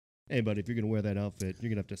Hey, buddy, if you're going to wear that outfit, you're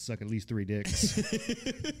going to have to suck at least 3 dicks.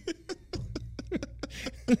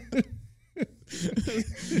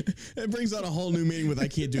 It brings out a whole new meaning with I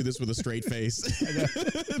can't do this with a straight face.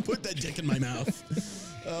 Put that dick in my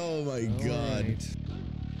mouth. Oh, my God. Right.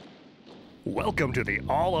 Welcome to the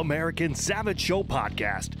All-American Savage Show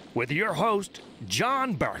podcast with your host,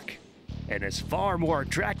 John Burke, and his far more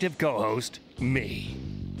attractive co-host, me.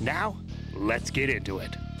 Now, let's get into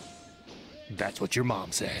it. That's what your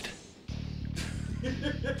mom said.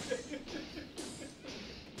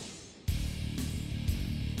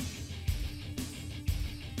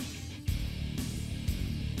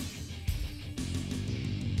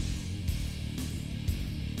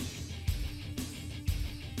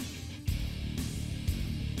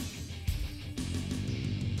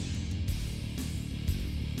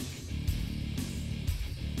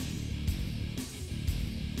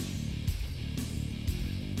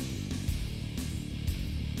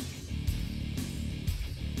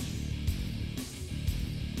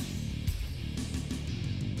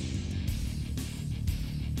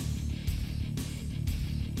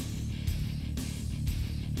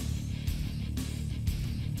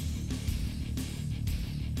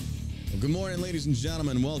 Good morning, ladies and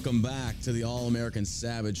gentlemen. Welcome back to the All-American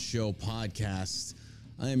Savage Show podcast.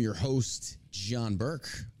 I am your host, John Burke.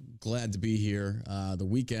 Glad to be here. The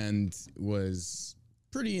weekend was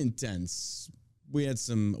pretty intense. We had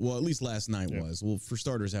some, well, at least last night was. Well, for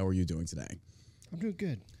starters, how are you doing today? I'm doing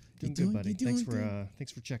good. Doing doing- good, buddy. you doing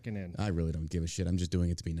Thanks for checking in. I really don't give a shit. I'm just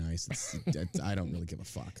doing it to be nice. I don't really give a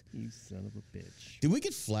fuck. You son of a bitch. Did we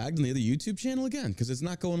get flagged on the other YouTube channel again? Because it's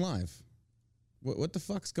not going live. What the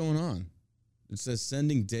fuck's going on? It says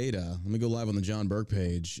sending data. Let me go live on the John Burke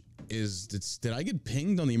page. Did I get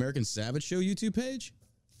pinged on the American Savage Show YouTube page?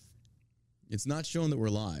 It's not showing that we're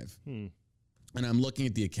live. And I'm looking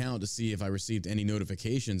at the account to see if I received any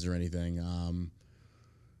notifications or anything.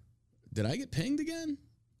 Did I get pinged again?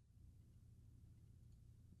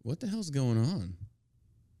 What the hell's going on?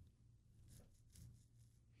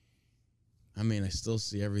 I mean, I still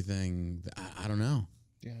see everything. I don't know.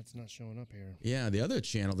 Yeah, it's not showing up here. Yeah, the other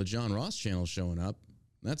channel, the John Ross channel, is showing up.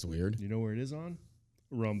 That's weird. You know where it is on?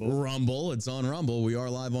 Rumble. Rumble. It's on Rumble. We are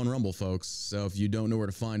live on Rumble, folks. So if you don't know where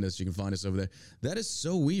to find us, you can find us over there. That is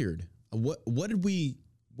so weird. What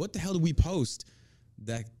the hell did we post?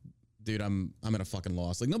 That, dude, I'm at a fucking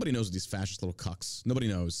loss. Like, nobody knows these fascist little cucks. Nobody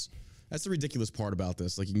knows. That's the ridiculous part about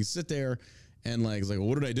this. Like, you can sit there and like, it's like, well,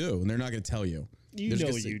 what did I do? And they're not going to tell you. You know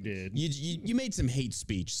what you did. You made some hate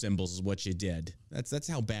speech symbols is what you did. That's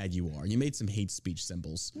how bad you are. You made some hate speech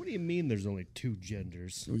symbols. What do you mean there's only 2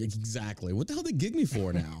 genders? Exactly. What the hell did they gig me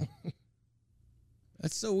for now?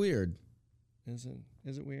 That's so weird. Is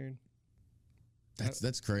it weird?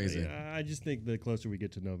 That's crazy. I just think the closer we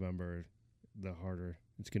get to November, the harder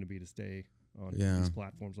it's going to be to stay on Yeah. these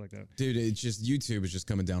platforms like that. Dude, it's just YouTube is just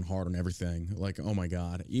coming down hard on everything. Like, oh my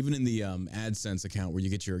God. Even in the AdSense account where you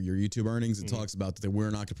get your YouTube earnings, it talks about that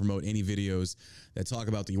we're not going to promote any videos that talk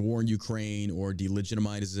about the war in Ukraine or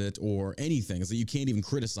delegitimize it or anything. It's that you can't even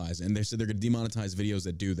criticize it. And they said they're going to demonetize videos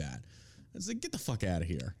that do that. It's like, get the fuck out of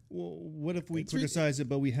here. Well, what if we criticize it,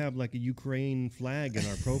 but we have like a Ukraine flag in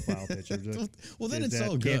our profile picture? Well, then Is it's that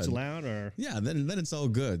all good. cancel out or? Yeah, then it's all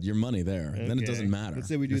good. Your money there. Then it Okay. doesn't matter. Let's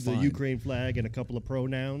say we do You're the fine. Ukraine flag and a couple of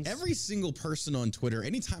pronouns. Every single person on Twitter,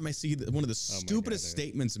 anytime I see one of the stupidest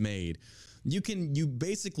statements made, you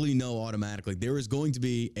basically know automatically there is going to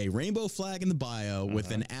be a rainbow flag in the bio with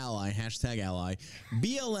an ally, #ally,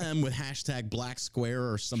 BLM with #black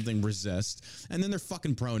square or something resist, and then their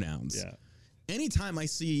fucking pronouns. Yeah. Anytime I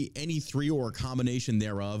see any 3 or a combination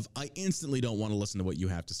thereof, I instantly don't want to listen to what you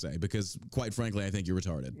have to say because, quite frankly, I think you're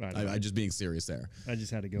retarded. Right. I just being serious there. I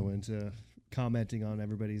just had to go into commenting on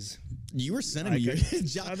everybody's. You were sending me your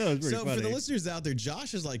Josh. I thought it was pretty So funny. for the listeners out there,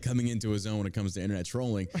 Josh is like coming into his own when it comes to internet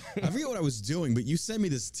trolling. I forget what I was doing, but you sent me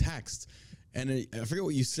this text, and I forget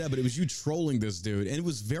what you said, but it was you trolling this dude, and it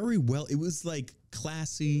was very well. It was like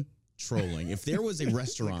classy trolling. If there was a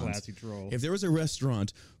restaurant, classy troll. if there was a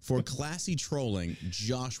restaurant for classy trolling,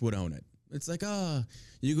 Josh would own it. It's like,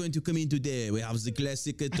 you're going to come in today. We have the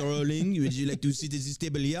classic trolling. Would you like to sit at this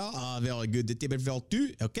table here? Very good. The table for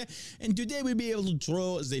 2. Okay. And today we'll be able to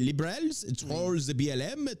troll the liberals, troll the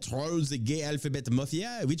BLM, troll the gay alphabet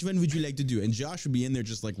mafia. Which one would you like to do? And Josh would be in there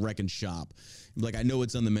just like wrecking shop. Like, I know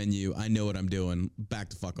what's on the menu. I know what I'm doing. Back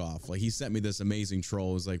the fuck off. Like, he sent me this amazing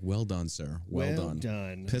troll. It was like, well done, sir. Well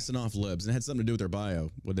done. Pissing off libs. And it had something to do with their bio.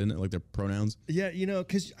 What, didn't it? Like their pronouns? Yeah, you know,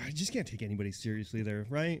 because I just can't take anybody seriously there,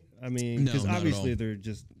 right? I mean, mean, No, because not at obviously all.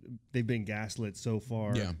 they've been gaslit so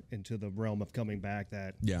far Yeah. into the realm of coming back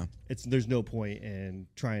that Yeah. there's no point in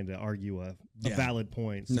trying to argue a Yeah. valid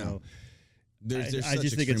point. So No. There's I such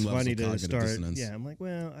just think it's extreme levels funny of to cognitive start. dissonance. Yeah, I'm like,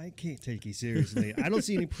 well, I can't take you seriously. I don't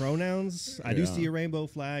see any pronouns. I do Yeah. see a rainbow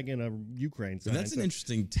flag and a Ukraine sign. That's an so-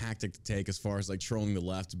 interesting tactic to take as far as like trolling the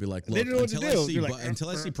left, to be like, They look, don't know what to until I do. see You're like, until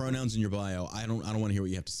I see pronouns in your bio, I don't want to hear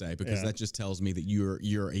what you have to say, because Yeah. that just tells me that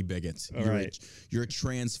you're a bigot. All You're right. you're a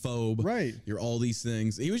transphobe. Right. You're all these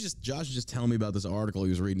things. Josh was just telling me about this article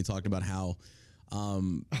he was reading. He talked about how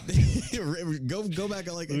go back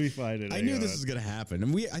and like Let me find it. I Hang knew on. this was gonna happen,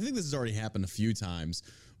 and I think this has already happened a few times,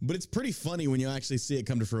 but it's pretty funny when you actually see it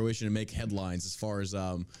come to fruition and make headlines. As far as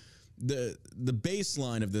the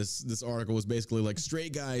baseline of this article was basically like,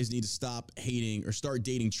 straight guys need to stop hating or start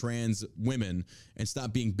dating trans women and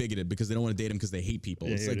stop being bigoted because they don't want to date them because they hate people.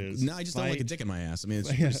 Yeah, It's here like, it is. no, I just don't like a Fight- dick in my ass. I mean, it's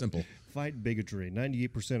pretty simple. Fight bigotry.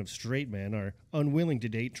 98% of straight men are unwilling to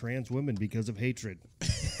date trans women because of hatred.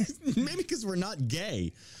 Maybe because we're not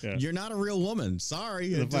gay. Yeah. You're not a real woman. Sorry.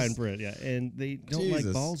 The It fine just- print, yeah. And they don't like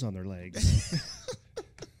Jesus. balls on their legs.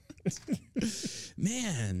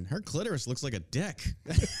 Man, her clitoris looks like a dick.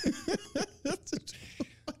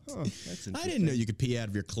 Oh, that's I didn't know you could pee out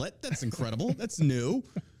of your clit. That's incredible. That's new.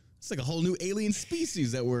 It's like a whole new alien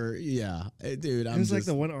species that we're, dude. It was like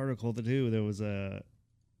the one article to do. There was a,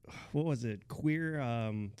 what was it? Queer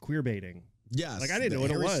baiting. yes. like, I didn't know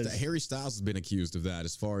what it was. Harry Styles has been accused of that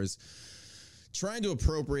as far as trying to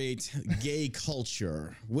appropriate gay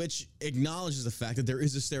culture, which acknowledges the fact that there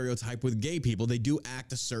is a stereotype with gay people. They do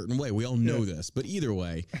act a certain way. We all know this. But either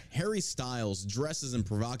way, Harry Styles dresses in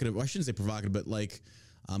provocative, well, I shouldn't say provocative, but like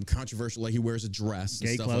controversial, like he wears a dress and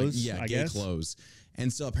Gay stuff clothes, like, I gay guess. clothes.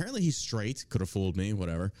 And so apparently he's straight. Could have fooled me,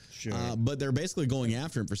 whatever. Sure. But they're basically going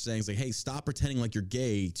after him for saying, like, hey, stop pretending like you're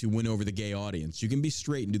gay to win over the gay audience. You can be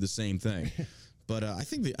straight and do the same thing. But I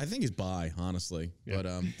think he's bi, honestly. Yeah.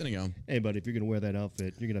 But there you go. Hey, buddy, if you're going to wear that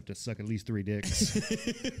outfit, you're going to have to suck at least 3 dicks.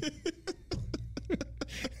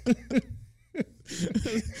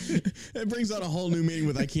 It brings out a whole new meaning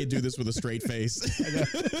with I can't do this with a straight face.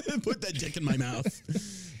 Put that dick in my mouth.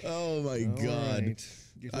 Oh my All God. right.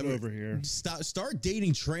 Get it over here. Start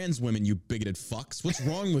dating trans women, you bigoted fucks. What's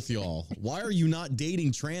wrong with y'all? Why are you not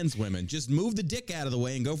dating trans women? Just move the dick out of the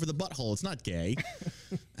way and go for the butthole. It's not gay.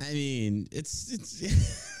 I mean, it's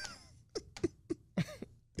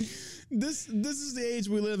This is the age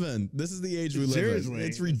we live in. This is the age we live Seriously. in.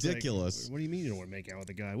 It's like, ridiculous. what do you mean you don't want to make out with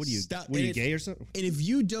a guy? What are you, Stop. what are you And gay or something? And if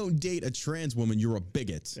you don't date a trans woman, you're a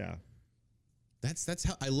bigot. Yeah. That's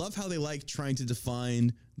how I love how they like trying to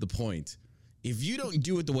define the point. If you don't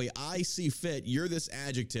do it the way I see fit, you're this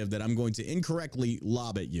adjective that I'm going to incorrectly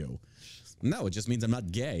lob at you. No, it just means I'm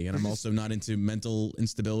not gay, and I'm also not into mental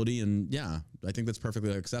instability, and yeah, I think that's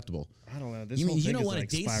perfectly acceptable. I don't know. This You whole mean you thing don't is, want like,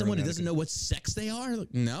 to date spiraling someone who out of doesn't know what sex they are?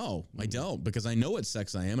 Like, no, I don't, because I know what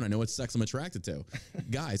sex I am, and I know what sex I'm attracted to.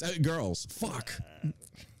 Guys, girls, fuck,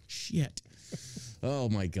 shit. Oh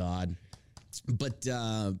my God. But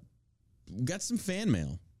we got some fan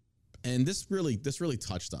mail, and this really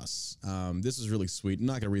touched us. This is really sweet. I'm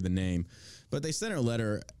not gonna read the name, but they sent her a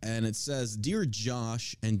letter, and it says, "Dear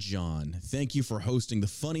Josh and John, thank you for hosting the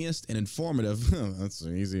funniest and informative." That's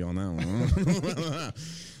easy on that one.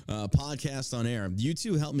 Podcast on air. You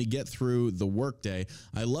two helped me get through the workday.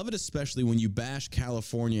 I love it, especially when you bash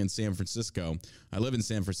California and San Francisco. I live in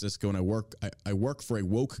San Francisco, and I work for a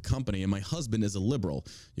woke company, and my husband is a liberal.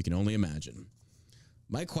 You can only imagine.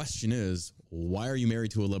 My question is, why are you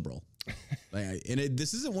married to a liberal?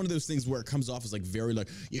 This isn't one of those things where it comes off as like very like,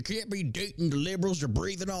 you can't be dating the liberals, you're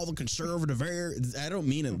breathing all the conservative air. I don't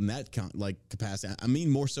mean it in that capacity. I mean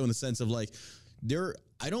more so in the sense of like,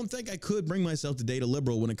 I don't think I could bring myself to date a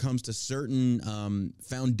liberal when it comes to certain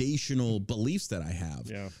foundational beliefs that I have.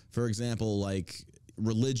 Yeah. For example, like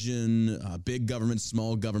religion, big government,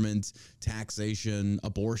 small government, taxation,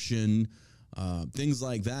 abortion, things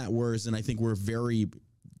like that. Whereas, and I think we're very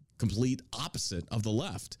complete opposite of the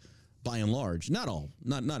left, by and large. Not all,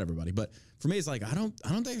 not everybody, but for me, it's like I don't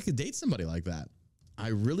think I could date somebody like that. I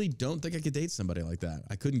really don't think I could date somebody like that.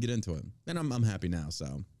 I couldn't get into it, and I'm happy now.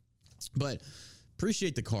 So, but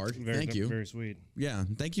appreciate the card. Thank you. Very sweet. Yeah,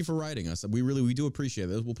 thank you for writing us. We do appreciate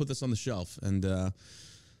it. We'll put this on the shelf, and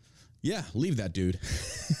yeah, leave that dude.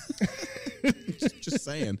 just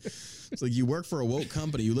saying. It's like you work for a woke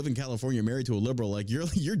company, you live in California, you're married to a liberal. Like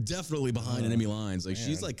you're definitely behind enemy lines. Like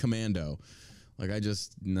she's like commando. Like I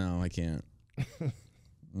can't.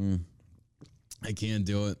 I can't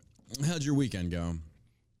do it. How'd your weekend go?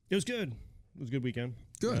 It was good. It was a good weekend.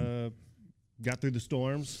 Good. Got through the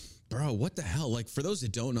storms. Bro, what the hell? Like, for those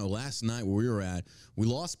that don't know, last night where we were at, we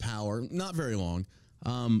lost power, not very long,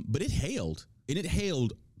 but it hailed. And it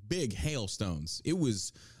hailed big hailstones.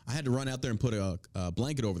 I had to run out there and put a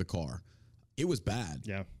blanket over the car. It was bad.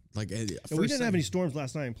 Yeah. Like, we didn't have any storms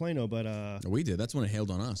last night in Plano, but we did. That's when it hailed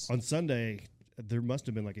on us. On Sunday, there must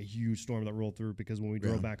have been like a huge storm that rolled through because when we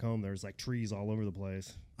drove back home, there was like trees all over the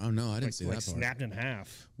place. Oh, no, I didn't see that part. Snapped in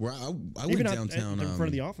half. Where I went downtown. In front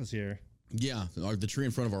of the office here. Yeah, the tree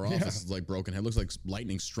in front of our office is like broken. It looks like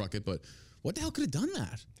lightning struck it, but what the hell could have done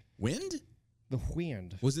that? Wind? The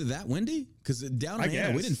wind. Was it that windy? Because down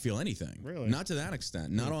here, we didn't feel anything. Really? Not to that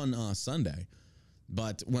extent. Not on Sunday.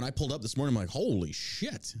 But when I pulled up this morning, I'm like, holy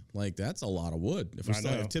shit. Like, that's a lot of wood.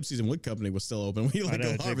 If Tipsy's and Wood Company was still open, we go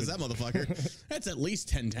harvest that motherfucker. That's at least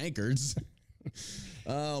 10 tankards.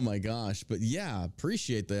 Oh, my gosh. But, yeah,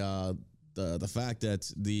 appreciate the fact that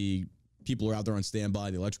the people are out there on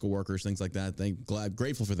standby, the electrical workers, things like that.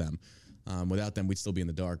 Grateful for them. Without them, we'd still be in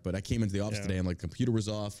the dark. But I came into the office today and like the computer was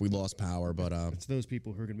off. We lost power. But it's those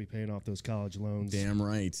people who are going to be paying off those college loans. Damn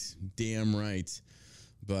right. Damn right.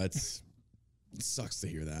 But it sucks to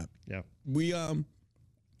hear that. Yeah. We had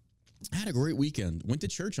a great weekend. Went to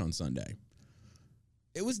church on Sunday.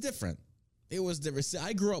 It was different. See,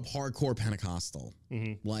 I grew up hardcore Pentecostal.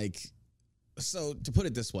 Mm-hmm. Like, so to put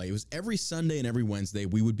it this way, it was every Sunday and every Wednesday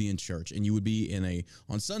we would be in church, and you would be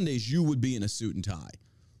on Sundays you would be in a suit and tie.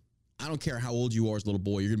 I don't care how old you are as a little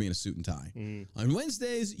boy, you're going to be in a suit and tie. On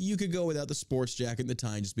Wednesdays, you could go without the sports jacket and the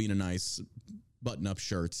tie, just being a nice button-up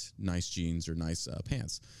shirt, nice jeans, or nice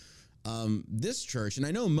pants. This church, and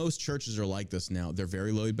I know most churches are like this now, they're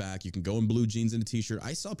very laid back. You can go in blue jeans and a t-shirt.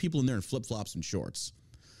 I saw people in there in flip-flops and shorts.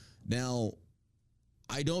 Now,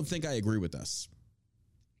 I don't think I agree with this.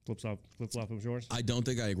 Flip-flop and shorts? I don't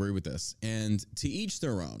think I agree with this. And to each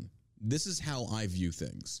their own. This is how I view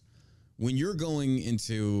things. When you're going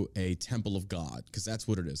into a temple of God, because that's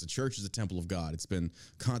what it is. A church is a temple of God. It's been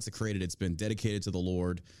consecrated. It's been dedicated to the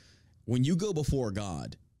Lord. When you go before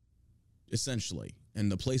God, essentially,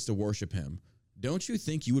 and the place to worship him, don't you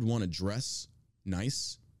think you would want to dress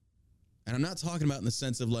nice? And I'm not talking about in the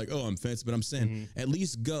sense of like, oh, I'm fancy, but I'm saying at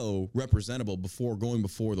least go representable before going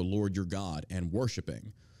before the Lord your God and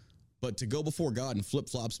worshiping. But to go before God in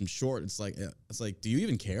flip-flops and short, it's like, do you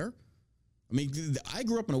even care? I mean, I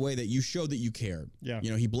grew up in a way that you showed that you cared. Yeah. You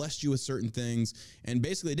know, he blessed you with certain things. And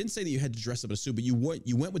basically, it didn't say that you had to dress up in a suit, but you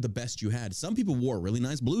went with the best you had. Some people wore really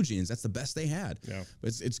nice blue jeans. That's the best they had. Yeah.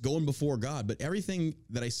 But it's going before God. But everything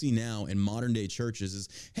that I see now in modern day churches is,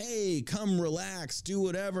 hey, come relax, do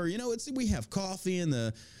whatever. You know, we have coffee and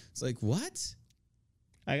it's like, what?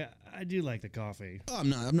 I do like the coffee. Oh, I'm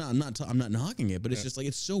not knocking it, but it's just like,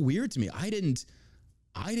 it's so weird to me.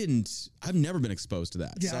 I've never been exposed to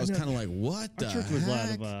that. Yeah, so I was kind of like, what the heck? Our church was a lot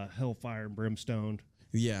heck? of hellfire and brimstone.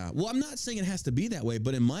 Yeah. Well, I'm not saying it has to be that way,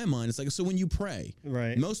 but in my mind, it's like, so when you pray,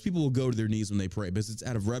 right? Most people will go to their knees when they pray because it's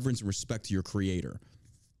out of reverence and respect to your creator.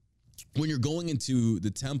 When you're going into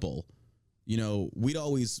the temple, you know, we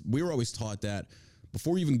were always taught that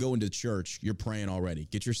before you even go into church, you're praying already.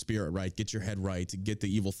 Get your spirit right, get your head right, get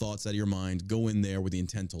the evil thoughts out of your mind, go in there with the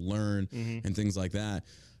intent to learn and things like that.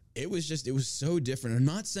 It was so different. I'm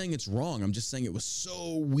not saying it's wrong. I'm just saying it was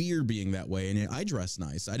so weird being that way. And I dressed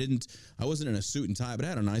nice. I wasn't in a suit and tie, but I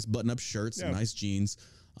had a nice button-up shirt, some nice jeans.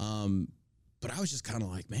 But I was just kind of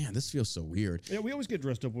like, man, this feels so weird. Yeah, we always get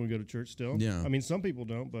dressed up when we go to church still. Yeah. I mean, some people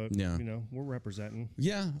don't, but, yeah, you know, we're representing.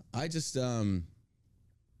 Yeah. I just,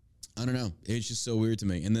 I don't know. It's just so weird to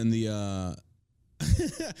me. And then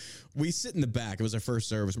we sit in the back. It was our first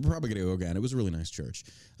service. We're probably going to go again. It was a really nice church.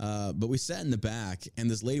 But we sat in the back, and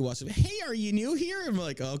this lady walks up, hey, are you new here? I'm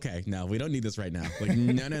like, okay, no, we don't need this right now. Like,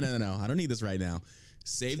 no. I don't need this right now.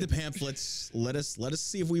 Save the pamphlets. Let us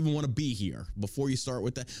see if we even want to be here before you start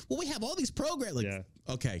with that. Well, we have all these programs. Like,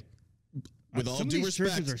 okay. With all due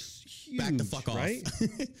respect, huge, back the fuck off. Right?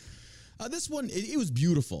 This one, it was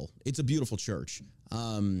beautiful. It's a beautiful church.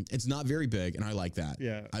 It's not very big, and I like that.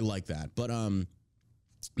 Yeah, I like that. But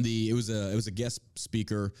it was a guest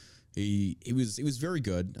speaker. He was very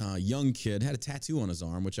good. Young kid, had a tattoo on his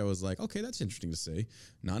arm, which I was like, okay, that's interesting to see.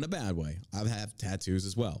 Not in a bad way. I've had tattoos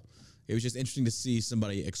as well. It was just interesting to see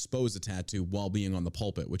somebody expose a tattoo while being on the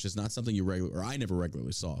pulpit, which is not something I never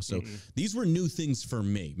regularly saw. So these were new things for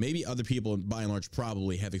me. Maybe other people, by and large,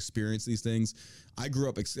 probably have experienced these things. I grew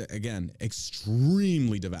up, again,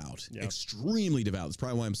 extremely devout. Yep. Extremely devout. That's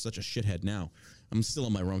probably why I'm such a shithead now. I'm still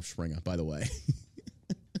on my Rumspringa, by the way.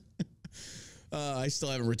 I still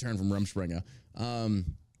haven't returned from Rumspringa.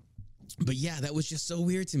 But yeah, that was just so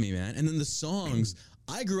weird to me, man. And then the songs,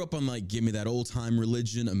 I grew up on like Give Me That Old Time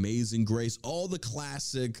Religion, Amazing Grace, all the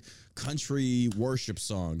classic country worship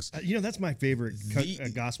songs. That's my favorite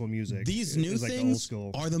gospel music. These new like things old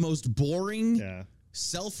school. are the most boring, Yeah.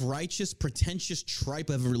 self-righteous, pretentious tripe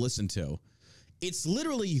I've ever listened to. It's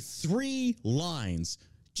literally 3 lines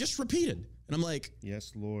just repeated. And I'm like,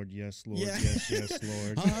 Yes, Lord. Yes, Lord. Yeah. Yes,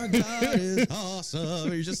 Lord. our God is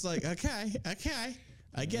awesome. You're just like, okay.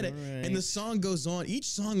 I get it. All right. And the song goes on. Each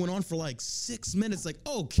song went on for like 6 minutes. Like,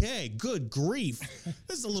 okay, good grief.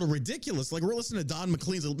 This is a little ridiculous. Like, we're listening to Don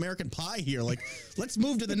McLean's American Pie here. Like, let's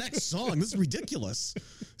move to the next song. This is ridiculous.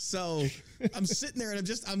 So I'm sitting there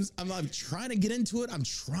and I'm trying to get into it. I'm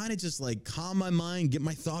trying to just like calm my mind, get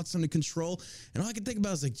my thoughts under control. And all I can think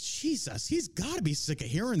about is like, Jesus, he's got to be sick of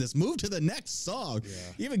hearing this. Move to the next song.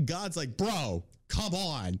 Yeah. Even God's like, bro, come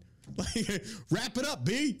on. Like, wrap it up,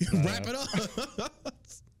 B. Wrap it up.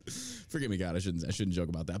 Forgive me, God. I shouldn't joke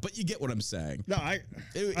about that. But you get what I'm saying. No, I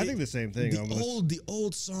think the same thing. The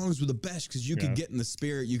old songs were the best because you could get in the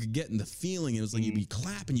spirit, you could get in the feeling. It was like you'd be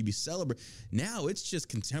clapping, you'd be celebrating. Now it's just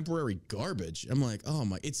contemporary garbage. I'm like, oh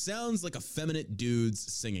my! It sounds like effeminate dudes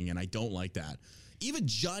singing, and I don't like that. Even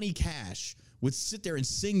Johnny Cash would sit there and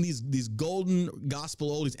sing these golden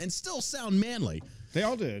gospel oldies and still sound manly. They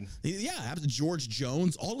all did. Yeah, George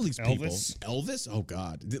Jones, all of these Elvis. people. Elvis? Oh,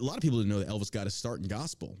 God. A lot of people didn't know that Elvis got his start in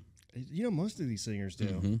gospel. Most of these singers do.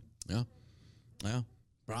 Mm-hmm. Yeah.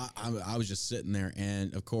 But I was just sitting there,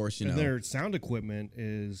 and of course, And their sound equipment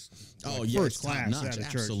is it's first class top-notch. at a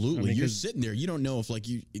church. Absolutely. You're sitting there. You don't know if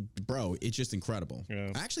bro, it's just incredible.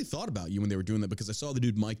 Yeah. I actually thought about you when they were doing that because I saw the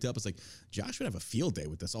dude mic'd up. It's like, Josh would have a field day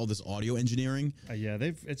with this, all this audio engineering.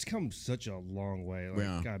 It's come such a long way. Like,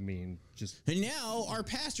 Yeah. I mean, just And now our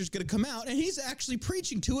pastor's going to come out, and he's actually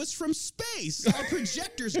preaching to us from space. Our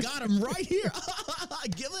projector's got him right here.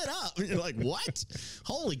 Give it up. And you're like, what?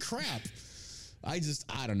 Holy crap. I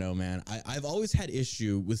don't know, man. I've always had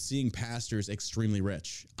issue with seeing pastors extremely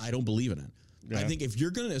rich. I don't believe in it. Yeah. I think if you're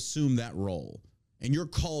going to assume that role and you're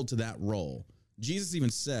called to that role, Jesus even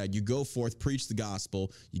said, you go forth, preach the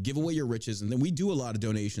gospel, you give away your riches, and then we do a lot of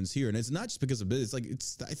donations here. And it's not just because of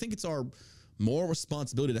business. I think it's our moral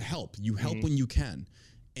responsibility to help. You help when you can.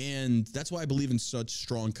 And that's why I believe in such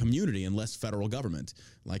strong community and less federal government.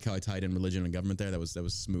 Like how I tied in religion and government there. That was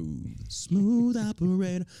smooth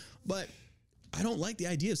operator. But I don't like the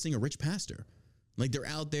idea of seeing a rich pastor. Like they're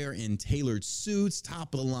out there in tailored suits,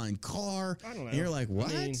 top of the line car. I don't know. And you're like, what?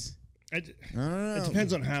 I mean, I don't know. it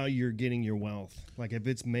depends on how you're getting your wealth. Like if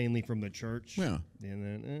it's mainly from the church, Yeah.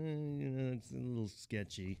 then it's a little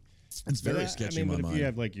sketchy. It's very sketchy in my but mind. if you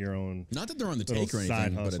have like your own Not that they're on the little take or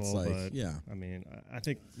side anything, but hustle, it's like, yeah. I mean, I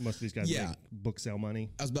think most of these guys Yeah. make book sale money.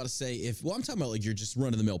 I was about to say, I'm talking about like you're just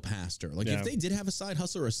run of the mill pastor. Like Yeah. if they did have a side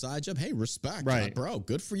hustle or a side job, hey, respect. Right. Like, bro,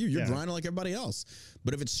 good for you. You're Yeah. grinding like everybody else.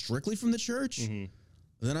 But if it's strictly from the church,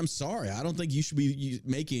 then I'm sorry. I don't think you should be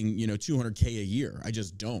making, $200K a year. I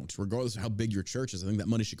just don't. Regardless of how big your church is, I think that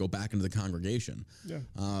money should go back into the congregation. Yeah.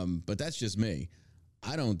 But that's just me.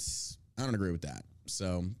 I don't agree with that.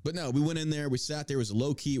 So, but no, we went in there, we sat there, it was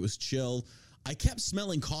low key, it was chill. I kept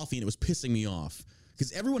smelling coffee and it was pissing me off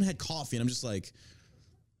because everyone had coffee and I'm just like,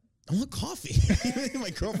 I want coffee.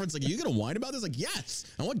 My girlfriend's like, are you going to whine about this? Like, yes,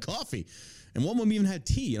 I want coffee. And one woman even had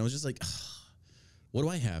tea. And I was just like, what do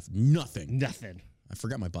I have? Nothing. I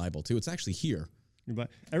forgot my Bible too. It's actually here. But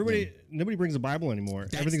nobody brings a Bible anymore.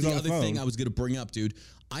 That's Everything's the on other phone. thing I was going to bring up, dude.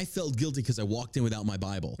 I felt guilty because I walked in without my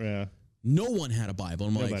Bible. Yeah. No one had a Bible.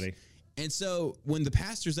 I'm Nobody. like, and so when the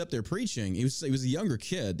pastor's up there preaching, he was a younger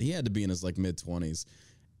kid. He had to be in his like mid-20s,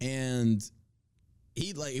 and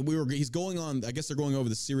he's going on. I guess they're going over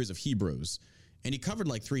the series of Hebrews, and he covered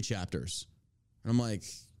like 3 chapters. And I'm like,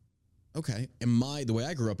 okay. And the way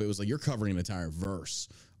I grew up, it was like you're covering an entire verse,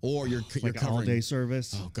 or you're Like covering all day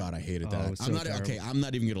service. Oh God, I hated Oh, that. it was so I'm not terrible. okay. I'm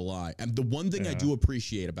not even gonna lie. And the one thing I Yeah. do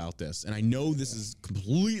appreciate about this, and I know this is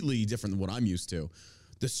completely different than what I'm used to,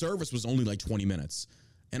 the service was only like 20 minutes.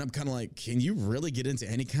 And I'm kind of like, can you really get into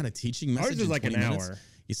any kind of teaching message? Ours is in like 20 an minutes? hour.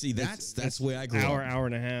 You see, that's the way I grew hour, up. Hour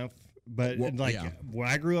and a half. But Well, like yeah. when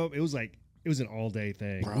I grew up, it was an all day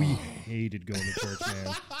thing. We hated going to church,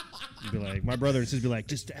 man. You'd be like, my brother and sister would be like,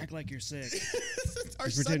 just act like you're sick. Our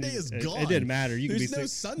Just pretend Sunday is it, gone. It didn't matter. You could be There's no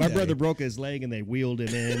sick. Sunday. My brother broke his leg and they wheeled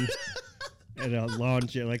him in at a lawn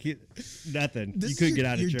chair. Like nothing. You couldn't get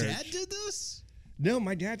out of church. Your dad did this? No,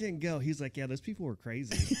 my dad didn't go. He's like, yeah, those people were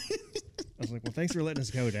crazy. I was like, well, thanks for letting us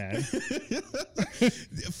go, Dad.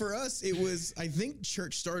 For us, it was, I think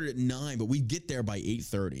church started at 9, but we'd get there by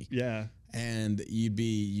 8:30. Yeah. And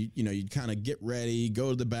you'd kind of get ready, go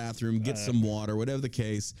to the bathroom, get some water, whatever the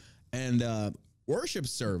case. And worship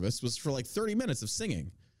service was for like 30 minutes of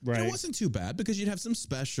singing. Right. It wasn't too bad because you'd have some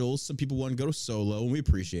specials. Some people want to go to solo, and we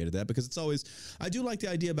appreciated that because it's always, I do like the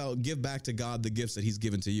idea about give back to God the gifts that he's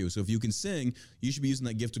given to you. So if you can sing, you should be using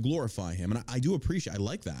that gift to glorify him. And I do appreciate, I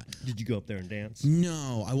like that. Did you go up there and dance?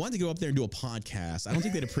 No, I wanted to go up there and do a podcast. I don't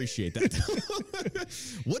think they'd appreciate that.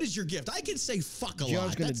 What is your gift? I can say fuck a lot.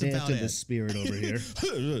 John's going to That's dance about in it. the spirit over here.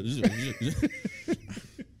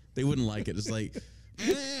 They wouldn't like it. It's like,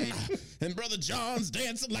 and Brother John's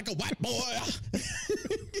dancing like a white boy.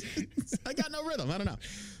 I got no rhythm. I don't know.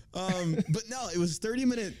 But no, it was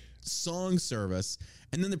 30-minute song service.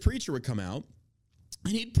 And then the preacher would come out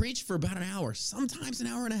and he'd preach for about an hour, sometimes an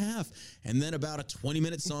hour and a half, and then about a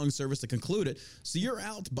 20-minute song service to conclude it. So you're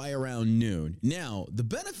out by around noon. Now, the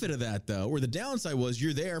benefit of that, though, or the downside was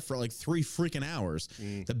you're there for like 3 freaking hours.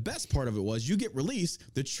 The best part of it was you get released,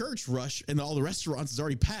 the church rush, and all the restaurants is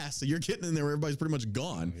already passed, so you're getting in there where everybody's pretty much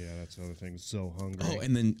gone. Yeah, that's another thing. So hungry. Oh,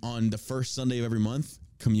 and then on the first Sunday of every month,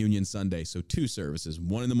 Communion Sunday. So 2 services,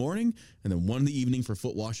 one in the morning and then one in the evening for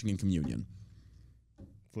foot washing and communion.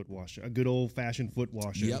 Foot washer. A good old-fashioned foot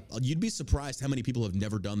washer. Yep. You'd be surprised how many people have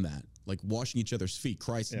never done that. Like washing each other's feet.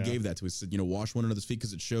 Christ gave that to us. Said, wash one another's feet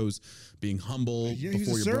because it shows being humble Yeah, he was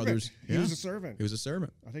before a your servant. brothers. He was a servant. He was a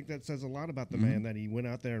servant. I think that says a lot about the man that he went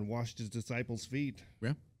out there and washed his disciples' feet.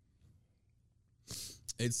 Yeah.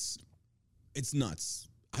 It's nuts.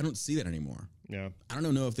 I don't see that anymore. Yeah. I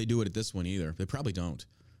don't know if they do it at this one either. They probably don't.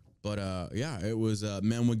 But yeah, it was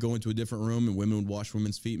men would go into a different room and women would wash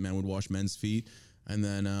women's feet. Men would wash men's feet. And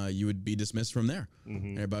then you would be dismissed from there.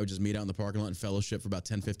 Everybody would just meet out in the parking lot and fellowship for about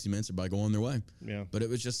 10, 15 minutes. Everybody go on their way. Yeah. But it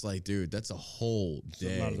was just like, dude, that's a whole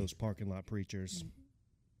day. A lot of those parking lot preachers,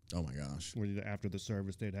 Oh, my gosh. where after the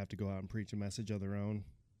service, they'd have to go out and preach a message of their own.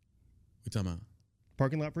 What you talking about?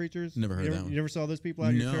 Parking lot preachers? Never heard you that ever, one. You never saw those people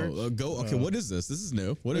at your church? No. Okay, what is this? This is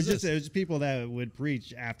new. What is It this? was people that would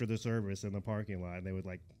preach after the service in the parking lot. And they would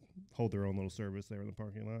like hold their own little service there in the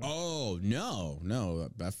parking lot. Oh, no.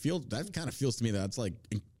 I feel that kind of feels to me that's like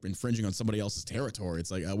infringing on somebody else's territory. It's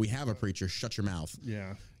like, we have a preacher. Shut your mouth.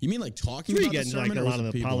 Yeah. You mean like talking So you about get the into like sermon a or lot is of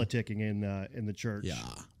it the people? politicking in the church. Yeah.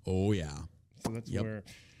 Oh, yeah. So that's Yep. where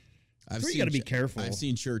I've you got to be careful. I've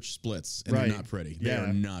seen church splits, and Right. they're not pretty. They Yeah.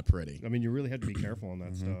 are not pretty. I mean, you really have to be careful on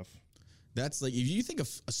that stuff. That's like, if you think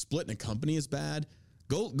a split in a company is bad,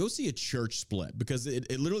 go see a church split because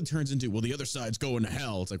it literally turns into, well, the other side's going to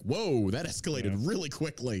hell. It's like, whoa, that escalated really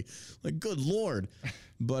quickly. Like, good Lord.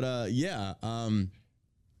 But yeah,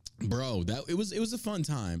 bro, it was a fun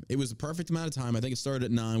time. It was the perfect amount of time. I think it started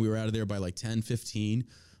at 9. We were out of there by like 10, 15.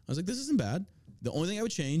 I was like, this isn't bad. The only thing I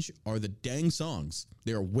would change are the dang songs.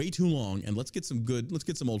 They are way too long, and let's get some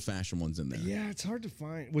old fashioned ones in there. Yeah, it's hard to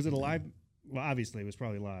find. Was it a live? Well, obviously, it was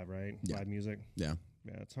probably live, right? Yeah. Live music. Yeah.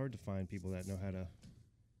 Yeah, it's hard to find people that know how to.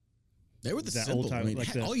 They were the That simple. old time, I mean,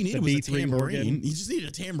 like all you needed the was a B3 tambourine. organ. You just needed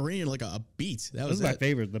a tambourine and like a beat. That This was is my it.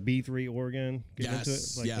 favorite, the B3 organ. Get Yes, into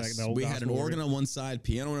it? Like yes. the old We had an gospel organ on one side,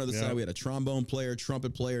 piano on the other Yeah. side. We had a trombone player,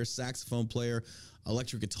 trumpet player, saxophone player,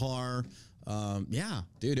 electric guitar. Yeah,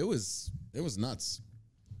 dude, it was nuts.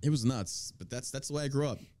 It was nuts. But that's the way I grew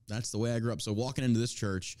up. That's the way I grew up. So walking into this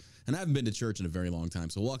church, and I haven't been to church in a very long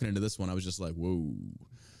time. So walking into this one, I was just like, whoa,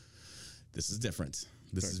 this is different.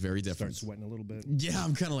 This is very different. Start sweating a little bit. Yeah,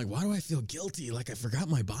 I'm kind of like, why do I feel guilty? Like I forgot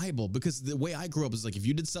my Bible. Because the way I grew up is like, if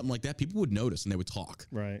you did something like that, people would notice and they would talk.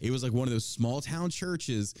 Right. It was like one of those small town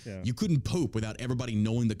churches. Yeah. You couldn't poop without everybody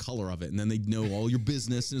knowing the color of it. And then they'd know all your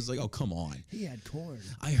business. And it's like, oh, come on. He had corn.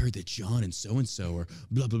 I heard that John and so are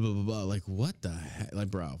blah, blah, blah, blah, blah. Like, what the heck?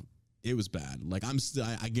 Like, bro, it was bad. Like,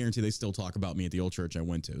 I guarantee they still talk about me at the old church I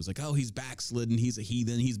went to. It was like, oh, he's backslidden. He's a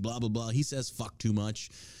heathen. He's blah, blah, blah. He says fuck too much.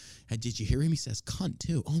 And did you hear him? He says cunt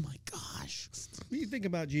too. Oh my gosh. You think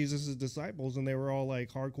about Jesus' disciples, and they were all like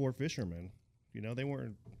hardcore fishermen. You know, they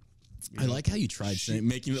weren't. I like how you tried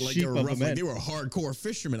making it like they sheep were of rough, men. like they were hardcore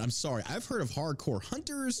fishermen. I'm sorry. I've heard of hardcore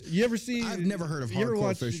hunters. You ever see? I've never heard of You ever hardcore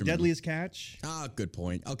watch fishermen. Deadliest Catch? Ah, good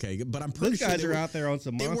point. Okay, but I'm pretty Those sure guys they are were out there on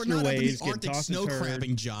some They were monster not up in waves, the getting Arctic tossed and snow turned.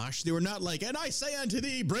 crabbing, Josh. They were not like, and I say unto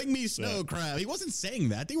thee, bring me snow crab. He wasn't saying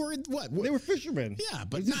that. They were what? They were fishermen. Yeah,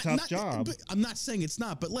 but It's a tough job. But I'm not saying it's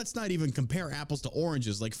not, but let's not even compare apples to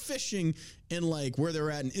oranges. Like fishing in like where they're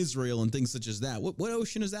at in Israel and things such as that. What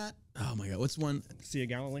ocean is that? Oh my God, what's one? Sea of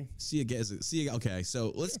Galilee. Okay,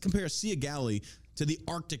 so let's compare Sea of Galilee to the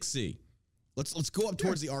Arctic Sea. Let's go up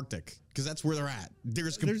towards the Arctic because that's where they're at.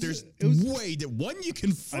 There's way that one you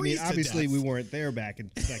can freeze. I mean, to obviously death. we weren't there back in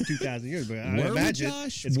like 2,000 years, but I Were we, imagine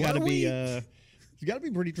Josh? it's got to Were be. we? It's got to be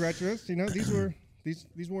pretty treacherous. You know, these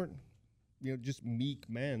weren't, just meek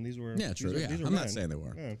men. These were. Yeah, true. These Yeah, were I'm not men. saying they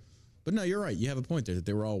were. Yeah. But no, you're right. You have a point there that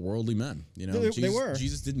they were all worldly men. You know, They were.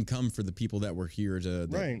 Jesus didn't come for the people that were here to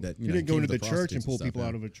Right. That, He know, didn't go came into to the church and prostitutes pull stuff, people yeah.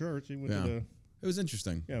 out of a church. He went Yeah. to the. It was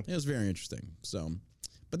interesting. Yeah. It was very interesting. So,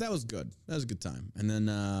 but that was good. That was a good time. And then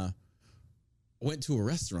I went to a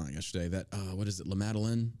restaurant yesterday that, what is it, La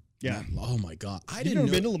Madeleine? Yeah. Oh my God. I You didn't never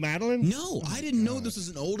know. been to La Madeleine? No, I didn't know this was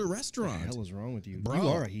an older What restaurant. the hell is wrong with you? Bro. You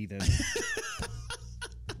are a heathen.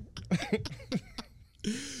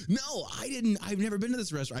 No, I didn't. I've never been to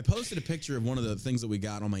this restaurant. I posted a picture of one of the things that we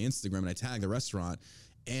got on my Instagram and I tagged the restaurant.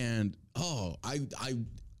 And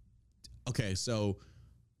okay, so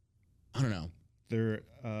I don't know. Their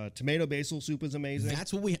tomato basil soup is amazing.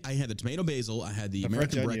 That's what I had the tomato basil. I had the French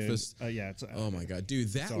American onion, breakfast. yeah. It's, Oh my God,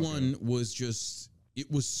 dude, that all one was just, it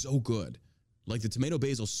was so good. Like the tomato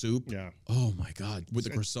basil soup. Yeah. Oh my God. With the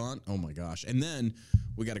croissant. Oh my gosh. And then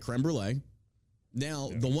we got a creme brulee. Now,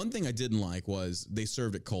 the one thing I didn't like was they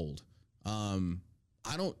served it cold. I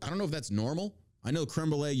don't know if that's normal. I know creme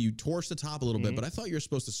brulee, you torch the top a little bit, but I thought you were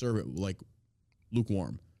supposed to serve it like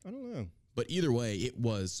lukewarm. I don't know. But either way, it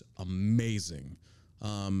was amazing.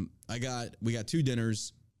 We got 2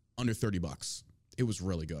 dinners under $30. It was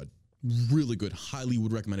really good. Really good. Highly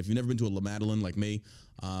would recommend. If you've never been to a La Madeleine like me,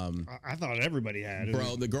 I thought everybody had it.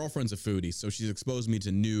 bro, the girlfriend's a foodie, so she's exposed me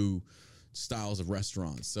to new styles of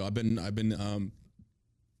restaurants. So I've been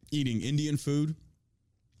eating Indian food.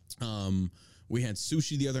 We had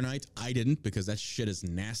sushi the other night. I didn't because that shit is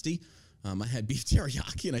nasty. I had beef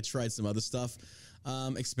teriyaki and I tried some other stuff.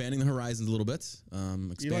 Expanding the horizons a little bit.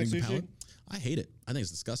 Expanding like the sushi? palate. I hate it. I think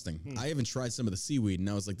it's disgusting. I haven't tried some of the seaweed and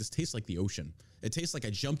I was like, this tastes like the ocean. It tastes like I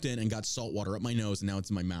jumped in and got salt water up my nose and now it's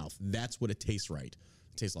in my mouth. That's what it tastes like.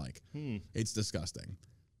 It's disgusting.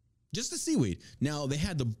 Just the seaweed. Now they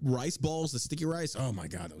had the rice balls, the sticky rice. Oh my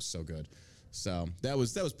God, that was so good. So that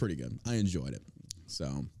was pretty good. I enjoyed it.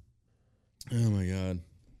 So, oh my God.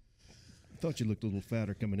 I thought you looked a little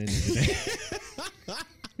fatter coming in here today.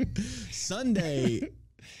 Sunday.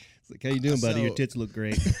 It's like, how you doing, buddy? So- Your tits look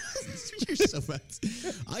great. You're so bad.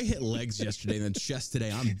 I hit legs yesterday and then chest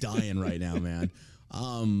today. I'm dying right now, man.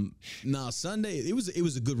 No, Sunday, it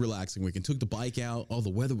was a good relaxing weekend. Took the bike out. Oh, the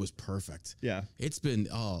weather was perfect. Yeah. It's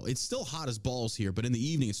still hot as balls here, but in the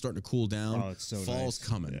evening it's starting to cool down. Oh, it's so Fall's nice.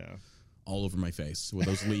 coming. Yeah. All over my face with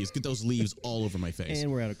those leaves. Get those leaves all over my face.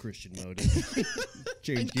 And we're out of Christian mode.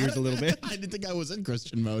 Change gears a little bit. I didn't think I was in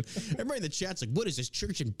Christian mode. Everybody in the chat's like, what is this,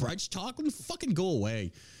 church and brunch talk? Fucking go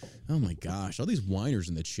away. Oh my gosh. All these whiners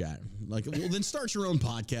in the chat. Like, well, then start your own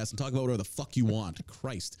podcast and talk about whatever the fuck you want.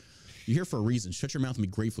 Christ. You're here for a reason. Shut your mouth and be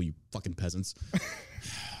grateful, you fucking peasants.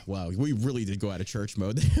 Wow, we really did go out of church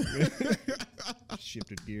mode there.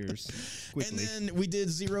 Shifted gears And quickly. then we did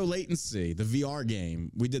Zero Latency, the VR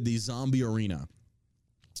game. We did the Zombie Arena.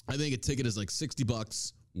 I think a ticket is like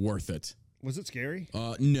 $60. Worth it. Was it scary?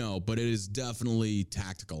 No, but it is definitely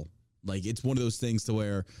tactical. Like, it's one of those things to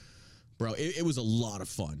where, bro, it was a lot of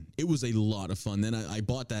fun. It was a lot of fun. Then I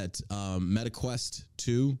bought that MetaQuest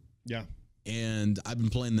 2. Yeah. And I've been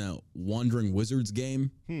playing the Wandering Wizards game.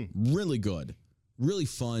 Really good. Really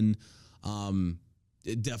fun.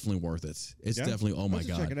 It definitely worth it. It's Yeah? definitely, oh my Let's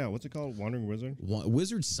God. check it out. What's it called? Wandering Wizard?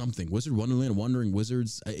 Wizard something. Wizard Wonderland, Wandering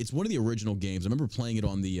Wizards. It's one of the original games. I remember playing it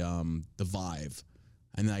on the Vive.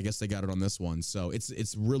 And then I guess they got it on this one. So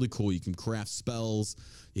it's really cool. You can craft spells.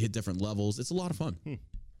 You hit different levels. It's a lot of fun.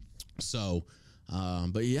 So,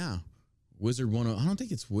 but yeah. Wizard 101. I don't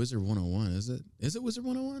think it's Wizard 101, is it? Is it Wizard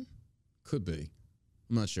 101? Could be.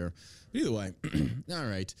 I'm not sure. But either way. All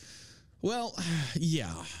right. Well,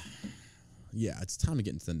 yeah. Yeah, it's time to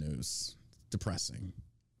get into the news. Depressing.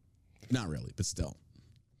 Not really, but still.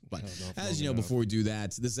 But as you know, before we do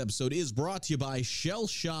that, this episode is brought to you by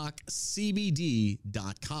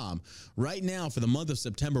ShellshockCBD.com. Right now, for the month of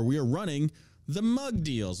September, we are running the mug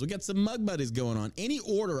deals. We got some mug buddies going on. Any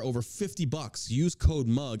order over $50, use code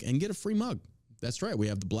MUG and get a free mug. That's right. We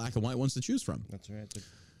have the black and white ones to choose from. That's right.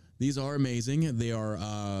 These are amazing. They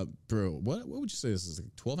are, bro, what would you say this is,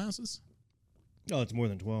 like 12 ounces? Oh, it's more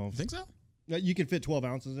than 12. You think so? You can fit 12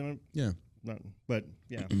 ounces in it. Yeah. But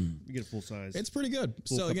yeah, you get a full size. It's pretty good.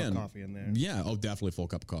 full So cup again, of coffee in there. yeah, oh, definitely full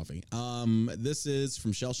cup of coffee. This is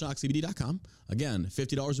from ShellshockCBD.com. Again,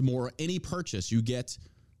 $50 or more, any purchase, you get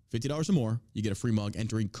 $50 or more, you get a free mug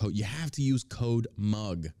entering code. You have to use code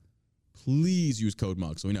MUG. Please use code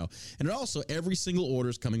MUG so we know. And it also, every single order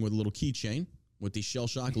is coming with a little keychain with the Shell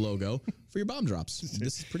Shock logo for your bomb drops.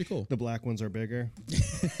 This is pretty cool. The black ones are bigger.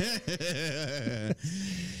 It's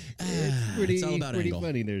all about pretty angle.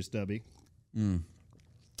 funny there, Stubby.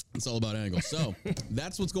 It's all about angle. So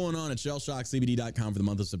that's what's going on at ShellshockCBD.com for the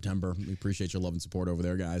month of September. We appreciate your love and support over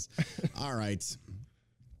there, guys. All right.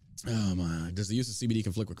 Oh my! Does the use of CBD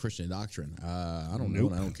conflict with Christian doctrine? I don't know,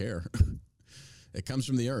 and I don't care. It comes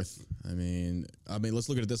from the earth. I mean, let's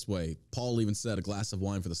look at it this way. Paul even said a glass of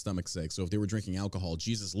wine for the stomach's sake. So if they were drinking alcohol,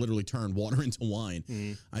 Jesus literally turned water into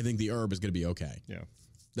wine. I think the herb is going to be okay. Yeah.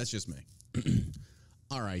 That's just me.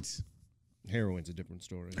 All right. Heroin's a different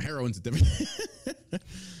story. Heroin's a different.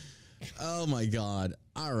 Oh my God.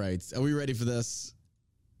 All right. Are we ready for this?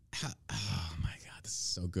 Oh my God. This is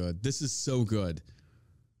so good. This is so good.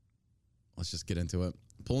 Let's just get into it.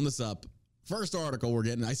 Pulling this up. First article we're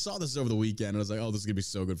getting. I saw this over the weekend and I was like, oh, this is going to be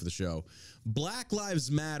so good for the show. Black Lives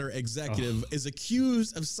Matter executive is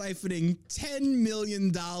accused of siphoning $10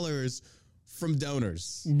 million from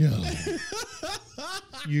donors. No.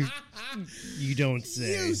 you don't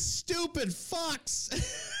say. You stupid fucks.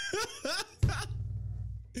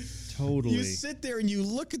 Totally. You sit there and you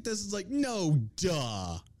look at this, it's like, no,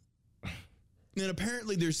 duh. And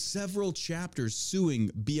apparently there's several chapters suing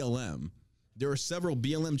BLM. There are several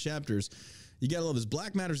BLM chapters. You got to love this.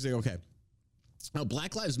 Black Matters, okay. Now,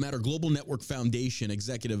 Black Lives Matter Global Network Foundation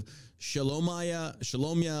executive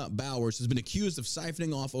Shalomia Bowers has been accused of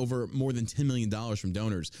siphoning off over more than $10 million from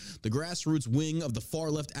donors. The grassroots wing of the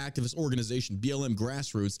far-left activist organization BLM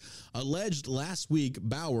Grassroots alleged last week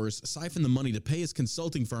Bowers siphoned the money to pay his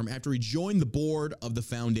consulting firm after he joined the board of the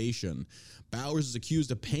foundation. Bowers is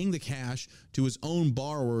accused of paying the cash to his own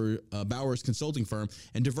borrower, Bowers Consulting Firm,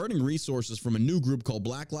 and diverting resources from a new group called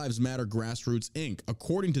Black Lives Matter Grassroots, Inc.,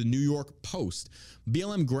 according to the New York Post.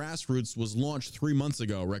 BLM Grassroots was launched 3 months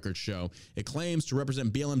ago, records show. It claims to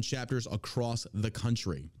represent BLM chapters across the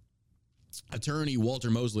country. Attorney Walter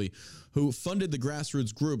Mosley, who funded the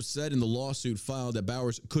grassroots group, said in the lawsuit filed that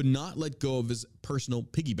Bowers could not let go of his personal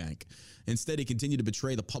piggy bank. Instead, he continued to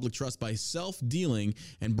betray the public trust by self-dealing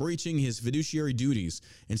and breaching his fiduciary duties.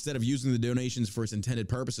 Instead of using the donations for its intended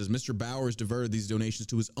purposes, Mr. Bowers diverted these donations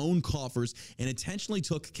to his own coffers and intentionally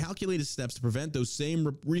took calculated steps to prevent those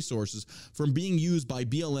same resources from being used by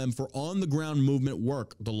BLM for on-the-ground movement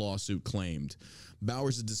work, the lawsuit claimed.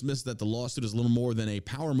 Bowers has dismissed that the lawsuit is little more than a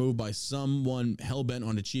power move by someone hell-bent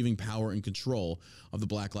on achieving power and control of the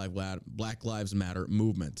Black Lives Matter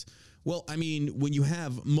movement. Well, I mean, when you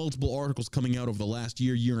have multiple articles coming out over the last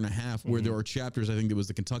year and a half, where there are chapters, I think there was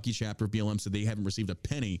the Kentucky chapter of BLM said they haven't received a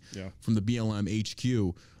penny from the BLM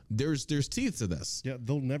HQ. There's teeth to this. Yeah,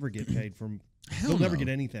 they'll never get paid from. Hell they'll never no. get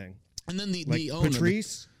anything. And then the Like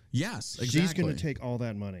Patrice. Yes, exactly. She's going to take all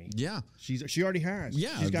that money. Yeah. She already has.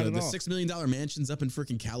 Yeah, she's got the it all. $6 million mansions up in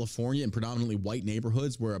freaking California in predominantly white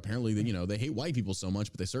neighborhoods where apparently they hate white people so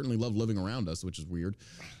much, but they certainly love living around us, which is weird.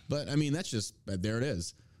 But I mean, that's just there it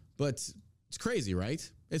is. But it's crazy,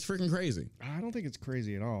 right? It's freaking crazy. I don't think it's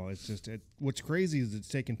crazy at all. It's just what's crazy is it's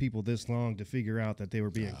taken people this long to figure out that they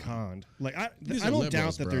were being conned. Like I don't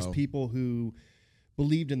doubt that there's people who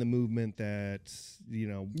believed in the movement that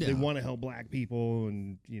they want to help black people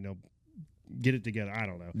and get it together. I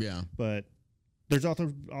don't know. Yeah. But there's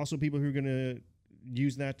also people who are going to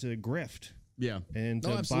use that to grift. Yeah. And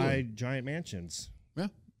to buy giant mansions. Yeah.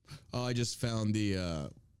 Oh, I just found we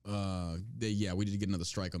need to get another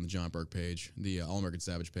strike on the John Burke page, the All American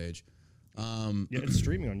Savage page. Yeah, it's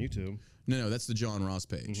streaming on YouTube. No, that's the John Ross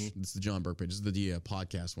page. It's the John Burke page. This is the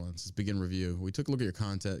podcast one. This is Begin Review. We took a look at your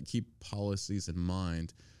content. Keep policies in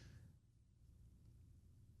mind.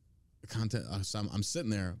 Content. So I'm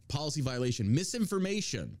sitting there. Policy violation.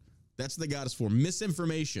 Misinformation. That's what they got us for.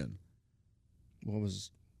 Misinformation. What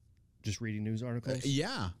was just reading news articles?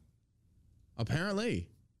 Yeah. Apparently.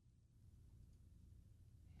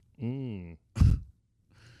 We're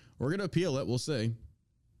going to appeal it. We'll see.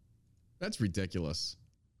 That's ridiculous.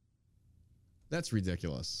 That's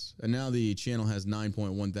ridiculous. And now the channel has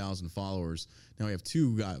 9.1 thousand followers. Now we have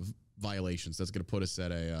 2 violations. That's going to put us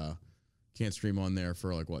at a can't stream on there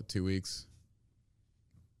for 2 weeks.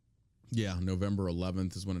 Yeah, November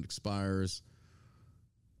 11th is when it expires.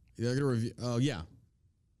 They're going to review. Oh yeah.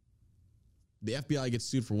 The FBI gets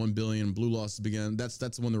sued for $1 billion. Blue losses begin. That's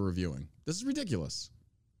the one they're reviewing. This is ridiculous.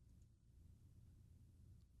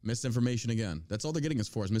 Misinformation again. That's all they're getting us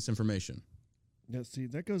for is misinformation. Yeah, see,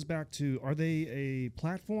 that goes back to, are they a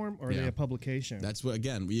platform or are they a publication? That's what,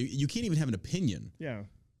 again, you can't even have an opinion. Yeah.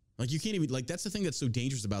 You can't even, that's the thing that's so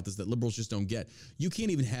dangerous about this that liberals just don't get. You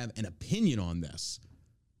can't even have an opinion on this.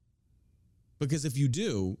 Because if you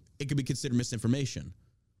do, it could be considered misinformation.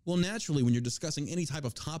 Well, naturally, when you're discussing any type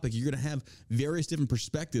of topic, you're going to have various different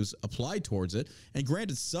perspectives applied towards it. And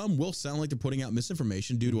granted, some will sound like they're putting out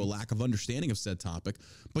misinformation due to a lack of understanding of said topic,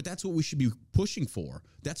 but that's what we should be pushing for.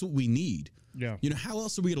 That's what we need. Yeah. How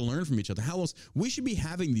else are we going to learn from each other? How else? We should be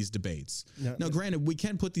having these debates. Now, granted, we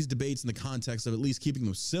can put these debates in the context of at least keeping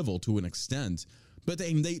them civil to an extent, But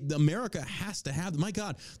America has to have, my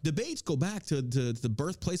God, debates go back to the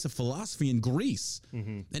birthplace of philosophy in Greece.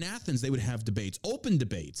 In Athens, they would have debates, open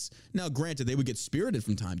debates. Now, granted, they would get spirited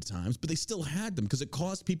from time to time, but they still had them because it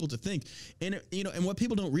caused people to think. And, and what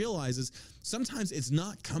people don't realize is sometimes it's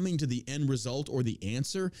not coming to the end result or the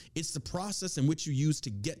answer. It's the process in which you use to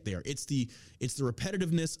get there. It's the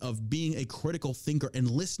repetitiveness of being a critical thinker and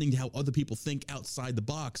listening to how other people think outside the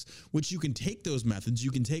box, which you can take those methods.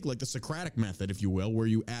 You can take like the Socratic method, if you will, where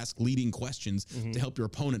you ask leading questions to help your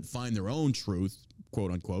opponent find their own truth,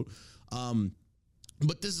 quote unquote.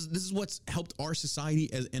 But this is what's helped our society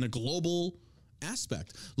in a global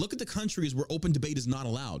aspect. Look at the countries where open debate is not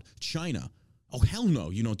allowed. China. Oh, hell no,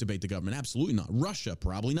 you don't debate the government. Absolutely not. Russia,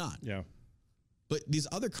 probably not. Yeah. But these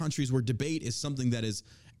other countries where debate is something that is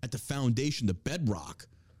at the foundation, the bedrock,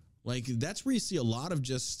 like that's where you see a lot of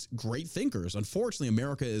just great thinkers. Unfortunately,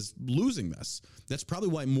 America is losing this. That's probably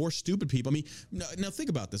why more stupid people, now think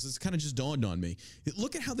about this. It's kind of just dawned on me.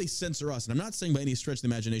 Look at how they censor us. And I'm not saying by any stretch of the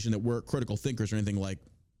imagination that we're critical thinkers or anything like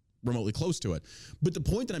remotely close to it. But the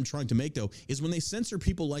point that I'm trying to make, though, is when they censor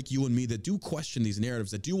people like you and me that do question these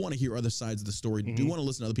narratives, that do want to hear other sides of the story, do want to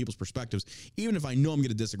listen to other people's perspectives, even if I know I'm going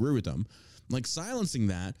to disagree with them, like silencing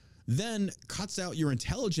that then cuts out your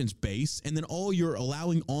intelligence base, and then all you're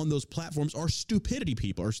allowing on those platforms are stupid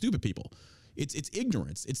people. It's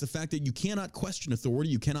ignorance. It's the fact that you cannot question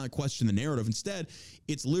authority. You cannot question the narrative. Instead,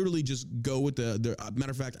 it's literally just go with the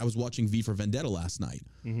matter of fact, I was watching V for Vendetta last night.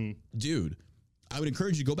 Dude, I would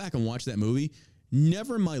encourage you to go back and watch that movie.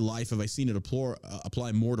 Never in my life have I seen it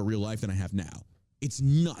apply more to real life than I have now. It's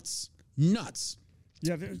nuts.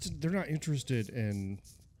 Yeah, they're not interested in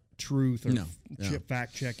truth or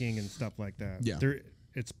fact checking and stuff like that. Yeah.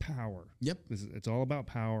 It's power. Yep. It's all about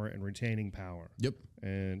power and retaining power. Yep.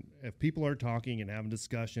 And if people are talking and having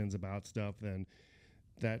discussions about stuff, then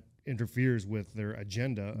that interferes with their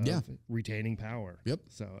agenda of retaining power. Yep.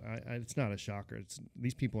 So it's not a shocker.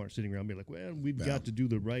 These people aren't sitting around being like, well, we've got to do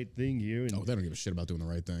the right thing here. And they don't give a shit about doing the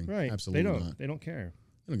right thing. Right. Absolutely not. They don't care.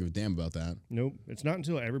 They don't give a damn about that. Nope. It's not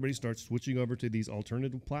until everybody starts switching over to these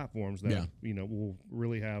alternative platforms that, we'll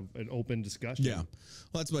really have an open discussion. Yeah. Well,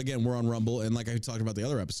 that's why, again, we're on Rumble. And like I talked about the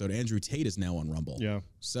other episode, Andrew Tate is now on Rumble. Yeah.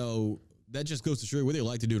 So that just goes to show you whether you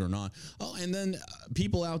like to do it or not. Oh, and then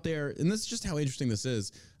people out there, and this is just how interesting this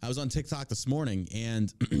is. I was on TikTok this morning,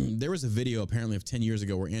 and there was a video apparently of 10 years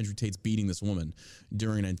ago where Andrew Tate's beating this woman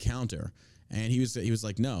during an encounter. And he was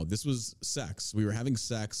like, no, this was sex. We were having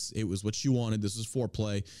sex. It was what she wanted. This was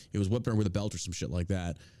foreplay. It was whipping her with a belt or some shit like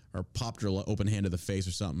that, or popped her open hand to the face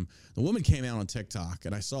or something. The woman came out on TikTok,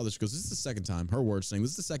 and I saw this. She goes, this is the second time. Her words saying,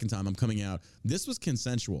 this is the second time I'm coming out. This was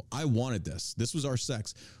consensual. I wanted this. This was our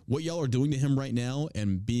sex. What y'all are doing to him right now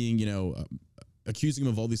and being, accusing him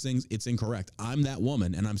of all these things, it's incorrect. I'm that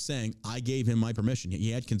woman, and I'm saying I gave him my permission.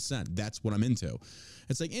 He had consent. That's what I'm into.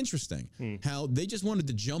 It's like interesting how they just wanted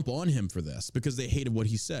to jump on him for this because they hated what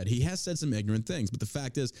he said. He has said some ignorant things, but the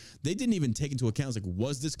fact is they didn't even take into account, like,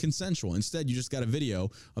 was this consensual? Instead, you just got a video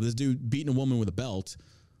of this dude beating a woman with a belt.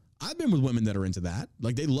 I've been with women that are into that.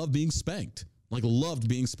 Like, they love being spanked. Like, loved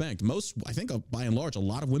being spanked. Most, I think, by and large, a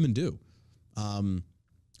lot of women do.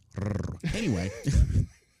 Anyway.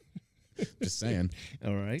 Just saying.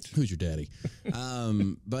 All right. Who's your daddy?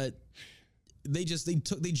 But they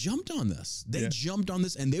jumped on this. They jumped on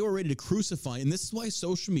this, and they were ready to crucify. And this is why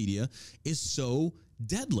social media is so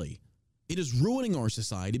deadly. It is ruining our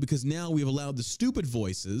society because now we've allowed the stupid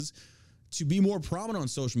voices to be more prominent on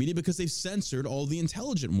social media because they've censored all the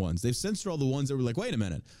intelligent ones. They've censored all the ones that were like, wait a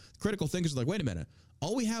minute. Critical thinkers are like, wait a minute.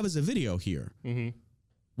 All we have is a video here.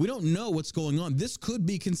 We don't know what's going on. This could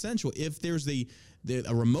be consensual. If there's a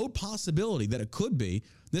remote possibility that it could be,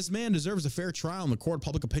 this man deserves a fair trial in the court of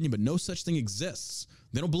public opinion, but no such thing exists.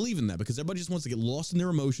 They don't believe in that because everybody just wants to get lost in their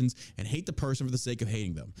emotions and hate the person for the sake of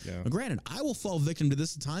hating them. Yeah. Now, granted, I will fall victim to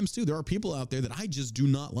this at times too. There are people out there that I just do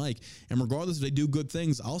not like. And regardless if they do good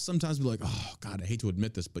things, I'll sometimes be like, oh, God, I hate to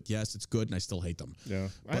admit this, but yes, it's good and I still hate them. Yeah.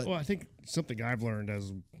 I think something I've learned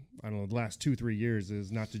as, I don't know, the last 2-3 years is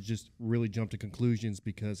not to just really jump to conclusions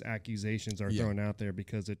because accusations are thrown out there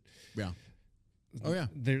because it... Yeah. Oh, yeah.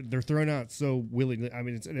 They're thrown out so willingly. I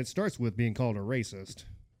mean, it starts with being called a racist,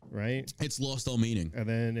 right? It's lost all meaning. And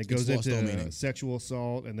then it goes into sexual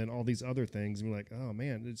assault and then all these other things. And you're like, oh,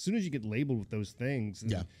 man, as soon as you get labeled with those things,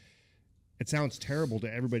 it sounds terrible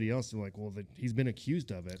to everybody else. They're like, well, he's been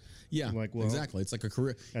accused of it. Yeah, like, well, exactly. It's like a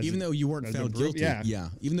career. Even though you weren't found guilty,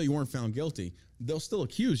 even though you weren't found guilty, they'll still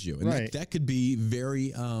accuse you. And that could be very...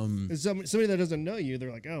 somebody that doesn't know you,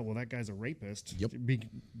 they're like, oh, well, that guy's a rapist. Yep.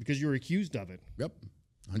 Because you were accused of it. Yep,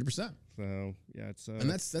 100%. So, yeah, it's... and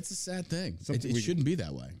that's a sad thing. It shouldn't be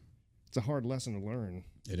that way. It's a hard lesson to learn.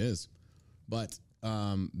 It is. But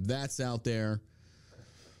that's out there.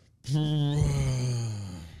 The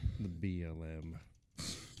BLM.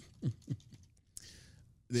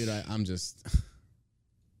 Dude, I'm just...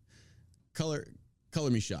 Color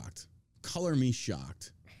me shocked. Color me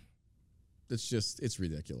shocked. It's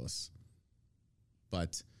ridiculous.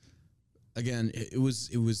 But again, it was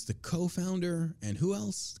the co-founder and who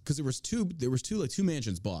else? Because there was two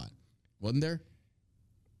mansions bought, wasn't there?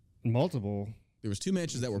 Multiple. There was 2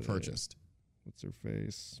 mansions that were purchased. What's her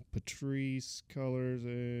face? Patrice Cullors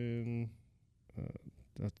and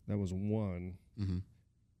that was one. Mm-hmm.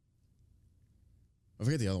 I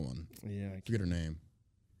forget the other one. Yeah, I forget her name.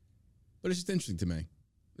 But it's just interesting to me.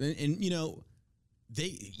 And you know,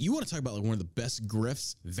 you want to talk about like one of the best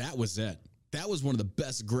grifts? That was it. That was one of the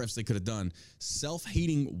best grifts they could have done.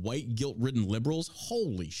 Self-hating, white, guilt-ridden liberals.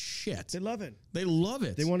 Holy shit. They love it. They love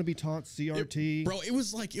it. They want to be taught CRT. It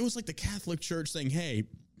was like the Catholic Church saying, hey,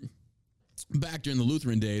 back during the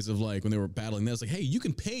Lutheran days of like when they were battling this, like, hey, you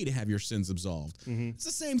can pay to have your sins absolved. Mm-hmm. It's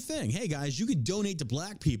the same thing. Hey, guys, you could donate to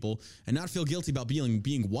black people and not feel guilty about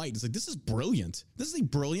being white. It's like, this is brilliant. This is a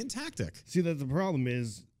brilliant tactic. See, that the problem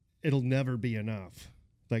is it'll never be enough.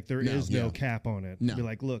 Like, there is no cap on it. No. Be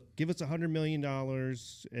like, look, give us $100 million,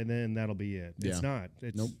 and then that'll be it. Yeah. It's not.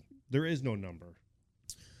 Nope. There is no number.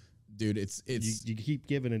 Dude, it's you keep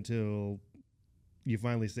giving until you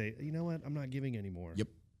finally say, you know what, I'm not giving anymore. Yep.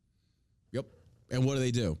 And what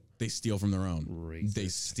do? They steal from their own. Racist. They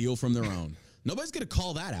steal from their own. Nobody's going to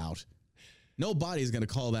call that out. Nobody's going to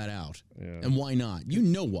call that out. Yeah. And why not? You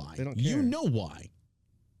know why. They don't care. You know why.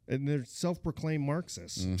 And they're self-proclaimed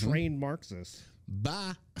Marxists, trained Marxists.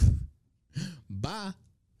 Bye.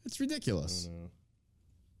 It's ridiculous.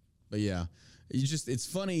 But yeah, it's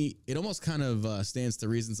funny. It almost kind of stands to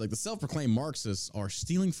reasons like the self-proclaimed Marxists are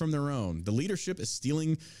stealing from their own. The leadership is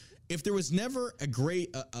stealing. If there was never a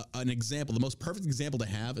great an example, the most perfect example to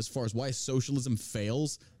have as far as why socialism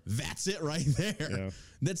fails, that's it right there. Yeah.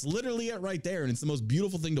 That's literally it right there, and it's the most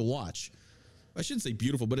beautiful thing to watch. I shouldn't say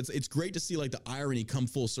beautiful, but it's great to see like the irony come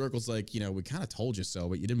full circle. It's like, you know, we kind of told you so,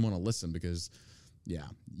 but you didn't want to listen because, yeah,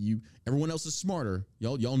 everyone else is smarter.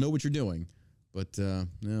 Y'all know what you're doing, but yeah,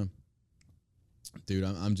 dude,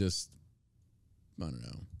 I'm just, I don't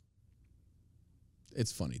know.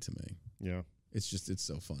 It's funny to me. Yeah, it's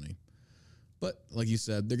so funny. But like you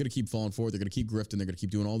said, they're going to keep falling for it. They're going to keep grifting. They're going to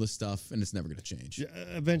keep doing all this stuff, and it's never going to change. Yeah,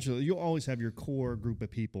 eventually, you'll always have your core group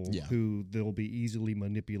of people who they'll be easily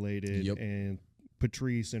manipulated. Yep. And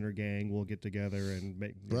Patrice and her gang will get together and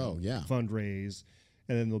make fundraise,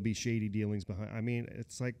 and then there'll be shady dealings behind. I mean,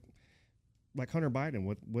 it's like Hunter Biden,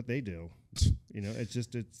 what they do. You know, it's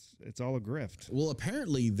all a grift. Well,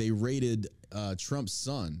 apparently they raided Trump's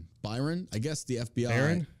son, Byron. I guess the FBI.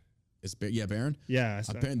 Barron? Barron? Yeah.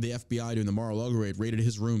 Apparently the FBI doing the Mar-a-Lago raid raided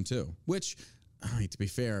his room too, which, to be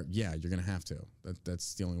fair, yeah, you're going to have to.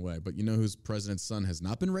 That's the only way. But you know whose president's son has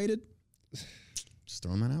not been raided? Just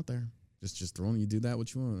throwing that out there. Just throwing, you do that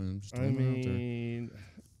what you want. Just throwing that out there.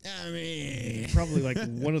 I mean, probably like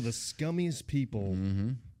one of the scummiest people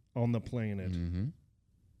on the planet. Mm-hmm.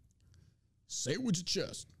 Say it with your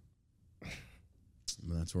chest.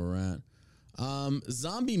 But that's where we're at.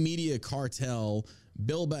 Zombie media cartel.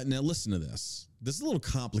 Bill Batt. Now listen to this. This is a little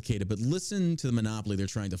complicated, but listen to the monopoly they're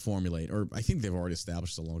trying to formulate, or I think they've already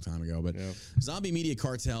established a long time ago. But zombie media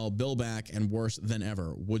cartel, Bill Back, and worse than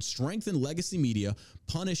ever would strengthen legacy media,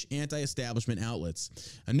 punish anti-establishment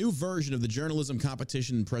outlets. A new version of the Journalism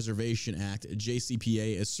Competition and Preservation Act,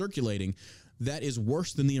 JCPA, is circulating that is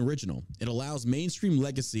worse than the original. It allows mainstream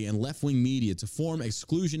legacy and left-wing media to form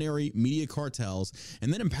exclusionary media cartels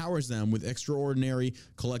and then empowers them with extraordinary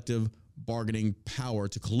collective bargaining power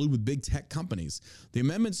to collude with big tech companies. The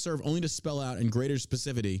amendments serve only to spell out in greater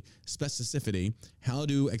specificity how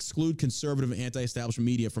to exclude conservative and anti-establishment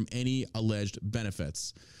media from any alleged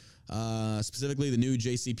benefits. Specifically, the new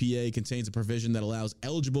JCPA contains a provision that allows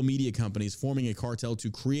eligible media companies forming a cartel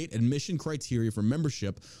to create admission criteria for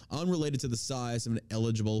membership unrelated to the size of an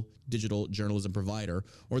eligible digital journalism provider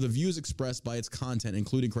or the views expressed by its content,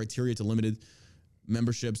 including criteria to limited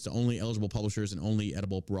memberships to only eligible publishers and only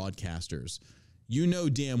edible broadcasters. You know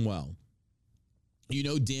damn well.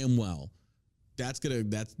 That's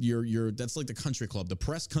like the country club, the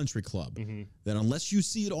press country club. Mm-hmm. That unless you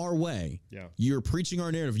see it our way, you're preaching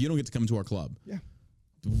our narrative, you don't get to come to our club. Yeah.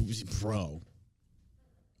 Bro.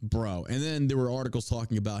 And then there were articles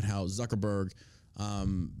talking about how Zuckerberg,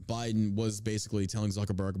 Biden was basically telling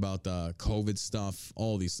Zuckerberg about the COVID stuff,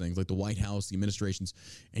 all these things, like the White House, the administrations.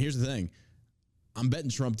 And here's the thing. I'm betting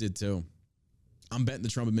Trump did too. I'm betting the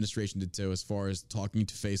Trump administration did too, as far as talking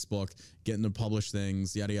to Facebook, getting them to publish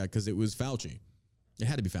things, yada yada, because it was Fauci. It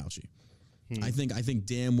had to be Fauci. I think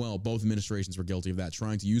damn well both administrations were guilty of that,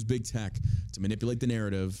 trying to use big tech to manipulate the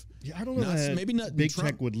narrative. Yeah, I don't know. Maybe not. Big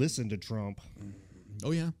tech would listen to Trump.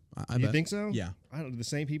 Oh yeah, I you bet. think so? Yeah. I don't. The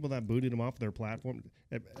same people that booted him off their platform,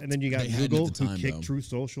 and then you got Google who kicked Truth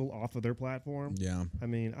Social off of their platform. Yeah. I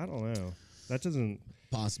mean, I don't know. That doesn't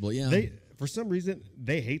possible. Yeah. They for some reason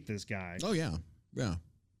they hate this guy. Oh yeah, yeah.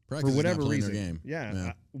 For whatever reason. Game.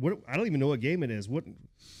 Yeah. I don't even know what game it is.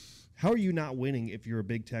 How are you not winning if you're a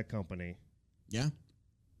big tech company? Yeah.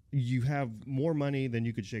 You have more money than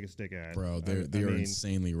you could shake a stick at. Bro, they're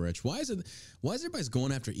insanely rich. Why is everybody's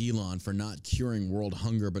going after Elon for not curing world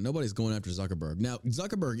hunger, but nobody's going after Zuckerberg? Now,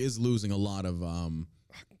 Zuckerberg is losing a lot of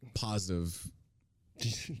positive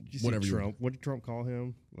whatever Trump. What did Trump call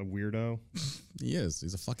him? A weirdo? He is.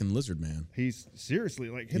 He's a fucking lizard man. He's seriously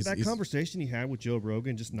that conversation he had with Joe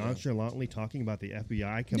Rogan, just nonchalantly talking about the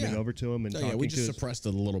FBI coming over to him and talking we just suppressed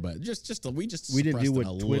it a little bit. We didn't do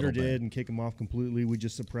what Twitter did and kick him off completely. We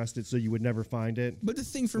just suppressed it so you would never find it. But the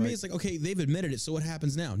thing for me is okay, they've admitted it, so what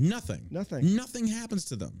happens now? Nothing. Nothing happens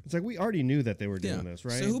to them. It's like we already knew that they were doing this,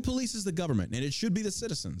 right? So who polices the government? And it should be the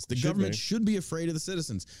citizens. The government should be afraid of the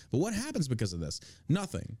citizens. But what happens because of this?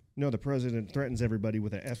 Nothing. No, the president threatens everybody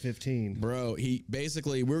with an F-15. Bro, he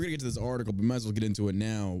basically, we're going to get to this article, but we might as well get into it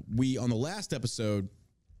now. On the last episode,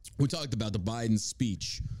 we talked about the Biden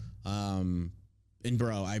speech. And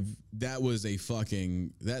bro,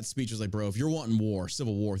 that speech was like, bro, if you're wanting war,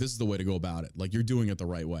 civil war, this is the way to go about it. Like, you're doing it the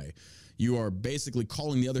right way. You are basically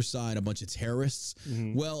calling the other side a bunch of terrorists.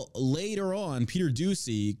 Mm-hmm. Well, later on, Peter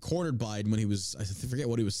Doocy cornered Biden when he was, I forget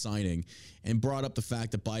what he was signing, and brought up the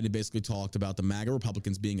fact that Biden basically talked about the MAGA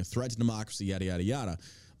Republicans being a threat to democracy, yada, yada, yada.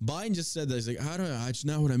 Biden just said that. He's like, that's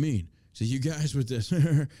not what I mean. So you guys with this.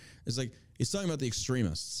 It's like, he's talking about the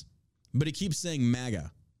extremists. But he keeps saying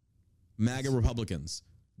MAGA Republicans.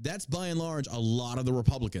 That's by and large a lot of the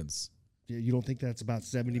Republicans. You don't think that's about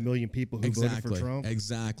 70 million people who voted for Trump?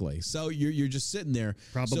 Exactly. So you're just sitting there.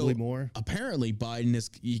 Probably more. Apparently, Biden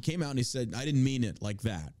he came out and he said, I didn't mean it like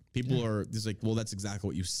that. People are just like, well, that's exactly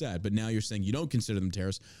what you said. But now you're saying you don't consider them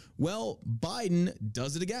terrorists. Well, Biden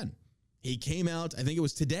does it again. He came out, I think it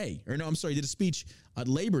was today. Or no, I'm sorry, he did a speech at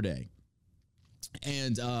Labor Day.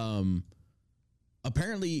 And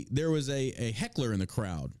apparently there was a heckler in the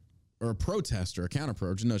crowd. Or a protester, a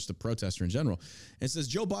counter-protester, no, just a protester in general. And it says,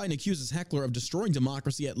 Joe Biden accuses heckler of destroying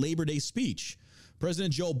democracy at Labor Day speech.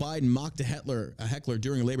 President Joe Biden mocked a heckler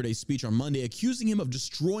during a Labor Day speech on Monday, accusing him of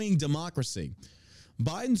destroying democracy.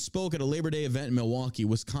 Biden spoke at a Labor Day event in Milwaukee,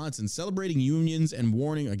 Wisconsin, celebrating unions and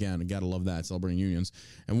warning, again, I gotta love that, celebrating unions,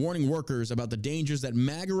 and warning workers about the dangers that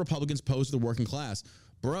MAGA Republicans pose to the working class.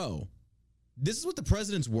 Bro, this is what the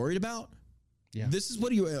president's worried about? Yeah. This is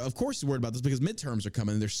what of course he's worried about this because midterms are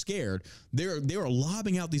coming and they're scared. They are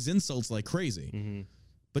lobbing out these insults like crazy. Mm-hmm.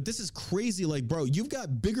 But this is crazy. Like, bro, you've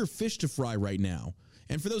got bigger fish to fry right now.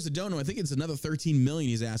 And for those that don't know, I think it's another 13 million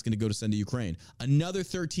he's asking to send to Ukraine. Another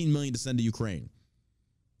 13 million to send to Ukraine.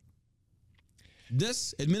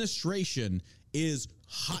 This administration is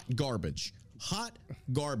hot garbage. Hot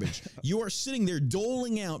garbage. You are sitting there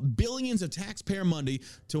doling out billions of taxpayer money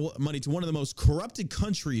to one of the most corrupted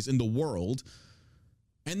countries in the world.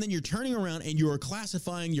 And then you're turning around and you are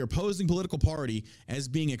classifying your opposing political party as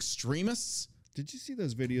being extremists. Did you see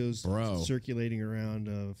those videos circulating around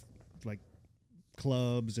of like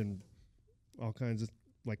clubs and all kinds of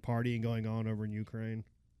like partying going on over in Ukraine?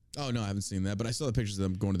 Oh, no, I haven't seen that. But I saw the pictures of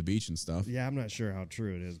them going to the beach and stuff. Yeah, I'm not sure how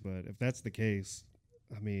true it is. But if that's the case,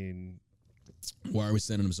 I mean, why are we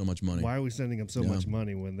sending them so much money? Why are we sending them so much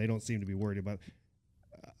money when they don't seem to be worried about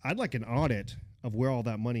it? I'd like an audit of where all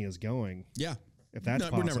that money is going. Yeah. If that's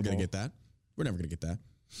possible. We're never going to get that. We're never going to get that.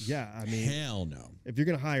 Yeah, I mean. Hell no. If you're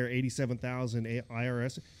going to hire 87,000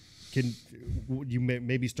 IRS, can you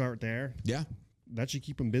maybe start there? Yeah. That should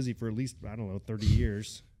keep them busy for at least, 30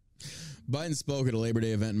 years. Biden spoke at a Labor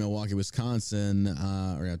Day event in Milwaukee, Wisconsin.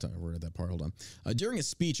 We're at that part. Hold on. During a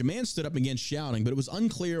speech, a man stood up and began shouting, but it was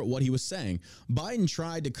unclear what he was saying. Biden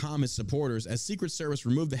tried to calm his supporters as Secret Service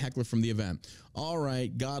removed the heckler from the event. All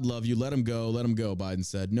right, God love you. Let him go. Let him go, Biden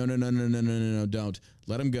said. No, don't.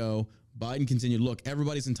 Let him go. Biden continued, look,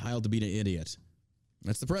 everybody's entitled to be an idiot.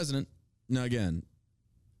 That's the president. Now, again,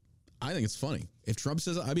 I think it's funny. If Trump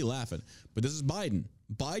says it, I'd be laughing. But this is Biden.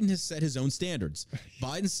 Biden has set his own standards.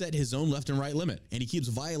 Biden set his own left and right limit, and he keeps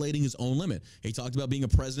violating his own limit. He talked about being a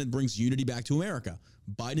president brings unity back to America.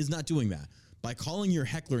 Biden is not doing that. By calling your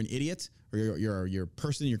heckler an idiot or your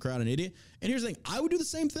person in your crowd an idiot. And here's the thing, I would do the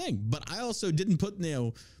same thing, but I also didn't put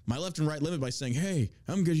my left and right limit by saying, hey,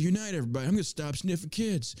 I'm going to unite everybody. I'm going to stop sniffing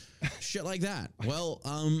kids. Shit like that. Well,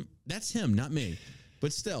 that's him, not me.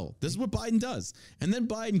 But still, this is what Biden does. And then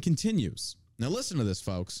Biden continues. Now listen to this,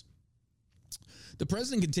 folks. The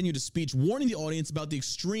president continued his speech warning the audience about the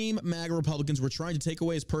extreme MAGA Republicans who were trying to take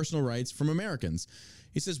away his personal rights from Americans.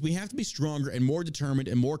 He says, we have to be stronger and more determined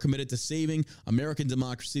and more committed to saving American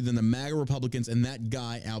democracy than the MAGA Republicans and that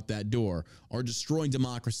guy out that door are destroying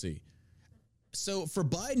democracy. So for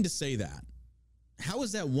Biden to say that, how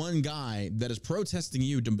is that one guy that is protesting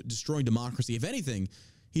you destroying democracy? If anything,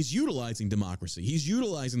 he's utilizing democracy. He's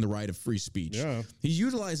utilizing the right of free speech. Yeah. He's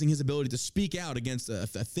utilizing his ability to speak out against a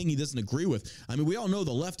thing he doesn't agree with. I mean, we all know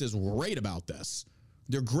the left is great about this.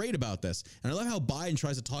 They're great about this. And I love how Biden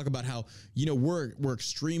tries to talk about how, we're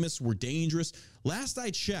extremists, we're dangerous. Last I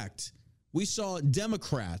checked, we saw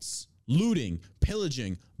Democrats looting,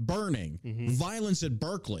 pillaging, burning, violence at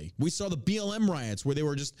Berkeley. We saw the BLM riots where they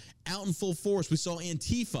were just out in full force. We saw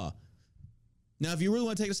Antifa. Now, if you really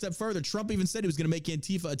want to take it a step further, Trump even said he was going to make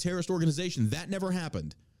Antifa a terrorist organization. That never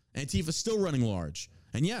happened. Antifa's still running large.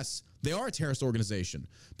 And yes, they are a terrorist organization.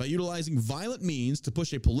 By utilizing violent means to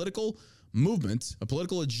push a political movement, a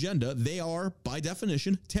political agenda, they are, by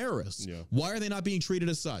definition, terrorists. Yeah. Why are they not being treated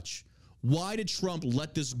as such? Why did Trump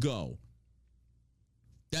let this go?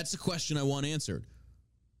 That's the question I want answered.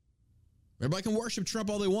 Everybody can worship Trump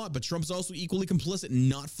all they want, but Trump's also equally complicit in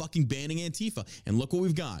not fucking banning Antifa. And look what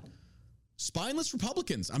we've got. Spineless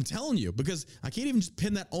Republicans, I'm telling you, because I can't even just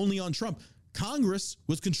pin that only on Trump. Congress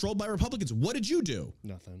was controlled by Republicans. What did you do?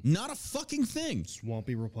 Nothing. Not a fucking thing.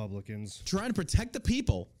 Swampy Republicans. Trying to protect the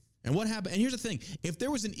people. And what happened? And here's the thing. If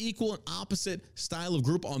there was an equal and opposite style of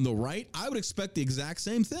group on the right, I would expect the exact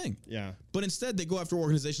same thing. Yeah. But instead, they go after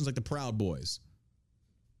organizations like the Proud Boys.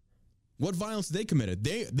 What violence they committed?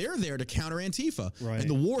 They're there to counter Antifa. Right. And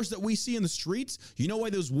the wars that we see in the streets, you know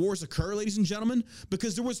why those wars occur, ladies and gentlemen?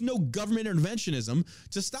 Because there was no government interventionism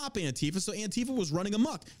to stop Antifa, so Antifa was running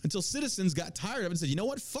amok until citizens got tired of it and said, you know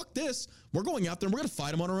what, fuck this. We're going out there and we're going to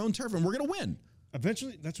fight them on our own turf and we're going to win.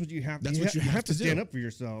 Eventually, that's what you have. That's what you have to stand do. up for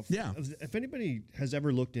yourself. Yeah. If anybody has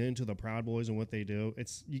ever looked into the Proud Boys and what they do,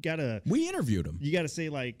 We interviewed them. You gotta say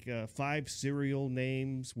like 5 cereal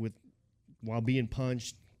names while being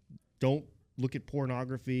punched. Don't look at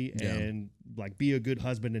pornography and like be a good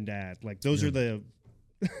husband and dad. Like those are the.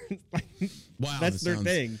 Wow, that's their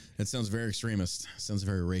thing. That sounds very extremist. Sounds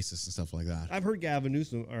very racist and stuff like that. I've heard Gavin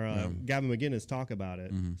Newsom or Gavin McInnes talk about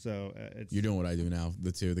it. So you're doing what I do now.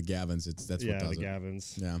 The Gavins. That's what does the it.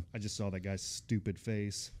 Gavins. Yeah, I just saw that guy's stupid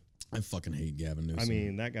face. I fucking hate Gavin Newsom. I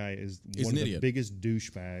mean, that guy is one of the biggest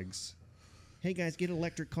douchebags. Hey guys, get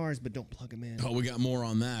electric cars, but don't plug them in. Oh, we got more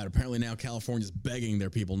on that. Apparently now California's begging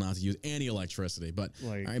their people not to use any electricity. But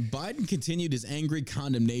all right, Biden continued his angry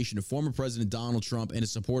condemnation of former President Donald Trump and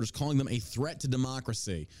his supporters, calling them a threat to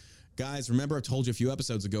democracy. Guys, remember I told you a few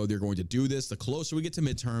episodes ago they're going to do this. The closer we get to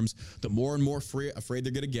midterms, the more and more afraid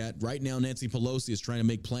they're going to get. Right now, Nancy Pelosi is trying to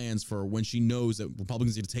make plans for when she knows that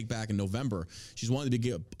Republicans need to take back in November. She's wanting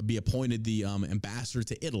to be appointed the ambassador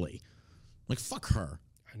to Italy. Like, fuck her.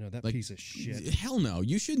 I know, that piece of shit. Hell no.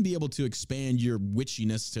 You shouldn't be able to expand your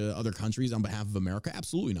witchiness to other countries on behalf of America.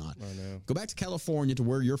 Absolutely not. I know. Go back to California to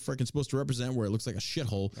where you're freaking supposed to represent, where it looks like a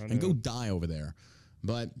shithole, and go die over there.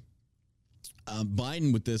 But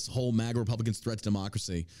Biden with this whole MAGA Republicans threat to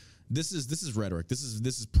democracy, this is rhetoric. This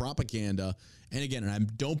is propaganda. And again, I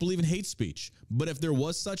don't believe in hate speech, but if there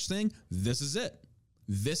was such thing, this is it.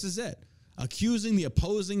 This is it. Accusing the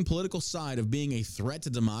opposing political side of being a threat to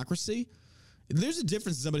democracy. There's a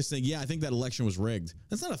difference in somebody saying, yeah, I think that election was rigged.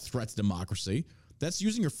 That's not a threat to democracy. That's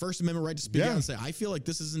using your First Amendment right to speak out and say, I feel like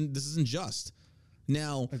this isn't just.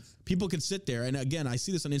 Now, people can sit there, and again, I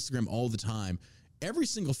see this on Instagram all the time. Every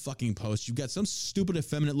single fucking post, you've got some stupid,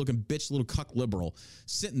 effeminate-looking bitch, little cuck liberal,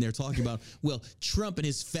 sitting there talking about, well, Trump and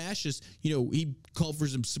his fascists, he called for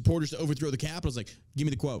some supporters to overthrow the Capitol. It's like, give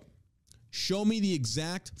me the quote. Show me the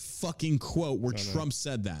exact fucking quote where Trump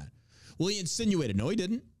said that. Well, he insinuated. No, he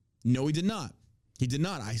didn't. No, he did not. He did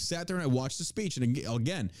not. I sat there and I watched the speech. And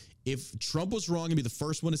again, if Trump was wrong, I'd be the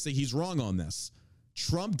first one to say he's wrong on this.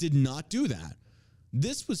 Trump did not do that.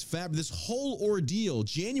 This was this whole ordeal,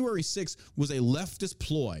 January 6th, was a leftist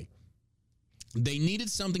ploy. They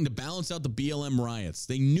needed something to balance out the BLM riots.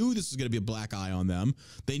 They knew this was going to be a black eye on them.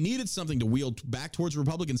 They needed something to wield back towards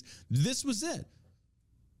Republicans. This was it.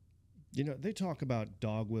 They talk about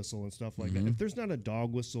dog whistle and stuff like that. If there's not a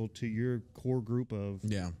dog whistle to your core group of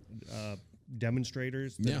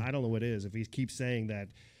demonstrators, then I don't know what is. If he keeps saying that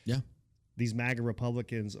these MAGA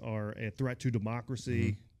Republicans are a threat to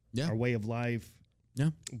democracy, our way of life.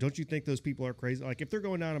 Yeah. Don't you think those people are crazy? Like if they're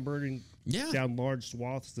going down and burning down large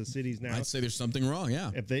swaths of the cities now, I'd say there's something wrong.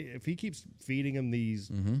 Yeah. If he keeps feeding them these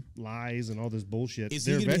lies and all this bullshit, is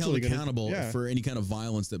he going to be held accountable for any kind of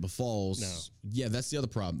violence that befalls? No. Yeah, that's the other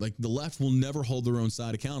problem. Like the left will never hold their own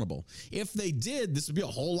side accountable. If they did, this would be a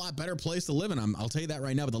whole lot better place to live in. I'll tell you that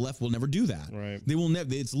right now. But the left will never do that. Right. They will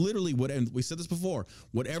never. It's literally what. And we said this before.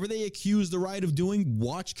 Whatever they accuse the right of doing,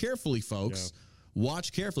 watch carefully, folks. Yeah.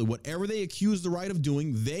 Watch carefully. Whatever they accuse the right of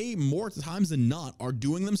doing, they more times than not are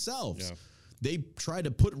doing themselves. Yeah. They tried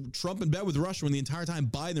to put Trump in bed with Russia when the entire time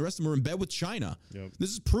Biden and the rest of them were in bed with China. Yep. This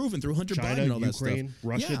is proven through Hunter Biden and all that stuff. Ukraine,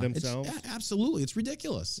 Russia themselves. Absolutely. It's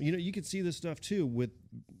ridiculous. You know, you can see this stuff too with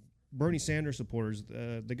Bernie Sanders supporters.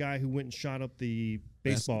 The guy who went and shot up the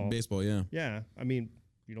baseball. Baseball, yeah. Yeah. I mean,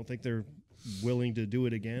 you don't think they're willing to do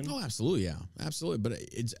it again? Oh, absolutely, yeah. Absolutely. But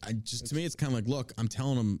to me, it's kind of like, look, I'm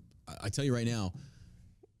telling them, I tell you right now,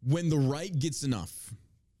 when the right gets enough,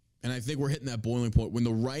 and I think we're hitting that boiling point, when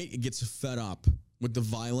the right gets fed up with the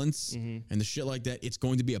violence and the shit like that, it's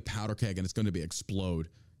going to be a powder keg and it's going to be explode.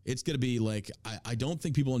 It's going to be like, I don't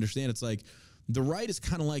think people understand. It's like the right is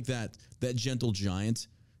kind of like that gentle giant.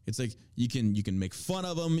 It's like you can make fun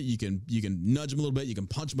of him, you can nudge him a little bit, you can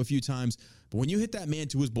punch him a few times, but when you hit that man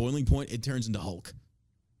to his boiling point, it turns into Hulk.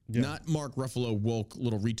 Yeah. Not Mark Ruffalo woke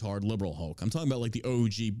little retard liberal Hulk. I'm talking about like the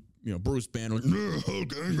OG, Bruce Banner,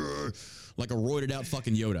 like a roided out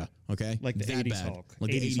fucking Yoda, okay? Like the that 80s bad. Hulk.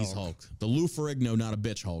 Like the 80s Hulk. The Lou Ferrigno, not a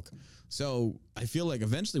bitch Hulk. So I feel like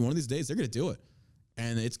eventually one of these days they're going to do it.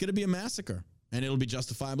 And it's going to be a massacre. And it'll be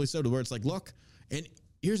justifiably so, to where it's like, look, and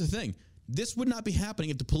here's the thing. This would not be happening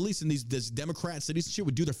if the police in these Democrat cities and shit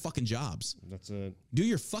would do their fucking jobs. That's it. Do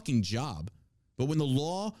your fucking job. But when the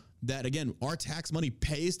law that, again, our tax money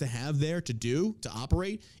pays to have there to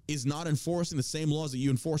operate is not enforcing the same laws that you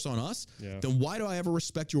enforce on us, then why do I ever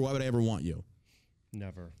respect you or why would I ever want you?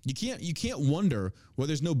 Never. You can't wonder why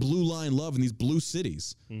there's no blue line love in these blue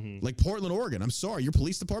cities. Like Portland, Oregon. I'm sorry, your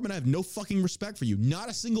police department, I have no fucking respect for you. Not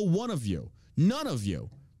a single one of you. None of you.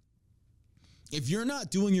 If you're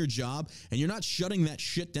not doing your job and you're not shutting that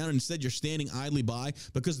shit down and instead you're standing idly by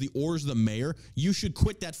because of the orders of the mayor, you should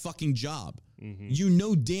quit that fucking job. You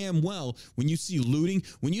know damn well when you see looting,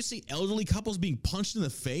 when you see elderly couples being punched in the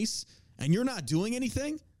face and you're not doing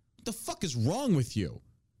anything, what the fuck is wrong with you?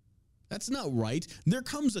 That's not right. There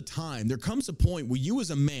comes a point where you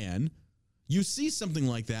as a man, you see something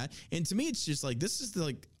like that, and to me it's just like, this is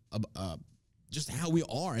like just how we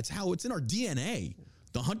are. It's in our DNA.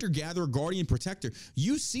 The hunter-gatherer, guardian, protector.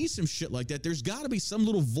 You see some shit like that, there's got to be some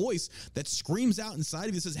little voice that screams out inside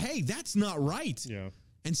of you that says, hey, that's not right. Yeah.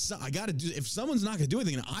 And so I got to do, if someone's not going to do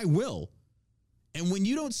anything, I will. And when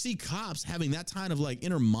you don't see cops having that kind of like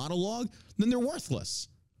inner monologue, then they're worthless.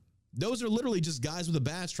 Those are literally just guys with a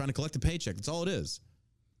badge trying to collect a paycheck. That's all it is.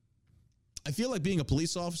 I feel like being a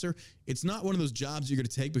police officer, it's not one of those jobs you're going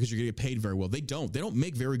to take because you're going to get paid very well. They don't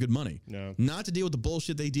make very good money. No. Not to deal with the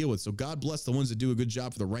bullshit they deal with. So God bless the ones that do a good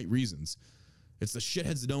job for the right reasons. It's the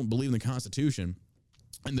shitheads that don't believe in the Constitution.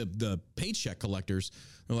 And the paycheck collectors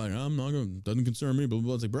are like, I'm not going, doesn't concern me, blah, blah,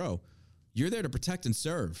 blah. It's like, bro, you're there to protect and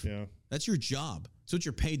serve. Yeah. That's your job. That's what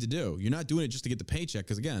you're paid to do. You're not doing it just to get the paycheck.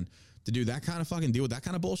 Because again, to do that kind of fucking deal with that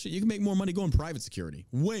kind of bullshit, you can make more money going private security.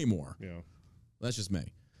 Way more. Yeah. That's just me.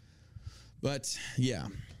 But yeah.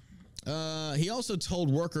 He also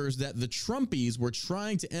told workers that the Trumpies were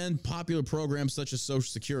trying to end popular programs such as Social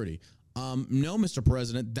Security. No, Mr.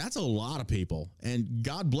 President, that's a lot of people. And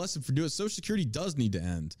God bless him for doing it. Social Security does need to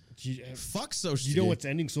end. Fuck Social Security. You know what's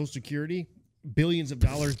ending Social Security? Billions of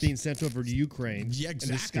dollars being sent over to Ukraine. Yeah,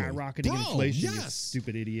 exactly. And the skyrocketing inflation, you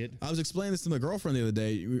stupid idiot. I was explaining this to my girlfriend the other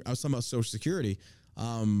day. I was talking about Social Security.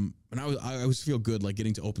 And I always feel good, like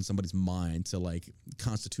getting to open somebody's mind to like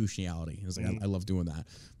constitutionality. I was like, I love doing that.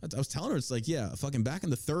 I was telling her, it's like, yeah, fucking back in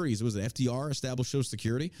the 30s, it was the FDR established Social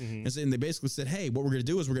Security. And they basically said, hey, what we're going to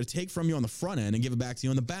do is we're going to take from you on the front end and give it back to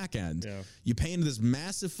you on the back end. Yeah. You pay into this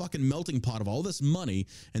massive fucking melting pot of all this money.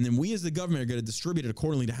 And then we as the government are going to distribute it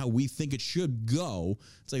accordingly to how we think it should go.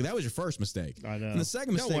 It's like, that was your first mistake. I know. And the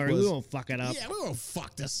second mistake was, we won't fuck it up. Yeah, we won't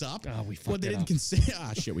fuck this up. Oh, we fucked what they it didn't up. consider.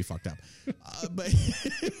 Shit, we fucked up.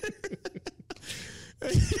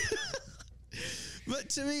 But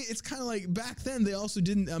to me, it's kind of like back then they also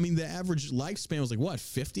didn't, I mean, the average lifespan was like what,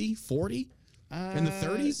 50, 40? in the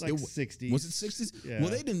 30s? Like 60s. Was it 60s? Yeah. Well,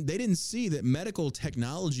 they didn't see that medical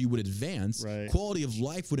technology would advance, quality of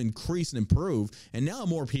life would increase and improve, and now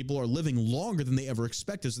more people are living longer than they ever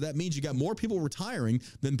expected. So that means you got more people retiring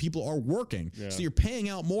than people are working. Yeah. So you're paying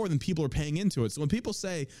out more than people are paying into it. So when people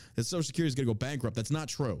say that Social Security is going to go bankrupt, that's not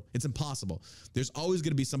true. It's impossible. There's always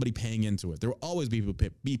going to be somebody paying into it. There will always be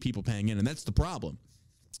people paying in, and that's the problem.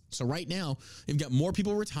 So right now, you've got more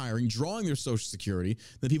people retiring, drawing their Social Security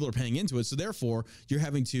than people are paying into it. So therefore, you're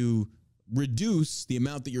having to reduce the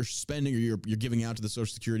amount that you're spending or you're giving out to the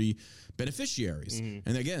Social Security beneficiaries.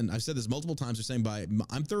 And again, I've said this multiple times. They're saying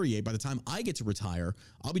I'm 38. By the time I get to retire,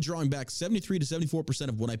 I'll be drawing back 73 to 74%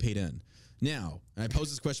 of what I paid in. Now, and I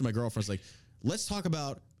posed this question to my girlfriend. I was like, let's talk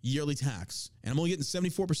about yearly tax. And I'm only getting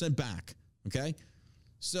 74% back. Okay?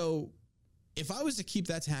 So if I was to keep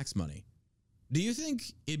that tax money, do you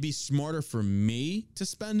think it'd be smarter for me to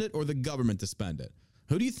spend it or the government to spend it?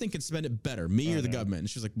 Who do you think could spend it better, me or the government? And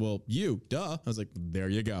she's like, well, you, duh. I was like, there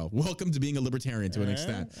you go. Welcome to being a libertarian to an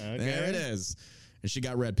extent. Okay. There it is. And she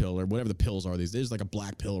got red pill or whatever the pills are these. There's like a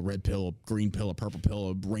black pill, a red pill, a green pill, a purple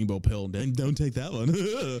pill, a rainbow pill. Don't take that one.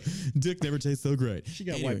 Dick never tastes so great. She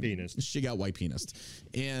got white penis. She got white penis.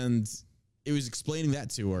 And it was explaining that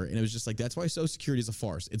to her, and it was just like, that's why Social Security is a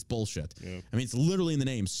farce. It's bullshit. Yeah. I mean, it's literally in the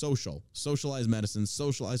name, socialized medicine,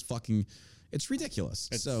 socialized fucking, it's ridiculous.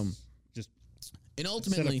 It's so just, and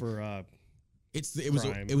ultimately, for,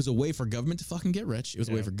 it was a way for government to fucking get rich. It was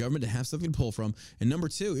a way for government to have something to pull from. And number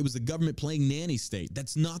two, it was the government playing nanny state.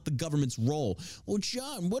 That's not the government's role. Well,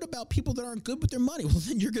 John, what about people that aren't good with their money? Well,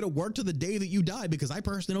 then you're going to work to the day that you die, because I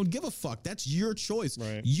personally don't give a fuck. That's your choice.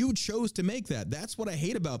 Right. You chose to make that. That's what I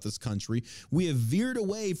hate about this country. We have veered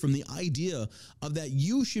away from the idea of that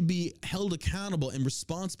you should be held accountable and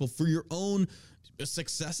responsible for your own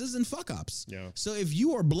successes and fuck ups. Yeah. So if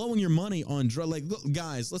you are blowing your money on drug, like, look,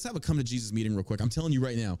 guys, let's have a come to Jesus meeting real quick. I'm telling you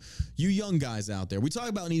right now, you young guys out there, we talk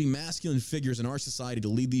about needing masculine figures in our society to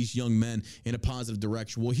lead these young men in a positive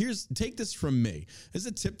direction. Well, take this from me. This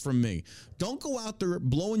is a tip from me. Don't go out there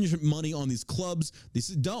blowing your money on these clubs.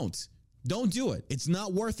 Don't do it. It's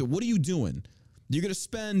not worth it. What are you doing? You're going to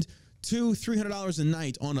spend $200-$300 a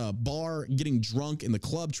night on a bar, getting drunk in the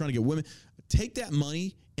club, trying to get women. Take that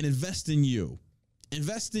money and invest in you.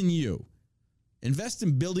 Invest in you. Invest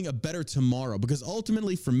in building a better tomorrow, because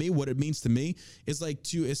ultimately for me, what it means to me is like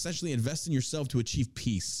to essentially invest in yourself to achieve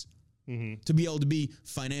peace, to be able to be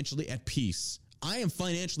financially at peace. I am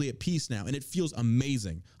financially at peace now, and it feels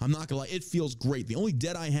amazing. I'm not gonna lie. It feels great. The only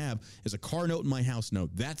debt I have is a car note and my house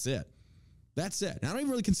note. That's it. That's it. And I don't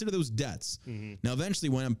even really consider those debts. Now, eventually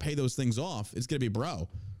when I pay those things off, it's going to be, it's going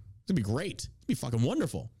to be great. It's going to be fucking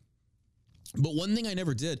wonderful. But one thing I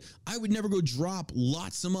never did, I would never go drop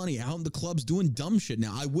lots of money out in the clubs doing dumb shit.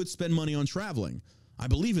 Now, I would spend money on traveling. I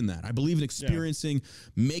believe in that. I believe in experiencing,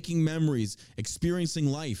 making memories, experiencing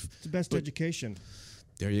life. It's the best education.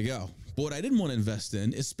 There you go. But what I didn't want to invest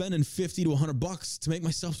in is spending $50 to $100 to make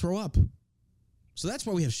myself throw up. So that's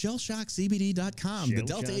why we have ShellShockCBD.com. The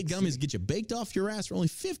Delta 8 gummies get you baked off your ass for only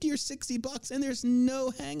 $50 or $60, and there's no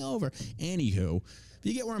hangover. Anywho,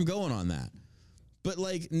 you get where I'm going on that. But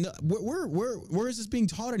like, no, where is this being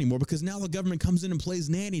taught anymore? Because now the government comes in and plays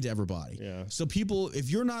nanny to everybody. Yeah. So people,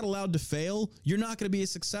 if you're not allowed to fail, you're not going to be a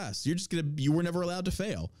success. You were never allowed to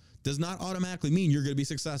fail. Does not automatically mean you're going to be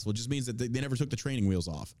successful. It just means that they never took the training wheels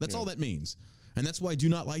off. That's all that means. And that's why I do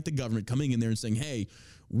not like the government coming in there and saying, hey,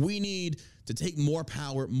 we need to take more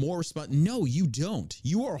power, more response. No, you don't.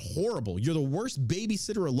 You are horrible. You're the worst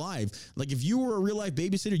babysitter alive. Like, if you were a real life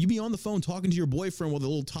babysitter, you'd be on the phone talking to your boyfriend while the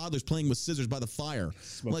little toddler's playing with scissors by the fire.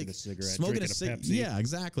 Smoking a cigarette, drinking a Pepsi. Yeah,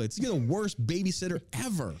 exactly. You're the worst babysitter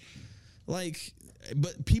ever. Like,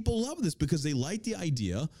 but people love this because they like the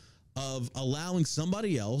idea of allowing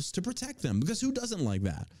somebody else to protect them. Because who doesn't like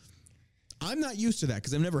that? I'm not used to that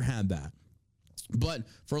because I've never had that. But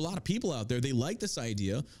for a lot of people out there, they like this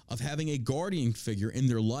idea of having a guardian figure in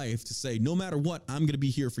their life to say, no matter what, I'm going to be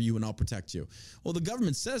here for you and I'll protect you. Well, the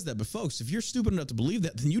government says that, but folks, if you're stupid enough to believe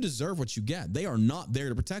that, then you deserve what you get. They are not there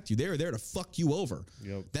to protect you. They are there to fuck you over.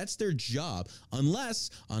 Yep. That's their job. Unless,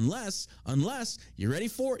 you ready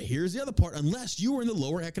for it? Here's the other part. Unless you are in the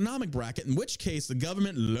lower economic bracket, in which case the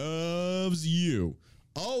government loves you.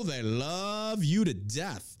 Oh, they love you to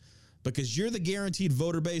death. Because you're the guaranteed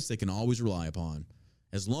voter base they can always rely upon.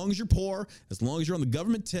 As long as you're poor, as long as you're on the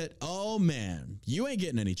government tit, oh man, you ain't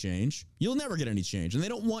getting any change. You'll never get any change. And they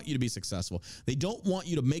don't want you to be successful. They don't want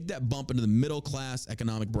you to make that bump into the middle class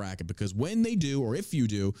economic bracket, because when they do, or if you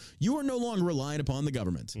do, you are no longer reliant upon the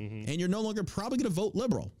government. And you're no longer probably going to vote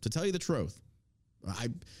liberal, to tell you the truth.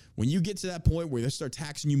 When you get to that point where they start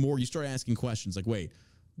taxing you more, you start asking questions like, wait,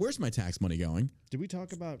 Where's my tax money going? Did we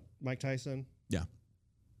talk about Mike Tyson? Yeah.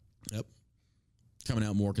 Yep. Coming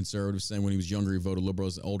out more conservative, saying when he was younger, he voted liberal.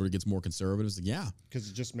 As older, he gets more conservative. It's like, yeah. Because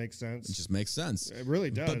it just makes sense. It just makes sense. It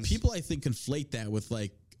really does. But people, I think, conflate that with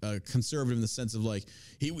like conservative in the sense of like,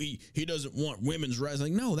 he doesn't want women's rights.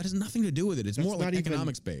 Like, no, that has nothing to do with it. It's more like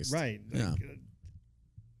economics based. Right. Yeah. Like,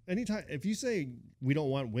 anytime, if you say we don't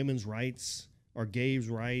want women's rights or gays'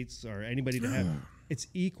 rights or anybody to have, it's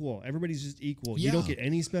equal. Everybody's just equal. Yeah. You don't get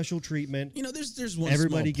any special treatment. You know, there's one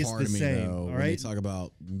everybody small gets part the of me, same. though, All when right. they talk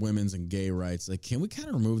about women's and gay rights. Like, can we kind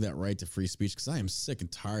of remove that right to free speech? Because I am sick and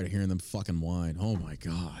tired of hearing them fucking whine. Oh my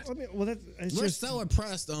god. I mean, well, We're so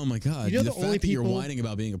oppressed. Oh my god. You know, the the fact only that you're people- whining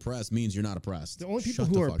about being oppressed means you're not oppressed. The only people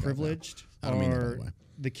Shut who the are fuck up, man. privileged I don't mean that, by are the way.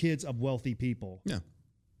 the kids of wealthy people. Yeah.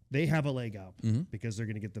 They have a leg up because they're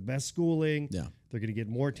going to get the best schooling. Yeah. They're going to get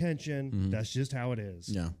more attention. That's just how it is.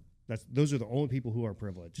 Yeah. Those are the only people who are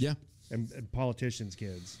privileged. Yeah. And politicians'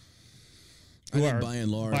 kids. I Who think are by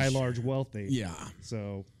and large wealthy. Yeah.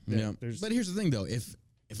 So Yeah. there's But here's the thing, though. If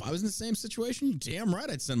I was in the same situation, damn right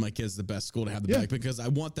I'd send my kids to the best school to have the best, because I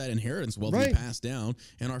want that inheritance wealth to be Right. passed down,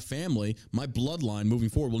 and our family, my bloodline moving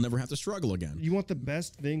forward, will never have to struggle again. you want the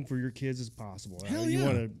best thing for your kids as possible. Hell you yeah.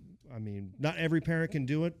 want to. I mean, not every parent can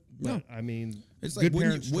do it, but I mean, It's good like,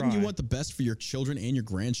 parents wouldn't you try. want the best for your children and your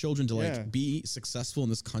grandchildren to Yeah. like be successful in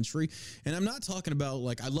this country? And I'm not talking about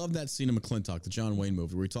like, I love that scene in McClintock, the John Wayne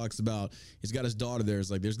movie, where he talks about, he's got his daughter there. It's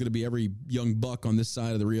like, there's going to be every young buck on this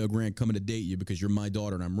side of the Rio Grande coming to date you because you're my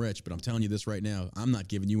daughter and I'm rich. But I'm telling you this right now, I'm not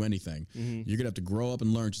giving you anything. You're going to have to grow up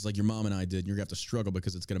and learn just like your mom and I did. And you're going to have to struggle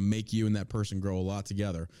because it's going to make you and that person grow a lot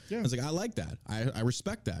together. Yeah. I was like, I like that. I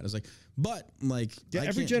respect that. I was like, but like, Yeah, I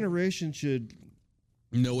every can't generation should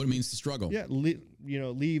know what it means to struggle. Yeah,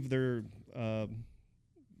 leave their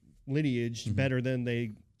lineage better than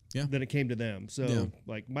than it came to them. So,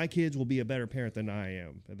 like, my kids will be a better parent than I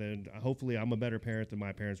am, and then hopefully I'm a better parent than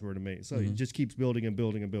my parents were to me. So it just keeps building and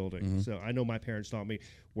building and building. So I know my parents taught me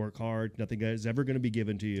work hard. Nothing is ever going to be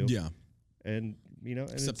given to you. Yeah. And you know,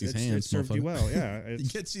 and Except these hands, it served you motherfucker. well. Yeah, He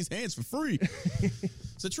gets these hands for free.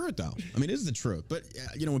 It's the truth, though. I mean, it is the truth. But,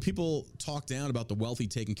 you know, when people talk down about the wealthy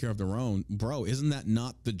taking care of their own, bro, isn't that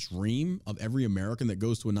not the dream of every American that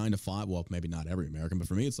goes to a 9 to 5? Well, maybe not every American, but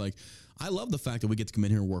for me, it's like, I love the fact that we get to come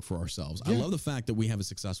in here and work for ourselves. I love the fact that we have a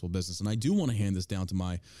successful business. And I do want to hand this down to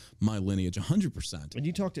my lineage 100%. When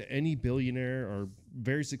you talk to any billionaire or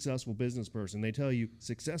very successful business person, they tell you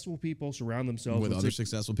successful people surround themselves With other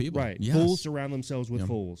successful people. Right. Yes. Fools surround themselves with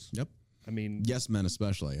fools. Yep. I mean, Yes, men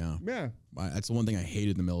especially, yeah. yeah. That's the one thing I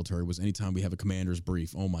hated in the military was anytime we have a commander's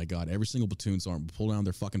brief, oh my God, every single platoon sergeant would pull down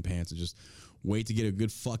their fucking pants and just wait to get a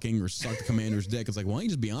good fucking or suck the commander's dick. It's like, why don't you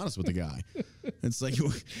just be honest with the guy? It's like,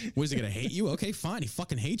 what is he going to hate you? Okay, fine. He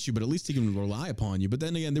fucking hates you, but at least he can rely upon you. But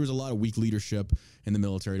then again, there was a lot of weak leadership in the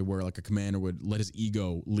military to where like a commander would let his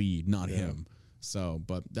ego lead, not him. So,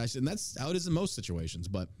 but that's how it is in most situations.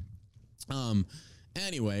 But,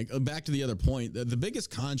 anyway, back to the other point. The biggest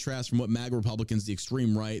contrast from what MAGA Republicans, the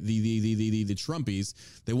extreme right, the Trumpies,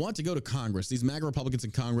 they want to go to Congress. These MAGA Republicans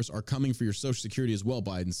in Congress are coming for your Social Security as well,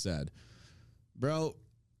 Biden said. Bro,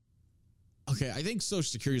 okay, I think Social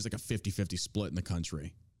Security is like a 50-50 split in the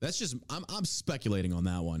country. That's just, I'm speculating on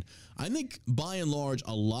that one. I think by and large,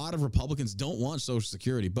 a lot of Republicans don't want Social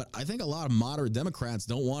Security, but I think a lot of moderate Democrats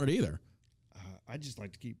don't want it either. I just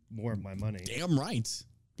like to keep more of my money. Damn right.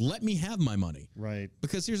 Let me have my money. Right.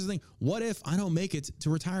 Because here's the thing. What if I don't make it to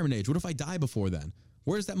retirement age? What if I die before then?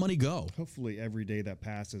 Where does that money go? Hopefully every day that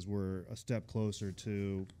passes, we're a step closer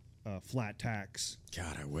to flat tax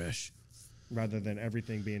God, I wish. rather than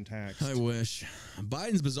everything being taxed. I wish.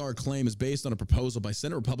 Biden's bizarre claim is based on a proposal by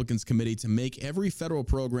Senate Republicans committee to make every federal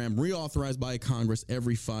program reauthorized by Congress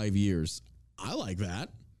every 5 years. I like that.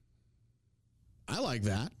 I like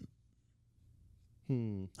that.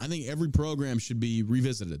 I think every program should be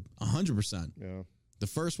revisited 100%. Yeah. The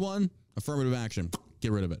first one, affirmative action.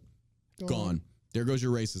 Get rid of it. Gone. There goes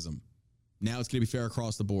your racism. Now it's going to be fair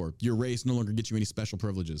across the board. Your race no longer gets you any special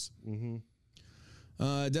privileges.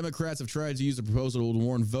 Democrats have tried to use the proposal to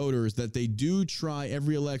warn voters that they do try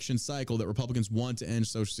every election cycle that Republicans want to end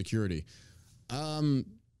Social Security. Outside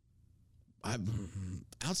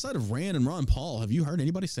of Rand and Ron Paul, have you heard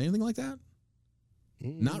anybody say anything like that?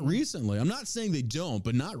 Not recently. I'm not saying they don't,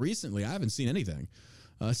 but not recently. I haven't seen anything.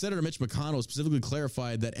 Senator Mitch McConnell specifically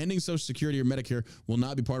clarified that ending Social Security or Medicare will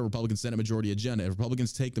not be part of Republican Senate majority agenda if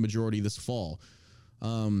Republicans take the majority this fall.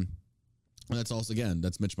 And that's also, again,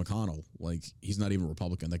 that's Mitch McConnell. Like, he's not even a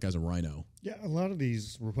Republican. That guy's a rhino. Yeah, a lot of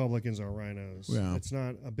these Republicans are rhinos. Yeah. It's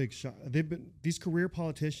not a big shot. These career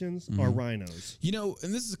politicians are rhinos. You know,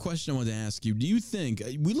 and this is a question I wanted to ask you. Do you think,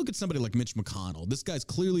 we look at somebody like Mitch McConnell, this guy's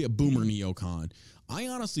clearly a boomer neocon. I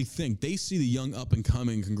honestly think they see the young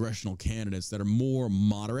up-and-coming congressional candidates that are more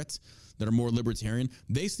moderate, that are more libertarian,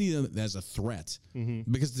 they see them as a threat.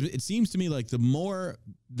 Because it seems to me like the more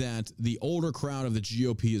that the older crowd of the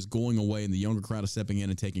GOP is going away and the younger crowd is stepping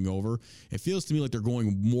in and taking over, it feels to me like they're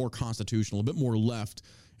going more constitutional, a bit more left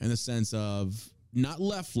in the sense of not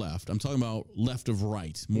left. I'm talking about left of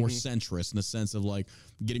right, more centrist in the sense of like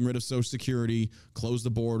getting rid of Social Security, close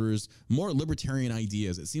the borders, more libertarian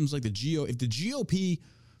ideas. It seems like if the GOP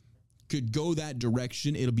could go that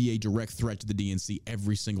direction, it'll be a direct threat to the DNC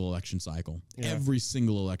every single election cycle. Yeah. Every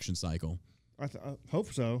single election cycle. I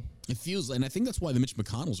hope so. It feels, and I think that's why the Mitch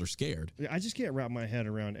McConnells are scared. I just can't wrap my head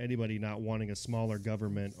around anybody not wanting a smaller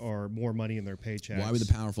government or more money in their paychecks. Why would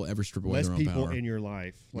the powerful ever strip away their own power? Less people in your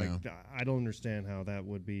life. Like, I don't understand how that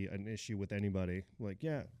would be an issue with anybody. Like,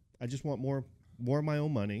 yeah, I just want more of my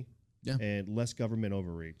own money and less government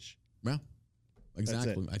overreach. Yeah.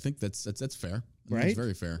 Exactly. I think that's fair. Right? That's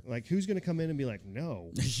very fair. Like, who's going to come in and be like,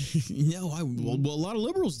 no? No, well, a lot of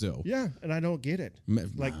liberals do. Yeah, and I don't get it.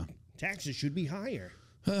 Like, taxes should be higher.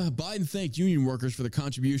 Biden thanked union workers for their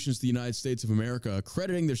contributions to the United States of America,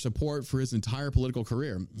 crediting their support for his entire political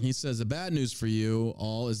career. He says, the bad news for you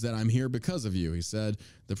all is that I'm here because of you. He said,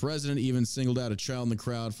 the president even singled out a child in the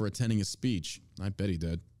crowd for attending his speech. I bet he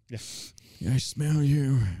did. Yeah. I smell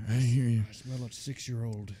you. I hear you. I smell a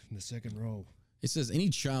 6-year-old in the second row. It says any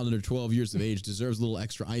child under 12 years of age deserves a little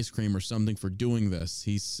extra ice cream or something for doing this,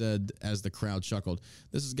 he said as the crowd chuckled.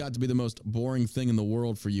 This has got to be the most boring thing in the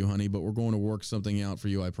world for you, honey, but we're going to work something out for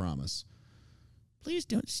you, I promise. Please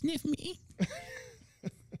don't sniff me.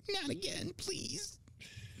 Not again, please.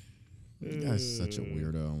 That guy's such a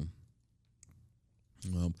weirdo.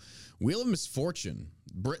 Well, Wheel of Misfortune.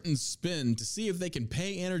 Britain's spin to see if they can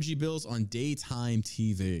pay energy bills on daytime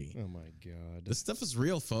TV. Oh, my God. This stuff is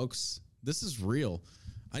real, folks. This is real.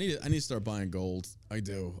 I need to start buying gold. I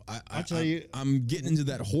do. I'll tell you. I'm getting into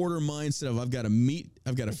that hoarder mindset of I've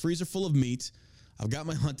got a freezer full of meat. I've got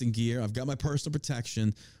my hunting gear. I've got my personal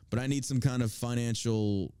protection, but I need some kind of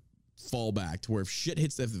financial fallback to where if shit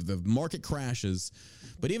hits, if the market crashes.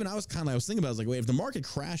 But even I was thinking about, I was like, wait, if the market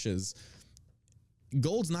crashes,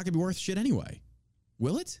 gold's not going to be worth shit anyway.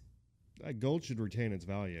 Will it? Gold should retain its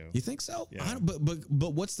value. You think so? Yeah.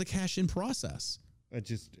 But what's the cash in process?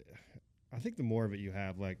 I think the more of it you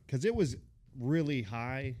have, like, because it was really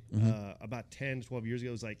high about 10, 12 years ago.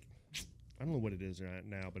 It was like, I don't know what it is right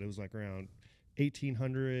now, but it was like around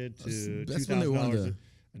 $1,800 to $2,000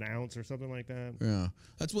 an ounce or something like that. Yeah,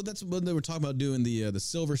 that's what they were talking about doing, the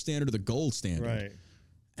silver standard or the gold standard. Right.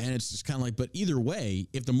 And it's just kind of like, but either way,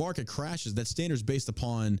 if the market crashes, that standard's based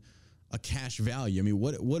upon a cash value. I mean,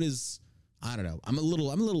 what is? I don't know. I'm a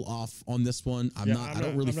little off on this one. I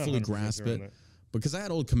don't really fully grasp it. Because I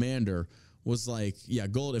had old commander was like, yeah,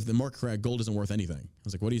 gold, if the market crash, gold isn't worth anything. I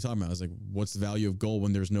was like, what are you talking about? I was like, what's the value of gold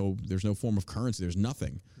when there's no form of currency? There's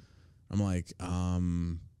nothing. I'm like,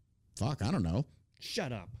 fuck, I don't know.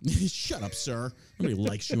 Shut up. Shut up, sir. Nobody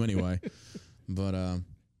likes you anyway. But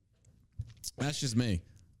that's just me.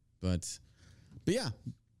 But yeah,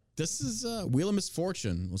 this is Wheel of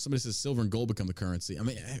Misfortune. Well, somebody says silver and gold become the currency. I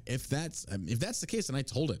mean, if that's the case, then I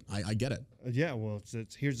told it. I get it. Yeah, well,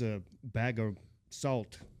 here's a bag of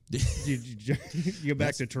salt. you go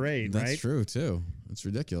back to trade, right? That's true, too. It's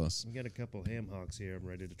ridiculous. We got a couple ham hocks here. I'm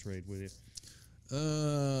ready to trade with you.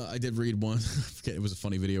 I did read one. It was a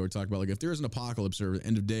funny video. We're talking about, like, if there's an apocalypse or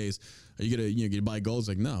end of days, are you gonna buy gold? It's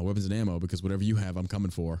like, no, weapons and ammo, because whatever you have, I'm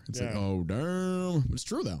coming for. It's like, oh, damn. It's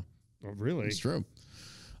true, though. Oh, really? It's true.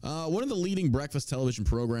 One of the leading breakfast television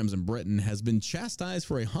programs in Britain has been chastised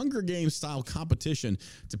for a Hunger Games style competition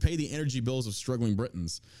to pay the energy bills of struggling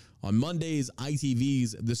Britons. On Monday's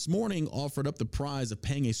ITV's This Morning offered up the prize of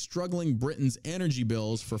paying a struggling Britain's energy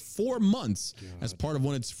bills for 4 months as part of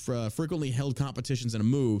one of its frequently held competitions in a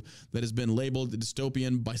move that has been labeled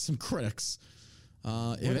dystopian by some critics.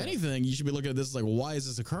 If anything, you should be looking at this as like, why is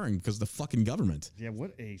this occurring? Because of the fucking government. Yeah,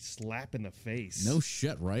 what a slap in the face. No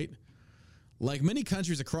shit, right? Like many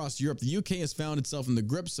countries across Europe, the UK has found itself in the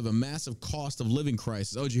grips of a massive cost of living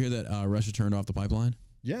crisis. Oh, did you hear that Russia turned off the pipeline?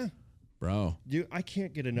 Yeah. Bro. I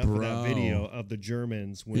can't get enough of that video of the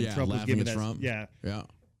Germans when Trump was giving that. Trump. Yeah. Yeah.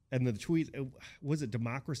 And the tweet, was it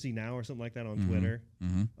Democracy Now! Or something like that on Twitter?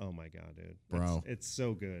 Oh my God, dude. Bro. It's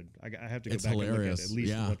so good. I have to go It's back hilarious. and look at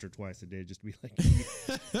it at least once or twice a day just to be like,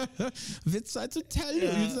 Witz I to tell you,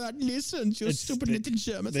 you not listen, you stupid little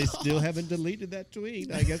Germans. They still haven't deleted that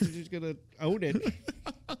tweet. I guess they're just going to own it.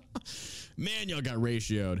 Man, y'all got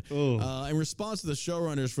ratioed. Oh. In response to the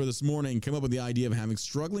showrunners for this morning, came up with the idea of having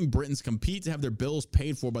struggling Britons compete to have their bills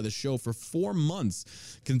paid for by the show for 4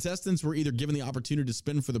 months. Contestants were either given the opportunity to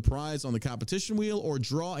spin for the prize on the competition wheel or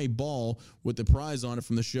draw a ball with the prize on it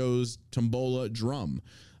from the show's tombola drum.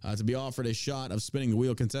 To be offered a shot of spinning the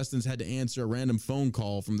wheel, contestants had to answer a random phone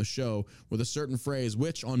call from the show with a certain phrase,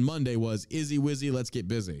 which on Monday was, "Izzy Wizzy, let's get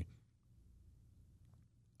busy."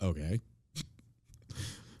 Okay.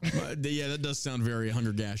 Yeah, that does sound very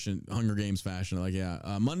Hunger Games fashion. Like,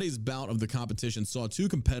 yeah. Monday's bout of the competition saw 2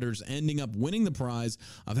 competitors ending up winning the prize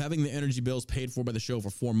of having the energy bills paid for by the show for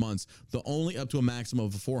 4 months, though only up to a maximum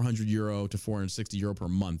of €400 to €460 per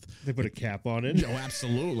month. They put a cap on it. Oh,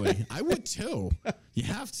 absolutely. I would too. You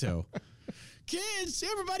have to. Kids,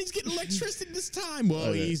 everybody's getting electricity this time.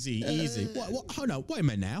 Well, easy. Well, hold on. Wait a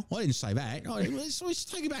minute now. I didn't say that. Let's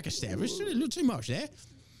take it back a step. It's a little too much there.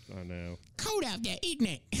 I know. Cold out there, isn't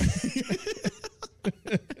it?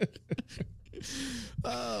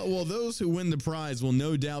 Well, those who win the prize will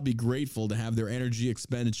no doubt be grateful to have their energy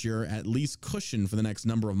expenditure at least cushioned for the next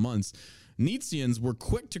number of months. Nietzscheans were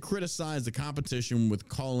quick to criticize the competition with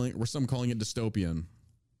some calling it dystopian.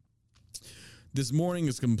 This morning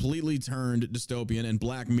is completely turned dystopian and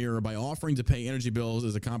Black Mirror by offering to pay energy bills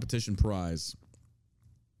as a competition prize.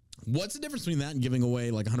 What's the difference between that and giving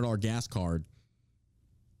away like a $100 gas card?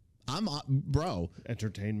 Bro.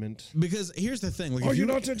 Entertainment. Because here's the thing. Like, are you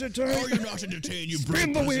not entertained? Are you not entertained? You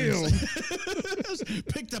spin the wheel.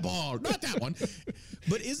 Pick the ball. Not that one.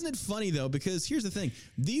 But isn't it funny, though? Because here's the thing.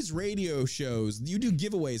 These radio shows, you do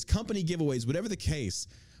giveaways, company giveaways, whatever the case.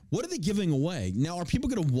 What are they giving away? Now, are people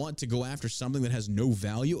going to want to go after something that has no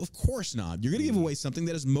value? Of course not. You're going to give away something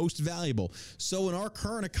that is most valuable. So in our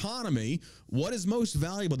current economy, what is most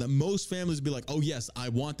valuable that most families would be like, oh, yes, I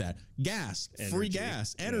want that? Gas, energy. Free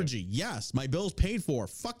gas, energy. Yeah. Yes, my bill's paid for.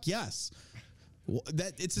 Fuck yes.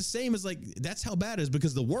 That it's the same as like, that's how bad it is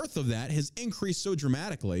because the worth of that has increased so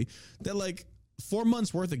dramatically that like 4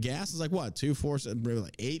 months worth of gas is like what? 2, 4, 7,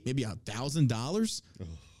 like 8, maybe $1,000.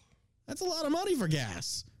 That's a lot of money for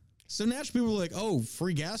gas. So naturally people are like, oh,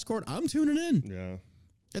 free gas card? I'm tuning in. Yeah.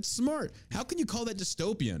 That's smart. How can you call that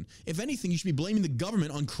dystopian? If anything, you should be blaming the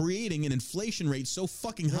government on creating an inflation rate so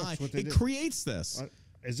fucking high. It creates this.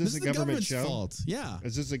 Is this a government show? Fault. Yeah.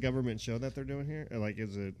 Is this a government show that they're doing here? Or like,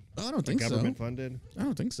 is it I don't think government funded? I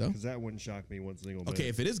don't think so. Because that wouldn't shock me one single bit. Okay,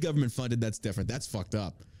 if it is government funded, that's different. That's fucked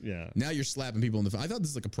up. Yeah. Now you're slapping people in the face. I thought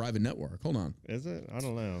this was like a private network. Hold on. Is it? I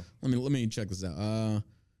don't know. Let me check this out.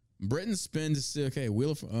 Britain spends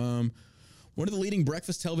Wheel of one of the leading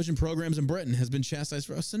breakfast television programs in Britain has been chastised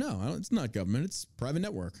for us. So no, it's not government. It's private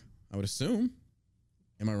network. I would assume.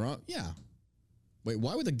 Am I wrong? Yeah. Wait,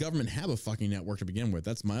 why would the government have a fucking network to begin with?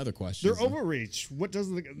 That's my other question. They're overreach. What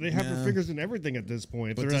does they have their fingers in everything at this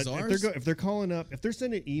point? But if they're calling up, if they're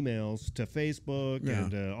sending emails to Facebook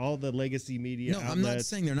and all the legacy media outlets. I'm not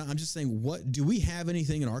saying they're not. I'm just saying, what do we have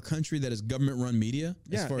anything in our country that is government-run media?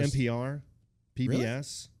 Yeah, NPR, PBS. Really?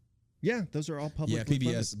 Yeah, those are all public. Yeah,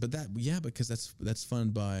 PBS, funded. But because that's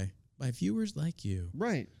funded by viewers like you.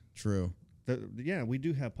 Right. True. We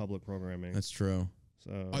do have public programming. That's true.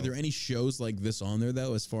 So, are there any shows like this on there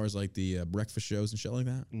though, as far as like the breakfast shows and shit like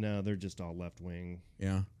that? No, they're just all left wing.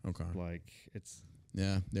 Yeah. Okay. Like it's.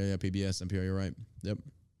 Yeah. PBS, NPR. You're right. Yep.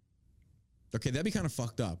 Okay, that'd be kind of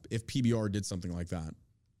fucked up if PBR did something like that,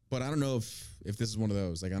 but I don't know if this is one of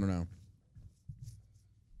those. Like I don't know.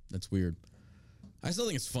 That's weird. I still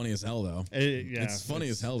think it's funny as hell, though. It's funny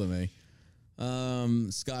as hell to me.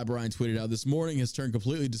 Scott Bryan tweeted out, this morning has turned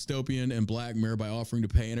completely dystopian and Black Mirror by offering to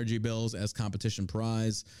pay energy bills as competition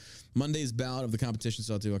prize. Monday's bout of the competition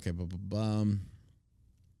saw too. Okay,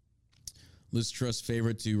 Liz Truss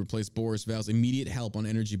favorite to replace Boris vows immediate help on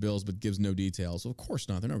energy bills, but gives no details. Well, of course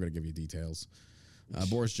not. They're not going to give you details.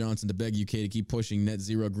 Boris Johnson to beg UK to keep pushing net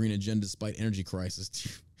zero green agenda despite energy crisis.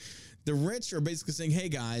 The rich are basically saying, hey,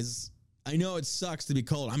 guys, I know it sucks to be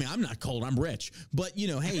cold. I mean, I'm not cold. I'm rich. But,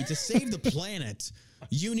 hey, to save the planet,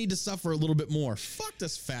 you need to suffer a little bit more. Fuck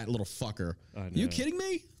this fat little fucker. You kidding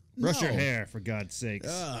me? Brush your hair, for God's sakes.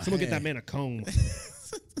 Someone get that man a comb.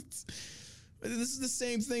 This is the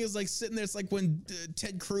same thing as like sitting there. It's like when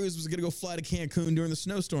Ted Cruz was going to go fly to Cancun during the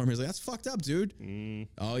snowstorm. He's like, that's fucked up, dude.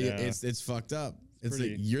 Oh, yeah, it's fucked up. It's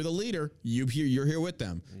like, you're the leader. You're here with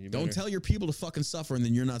them. Don't tell your people to fucking suffer and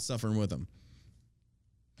then you're not suffering with them.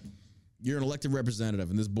 You're an elected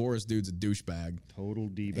representative, and this Boris dude's a douchebag. Total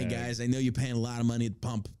D-bag. Hey, guys, I know you're paying a lot of money at the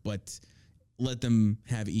pump, but let them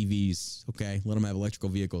have EVs, okay? Let them have electrical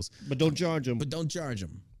vehicles. But don't charge them. But don't charge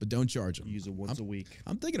them. Use it once a week.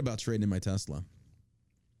 I'm thinking about trading in my Tesla.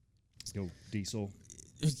 Go diesel.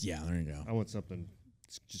 Yeah, there you go. I want something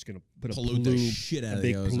that's just going to put Pollute the shit out of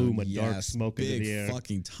the ozone. big plume of dark smoke into the air. Big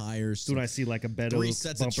fucking tires. So when I see like a Beto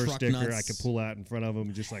bumper sticker, nuts. I can pull out in front of them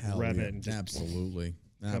and just like rev it. And just Absolutely.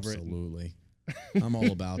 cover it. Absolutely. I'm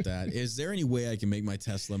all about that. Is there any way I can make my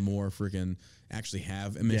Tesla more freaking actually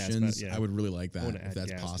have emissions? Yeah. I would really like that if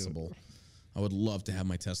that's possible. I would love to have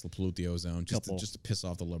my Tesla pollute the ozone just to piss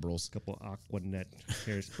off the liberals. Couple Aquanet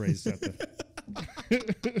hairsprays at the.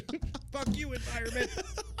 Fuck you, environment.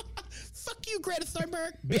 Fuck you, Greta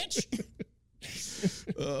Thunberg, bitch.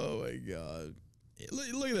 Oh my God.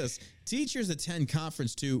 Look at this. Teachers attend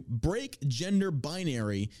conference to break gender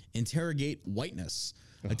binary, interrogate whiteness.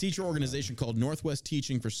 A teacher organization called Northwest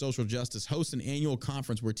Teaching for Social Justice hosts an annual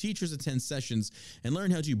conference where teachers attend sessions and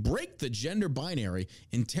learn how to break the gender binary,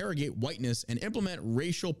 interrogate whiteness, and implement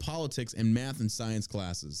racial politics in math and science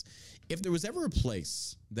classes. If there was ever a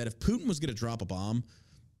place that if Putin was going to drop a bomb,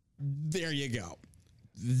 there you go.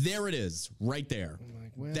 There it is, right there.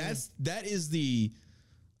 Like, well, that is the,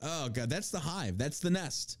 oh God, that's the hive. That's the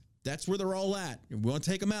nest. That's where they're all at. If we want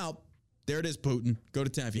to take them out, there it is, Putin. Go to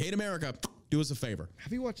town. If you hate America, do us a favor.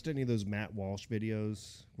 Have you watched any of those Matt Walsh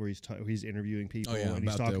videos where he's interviewing people and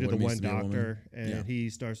he's about talking to the one doctor and he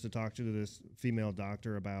starts to talk to this female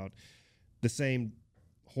doctor about the same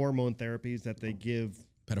hormone therapies that they give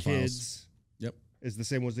pedophiles. Kids. Yep. Is the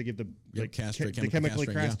same ones they give the chemically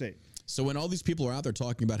castrate. So when all these people are out there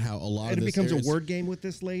talking about how a lot of it this becomes a word game with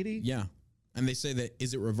this lady. Yeah. And they say that,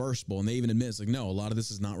 is it reversible? And they even admit, it's like, no, a lot of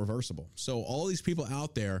this is not reversible. So all these people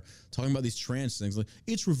out there talking about these trans things, like,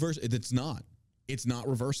 it's reversible. It's not. It's not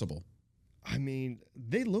reversible. I mean,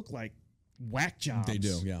 they look like whack jobs. They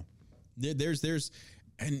do, yeah.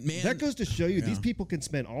 And man, that goes to show you these people can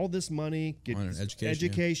spend all this money, get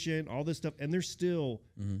education, all this stuff, and they're still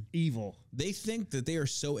evil. They think that they are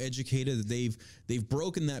so educated that they've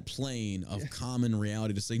broken that plane of common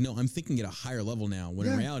reality to say, no, I'm thinking at a higher level now. When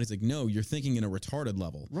in reality, it's like, no, you're thinking in a retarded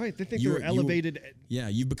level. Right. They think you're elevated.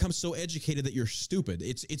 You've become so educated that you're stupid.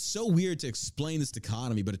 It's so weird to explain this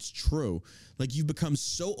dichotomy, but it's true. Like, you've become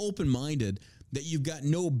so open-minded that you've got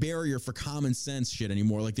no barrier for common sense shit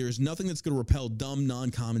anymore. Like, there's nothing that's going to repel dumb,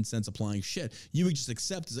 non-common sense applying shit. You would just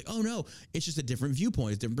accept it's like, oh no, it's just a different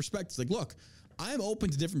viewpoint, it's different perspectives. Like, look, I'm open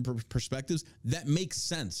to different perspectives that make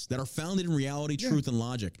sense, that are founded in reality, truth, and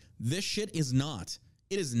logic. This shit is not.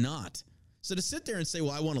 It is not. So to sit there and say,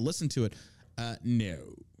 well, I want to listen to it, no,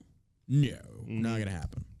 not going to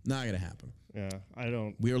happen. Not going to happen. Yeah, I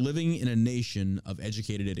don't. We are living in a nation of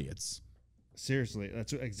educated idiots. Seriously,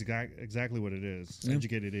 that's exactly what it is.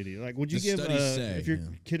 Educated idiot. Like, would you The give studies say, if your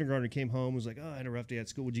kindergartner came home and was like, "Oh, I had a rough day at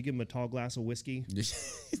school," would you give him a tall glass of whiskey?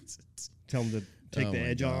 Tell him to take the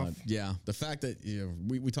edge off. Yeah, the fact that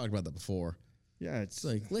we talked about that before. Yeah, it's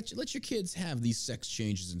like let your kids have these sex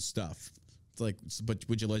changes and stuff. It's like, but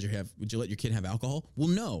would you let your kid have alcohol? Well,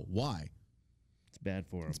 no. Why? It's bad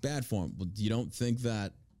for him. It's bad for him. Well, you don't think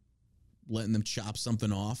that letting them chop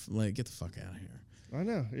something off, like, get the fuck out of here. I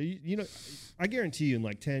know. You know, I guarantee you in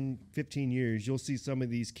like 10, 15 years, you'll see some of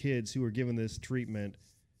these kids who are given this treatment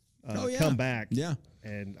come back. Yeah.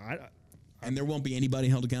 And there won't be anybody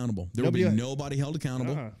held accountable. There will be nobody held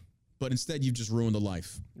accountable. But instead, you've just ruined a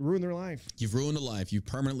life. Ruined their life. You've ruined a life. You've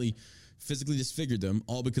permanently, physically disfigured them,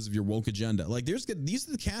 all because of your woke agenda. Like, these are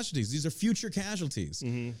the casualties. These are future casualties.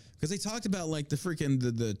 Because they talked about, like,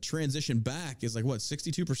 the transition back is like, what,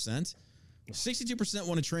 62%? 62%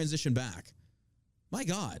 want to transition back. My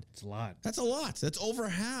God. It's a lot. That's a lot. That's over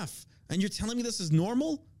half. And you're telling me this is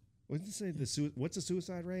normal? What did you say? What's the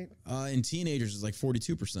suicide rate? In teenagers, it's like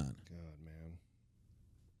 42%. God, man.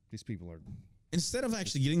 These people are... Instead of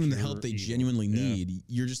actually getting them the help they genuinely need,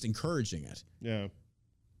 you're just encouraging it. Yeah.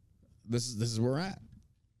 This is where we're at.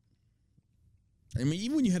 I mean,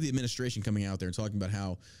 even when you have the administration coming out there and talking about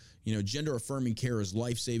how, gender-affirming care is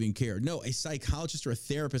life-saving care. No, a psychologist or a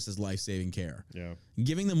therapist is life-saving care. Yeah.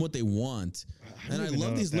 Giving them what they want. And I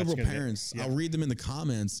love these liberal parents. I'll read them in the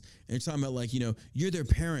comments, and they're talking about, like, you're their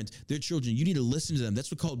parent, their children. You need to listen to them.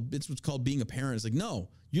 That's what's called being a parent. It's like, no,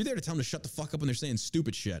 you're there to tell them to shut the fuck up when they're saying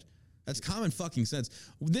stupid shit. That's common fucking sense.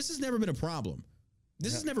 This has never been a problem.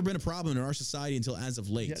 This has never been a problem in our society until as of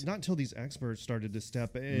late. Yeah, not until these experts started to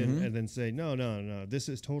step in and then say, no, this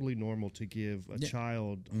is totally normal to give a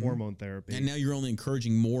child hormone therapy. And now you're only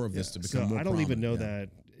encouraging more of this to become more I don't even know that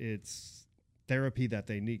therapy that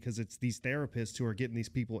they need, because it's these therapists who are getting these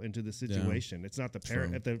people into the situation. It's not the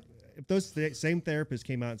parent. If those same therapists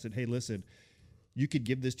came out and said, hey, listen, you could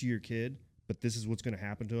give this to your kid, but this is what's going to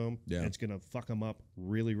happen to him. Yeah. And it's going to fuck him up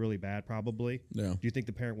really, really bad, probably. Yeah. Do you think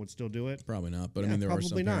the parent would still do it? Probably not. But I mean, there are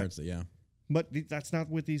some parents that, But that's not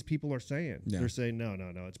what these people are saying. Yeah. They're saying, no,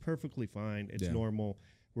 it's perfectly fine. It's normal.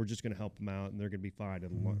 We're just going to help them out, and they're going to be fine.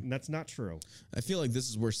 And that's not true. I feel like this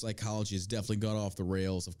is where psychology has definitely got off the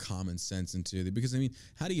rails of common sense into it. Because, I mean,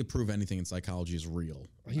 how do you prove anything in psychology is real?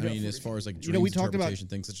 I mean, as far as like dreams, we talked interpretation,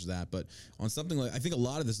 things such as that. But on something like, I think a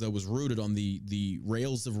lot of this, though, was rooted on the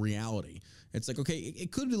rails of reality. It's like, okay,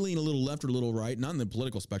 it could lean a little left or a little right, not in the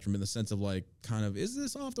political spectrum, in the sense of like, kind of, is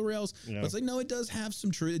this off the rails? Yeah. But it's like, no, it does have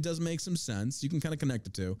some truth. It does make some sense. You can kind of connect the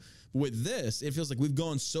two. But with this, it feels like we've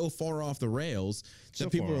gone so far off the rails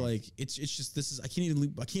that people are like, it's just, this is, I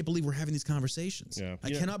can't believe we're having these conversations. Yeah.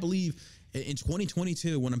 I cannot believe in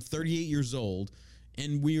 2022, when I'm 38 years old,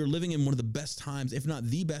 and we are living in one of the best times, if not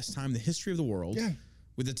the best time in the history of the world. Yeah.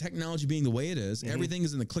 With the technology being the way it is, everything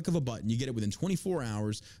is in the click of a button. You get it within 24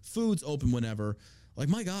 hours. Food's open whenever. Like,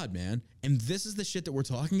 my God, man. And this is the shit that we're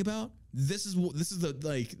talking about. This is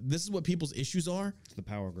what people's issues are. It's the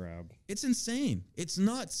power grab. It's insane. It's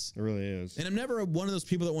nuts. It really is. And I'm never one of those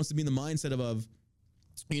people that wants to be in the mindset of,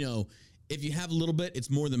 you know, if you have a little bit, it's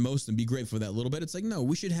more than most, and be grateful for that little bit. It's like, no,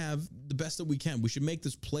 we should have the best that we can. We should make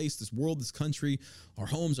this place, this world, this country, our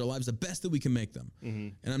homes, our lives, the best that we can make them. Mm-hmm.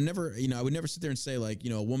 And I'm never, you know, I would never sit there and say, like, you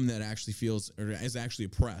know, a woman that actually feels or is actually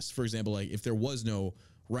oppressed. For example, like if there was no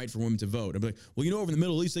right for women to vote, I'd be like, well, you know, over in the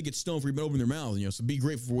Middle East, they get stoned for even opening their mouth, you know, so be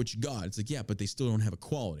grateful for what you got. It's like, yeah, but they still don't have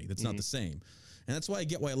equality. That's not the same. And that's why I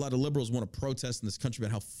get why a lot of liberals want to protest in this country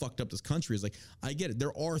about how fucked up this country is. Like, I get it.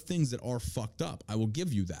 There are things that are fucked up. I will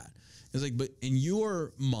give you that. It's like, but in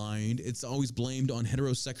your mind, it's always blamed on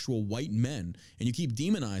heterosexual white men, and you keep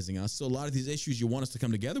demonizing us. So a lot of these issues you want us to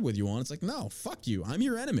come together with you on, it's like, no, fuck you. I'm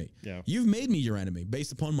your enemy. Yeah. You've made me your enemy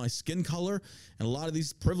based upon my skin color and a lot of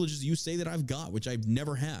these privileges you say that I've got, which I've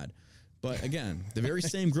never had. But again, the very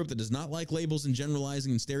same group that does not like labels and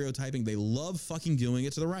generalizing and stereotyping, they love fucking doing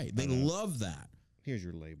it to the right. They love that. Here's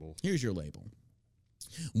your label. Here's your label.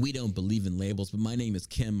 We don't believe in labels, but my name is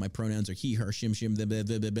Kim. My pronouns are he, her, shim, shim.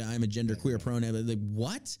 I'm a genderqueer pronoun. Like,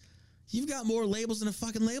 what? You've got more labels than a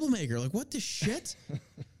fucking label maker. Like, what the shit?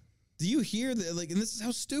 Do you hear that? Like, and this is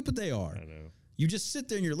how stupid they are. I know. You just sit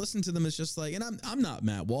there and you're listening to them. It's just like, and I'm not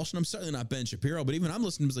Matt Walsh, and I'm certainly not Ben Shapiro, but even I'm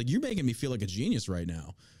listening to them, it's like, you're making me feel like a genius right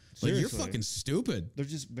now. Seriously. Like, you're fucking stupid. They're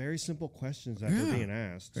just very simple questions that are being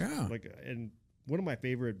asked. Yeah. Like, and one of my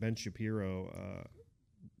favorite Ben Shapiro,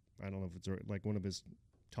 I don't know if it's like one of his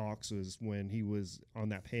talks was when he was on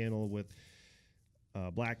that panel with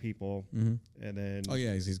black people, and then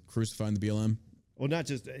he's crucifying the BLM. Well, not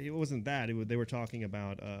just it wasn't that. They were talking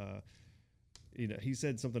about you know, he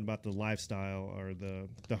said something about the lifestyle or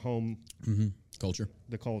the home culture,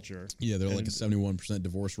 the culture. Yeah, they're like a 71%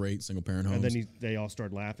 divorce rate, single parent homes. And then they all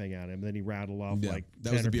started laughing at him. And then he rattled off like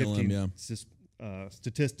that 10 was the or 15 BLM,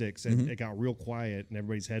 statistics, and it got real quiet, and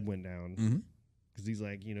everybody's head went down. Because he's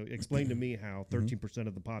like, you know, explain to me how 13%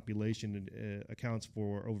 of the population accounts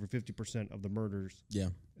for over 50% of the murders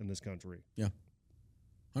in this country. Yeah.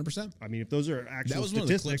 100%. I mean, if those are actual statistics. One of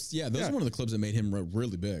the clips, those are one of the clips that made him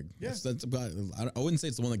really big. Yeah. I wouldn't say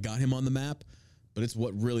it's the one that got him on the map, but it's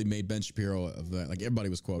what really made Ben Shapiro of that. Like, everybody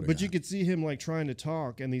was quoting But you could see him, like, trying to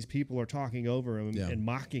talk, and these people are talking over him and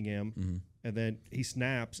mocking him. And then he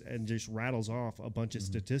snaps and just rattles off a bunch of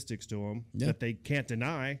statistics to him that they can't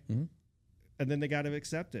deny. And then they got to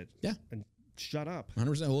accept it. Yeah. And shut up.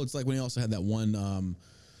 100%. Well, it's like when he also had that one,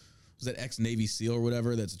 was that ex-Navy SEAL or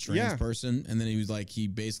whatever that's a trans person? And then he was like, he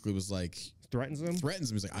basically was like... Threatens him?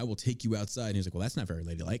 He's like, I will take you outside. And he's like, well, that's not very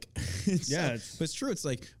ladylike. But it's true. It's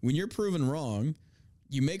like, when you're proven wrong,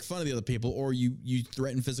 you make fun of the other people or you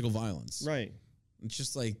threaten physical violence. Right. It's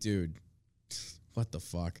just like, dude, what the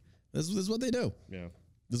fuck? This is what they do. Yeah.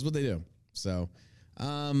 This is what they do. So,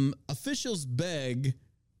 officials beg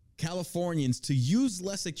Californians to use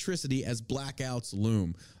less electricity as blackouts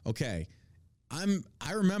loom. Okay, I'm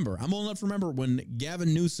old enough to remember when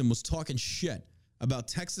Gavin Newsom was talking shit about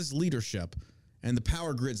Texas leadership and the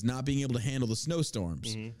power grids not being able to handle the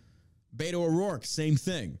snowstorms. Beto O'Rourke, same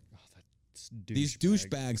thing. These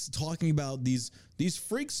douchebags talking about these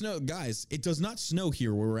freak snow guys. It does not snow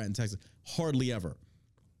here where we're at in Texas, hardly ever.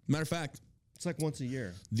 Matter of fact, it's like once a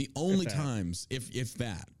year. The only times, if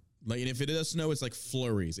that. Like, and if it does snow, it's like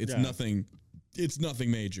flurries. It's nothing. It's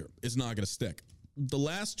nothing major. It's not going to stick. The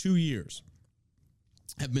last 2 years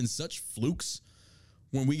have been such flukes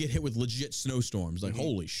when we get hit with legit snowstorms. Like,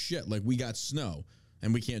 holy shit! Like, we got snow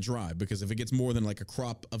and we can't drive because if it gets more than like a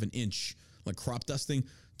crop of an inch, like crop dusting.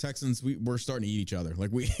 Texans, we're starting to eat each other.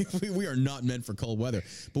 Like we are not meant for cold weather.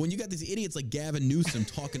 But when you got these idiots like Gavin Newsom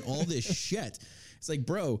talking all this shit, it's like,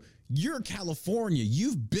 bro, you're California.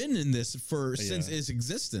 You've been in this since its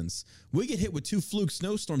existence. We get hit with 2 fluke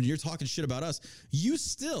snowstorms and you're talking shit about us. You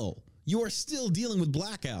are still dealing with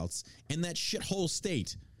blackouts in that shithole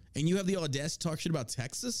state. And you have the audacity to talk shit about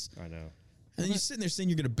Texas? I know. And then you're sitting there saying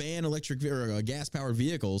you're going to ban electric or gas-powered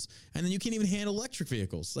vehicles, and then you can't even handle electric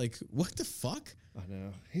vehicles. Like, what the fuck? I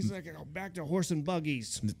know. He's like, go back to horse and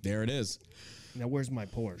buggies. There it is. Now, where's my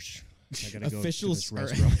Porsche? I got to go to Officials this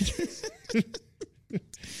restaurant.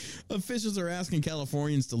 Officials are asking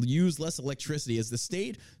Californians to use less electricity as the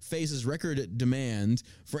state faces record demand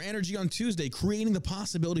for energy on Tuesday, creating the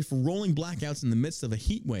possibility for rolling blackouts in the midst of a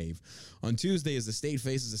heat wave. On Tuesday, as the state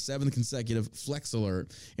faces a 7th consecutive flex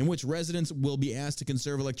alert, in which residents will be asked to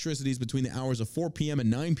conserve electricity between the hours of 4 p.m. and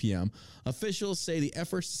 9 p.m., officials say the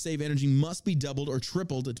efforts to save energy must be doubled or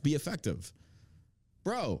tripled to be effective.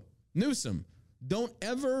 Bro, Newsom, don't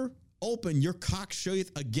ever open your cock shut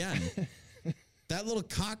again. That little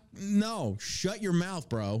cock, no, shut your mouth,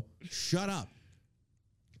 bro. Shut up.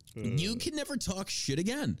 You can never talk shit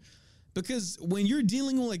again. Because when you're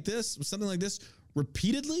dealing with something like this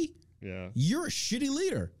repeatedly, you're a shitty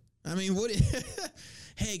leader. I mean, what?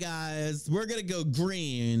 Hey, guys, we're going to go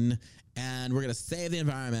green and we're going to save the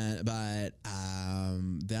environment, but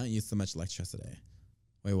don't use so much electricity.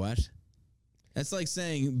 Wait, what? That's like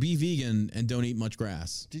saying be vegan and don't eat much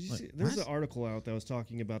grass. Did you see? There's an article out that was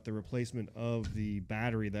talking about the replacement of the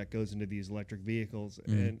battery that goes into these electric vehicles,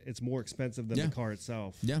 and it's more expensive than the car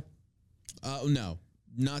itself. Yeah. No,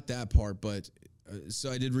 not that part. But so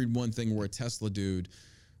I did read one thing where a Tesla dude,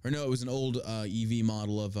 or no, it was an old EV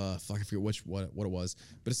model of I forget what it was,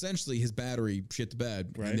 but essentially his battery shit the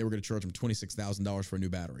bed, and they were going to charge him $26,000 for a new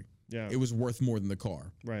battery. Yeah, it was worth more than the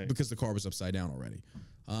car, right? Because the car was upside down already.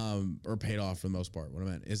 Or paid off for the most part. What I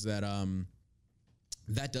meant is that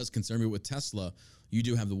that does concern me. With Tesla, you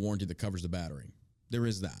do have the warranty that covers the battery. There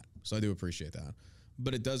is that. So I do appreciate that.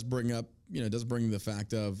 But it does bring up, the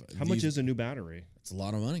fact of how much is a new battery? It's a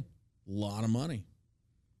lot of money. A lot of money.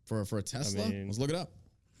 For a Tesla, let's look it up.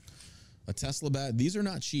 A Tesla these are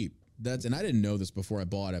not cheap. And I didn't know this before I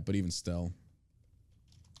bought it, but even still.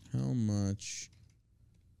 How much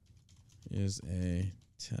is a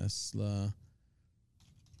Tesla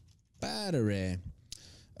battery?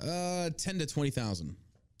 10 to 20,000.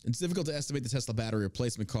 It's difficult to estimate the Tesla battery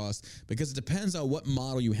replacement cost because it depends on what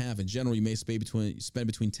model you have. In general, you may spend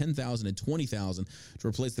between 10,000 and 20,000 to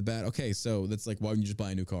replace the battery. Okay, so that's like, why wouldn't you just buy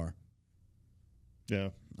a new car? Yeah,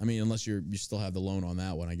 I mean, unless you still have the loan on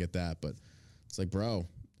that one, I get that, but it's like, bro,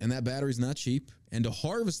 and that battery's not cheap. And to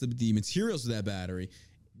harvest the materials of that battery,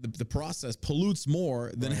 the process pollutes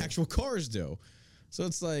more than actual cars do. So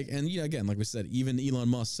it's like, and again, like we said, even Elon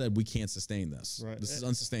Musk said we can't sustain this. Right. This is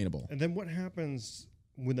unsustainable. And then what happens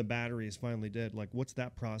when the battery is finally dead? Like, what's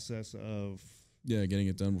that process of? Yeah, getting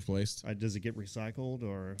it done, replaced. Does it get recycled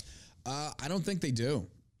or? I don't think they do.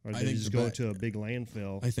 Or they just go to a big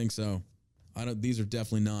landfill? I think so. These are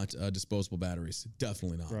definitely not disposable batteries.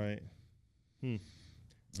 Definitely not. Right.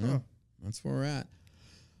 That's where we're at.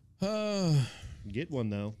 Get one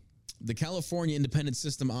though. The California Independent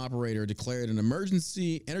System Operator declared an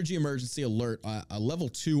energy emergency alert, a level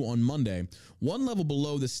 2 on Monday, one level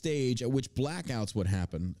below the stage at which blackouts would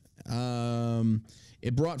happen.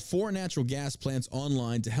 It brought 4 natural gas plants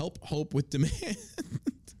online to help with demand.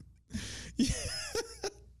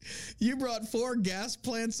 You brought 4 gas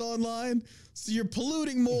plants online, so you're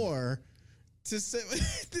polluting more. Dude,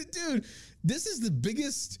 this is the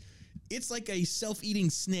biggest. It's like a self-eating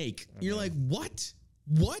snake. You're like, what?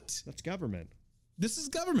 What? That's government. This is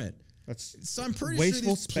government. So I'm pretty sure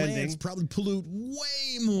these plants probably pollute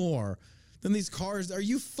way more than these cars. Are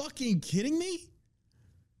you fucking kidding me?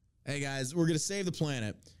 Hey guys, we're gonna save the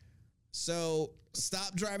planet. So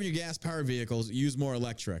stop driving your gas-powered vehicles. Use more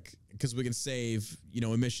electric because we can save,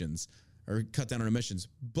 emissions or cut down on emissions.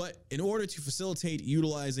 But in order to facilitate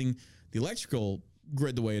utilizing the electrical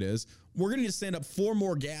grid the way it is, we're gonna need to stand up 4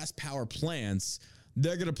 more gas power plants.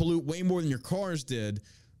 They're going to pollute way more than your cars did.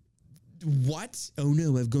 What? Oh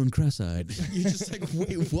no, I've gone cross-eyed. You're just like,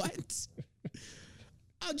 wait, what?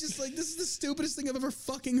 I'm just like, this is the stupidest thing I've ever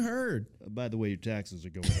fucking heard. By the way, your taxes are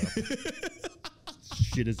going up.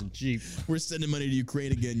 Shit isn't cheap. We're sending money to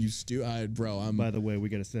Ukraine again, you bro. By the way, we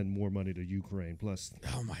got to send more money to Ukraine. Plus,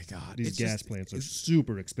 oh my God. These gas plants are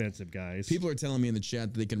super expensive, guys. People are telling me in the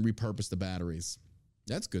chat that they can repurpose the batteries.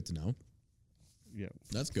 That's good to know. Yeah.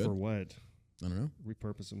 That's good. For what? I don't know.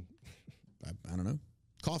 Repurpose them. I don't know.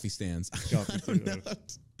 Coffee stands.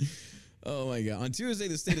 Oh my God. On Tuesday,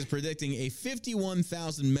 the state is predicting a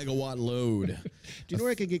 51,000 megawatt load. Do you know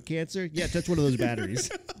where I could get cancer? Yeah, touch one of those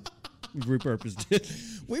batteries. We've repurposed it.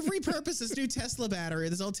 We've repurposed this new Tesla battery,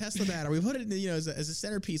 this old Tesla battery. We put it, as a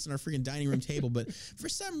centerpiece on our freaking dining room table. But for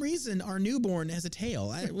some reason, our newborn has a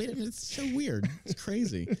tail. It's so weird. It's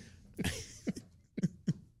crazy.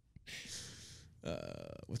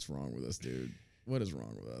 What's wrong with us, dude? What is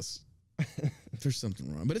wrong with us? There's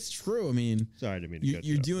something wrong, but it's true. I mean, sorry, I didn't mean to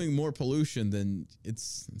you're doing more pollution than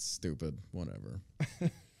it's stupid. Whatever.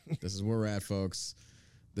 This is where we're at, folks.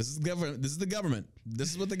 This is government. This is the government.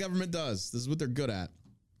 This is what the government does. This is what they're good at.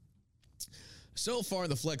 So far,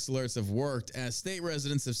 the flex alerts have worked as state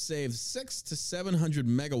residents have saved 600 to 700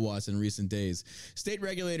 megawatts in recent days. State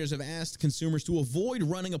regulators have asked consumers to avoid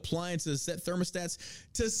running appliances, set thermostats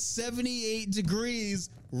to 78 degrees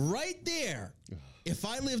right there. If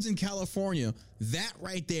I lived in California, that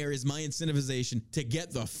right there is my incentivization to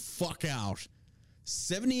get the fuck out.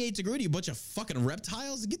 78 degrees, you bunch of fucking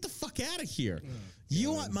reptiles? Get the fuck out of here.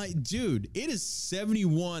 You want my dude, it is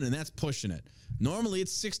 71 and that's pushing it. Normally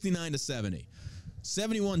it's 69 to 70.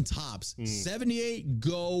 71 tops. 78,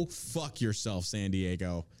 go fuck yourself, San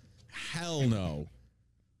Diego. Hell no.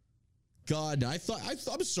 God, I'm sorry,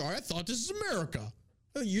 I thought this is America.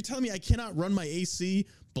 You're telling me I cannot run my AC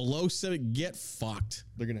below 7? Get fucked.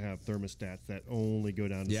 They're going to have thermostats that only go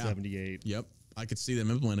down to 78. Yep. I could see them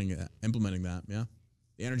implementing that. Yeah.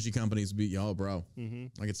 The energy companies be, bro.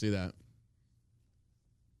 I could see that.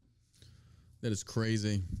 That is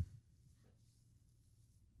crazy.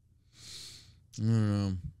 I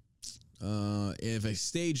don't know. If a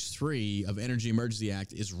stage 3 of Energy Emergency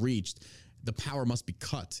Act is reached, the power must be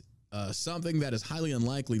cut. Something that is highly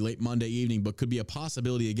unlikely late Monday evening, but could be a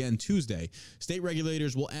possibility again Tuesday. State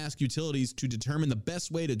regulators will ask utilities to determine the best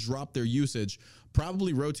way to drop their usage,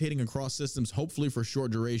 probably rotating across systems, hopefully for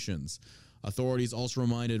short durations. Authorities also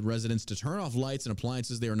reminded residents to turn off lights and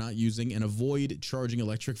appliances they are not using and avoid charging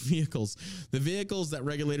electric vehicles. The vehicles that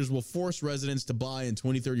regulators will force residents to buy in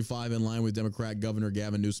 2035 in line with Democrat Governor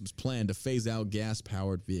Gavin Newsom's plan to phase out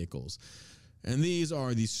gas-powered vehicles. And these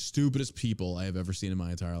are the stupidest people I have ever seen in my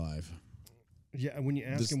entire life. Yeah, when you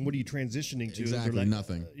ask them, what are you transitioning to? Exactly, like,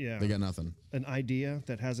 nothing. They got nothing. An idea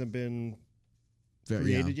that hasn't been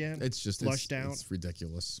created yet? It's just flushed out. It's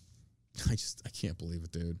ridiculous. I can't believe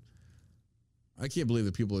it, dude. I can't believe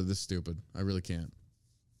that people are this stupid. I really can't.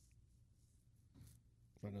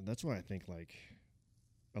 That's why I think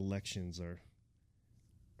elections are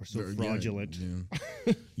so fraudulent.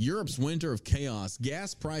 Yeah. Europe's winter of chaos.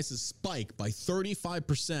 Gas prices spike by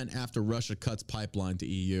 35% after Russia cuts pipeline to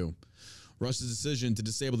EU. Russia's decision to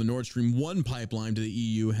disable the Nord Stream 1 pipeline to the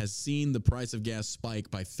EU has seen the price of gas spike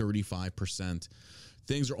by 35%.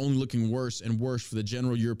 Things are only looking worse and worse for the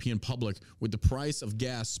general European public, with the price of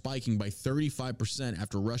gas spiking by 35%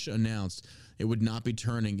 after Russia announced it would not be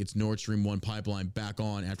turning its Nord Stream 1 pipeline back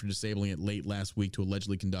on after disabling it late last week to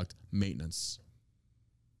allegedly conduct maintenance.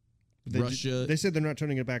 They said they're not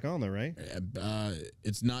turning it back on, though, right?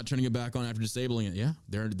 It's not turning it back on after disabling it. Yeah,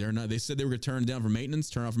 they're not. They said they were going to turn it down for maintenance,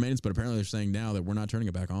 turn off for maintenance, but apparently they're saying now that we're not turning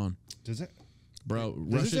it back on. Does it, bro?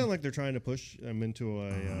 Does it sound like they're trying to push them into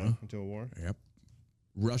a war? Yep.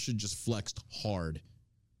 Russia just flexed hard.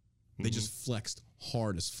 They just flexed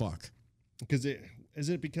hard as fuck. Because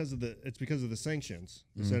it's because of the sanctions.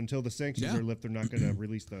 So until the sanctions are lifted, they're not going to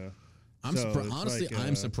release the. Honestly,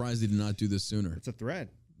 I'm surprised they did not do this sooner. It's a threat.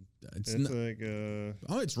 It's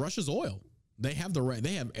it's Russia's oil. They have the right.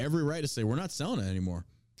 They have every right to say we're not selling it anymore.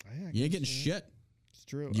 You ain't getting shit. It's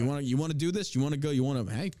true. You want to do this? You want to go? You want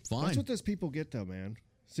to? Hey, fine. That's what those people get, though, man.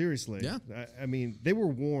 Seriously. Yeah. I mean, they were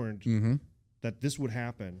warned that this would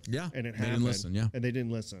happen. Yeah. And it happened. They didn't listen. Yeah. And they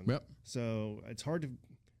didn't listen. Yep. So it's hard to.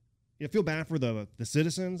 You feel bad for the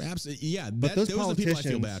citizens. Absolutely. Yeah. But those are the people I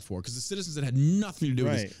feel bad for, because the citizens that had nothing to do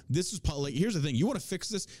with this. This was here's the thing. You want to fix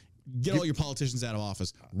this? Get all your politicians out of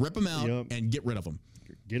office, rip them out, and get rid of them.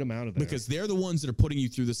 Get them out of there. Because they're the ones that are putting you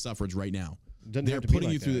through the suffrage right now. They're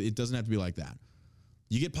putting you through. It doesn't have to be like that.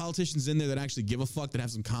 You get politicians in there that actually give a fuck, that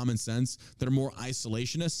have some common sense, that are more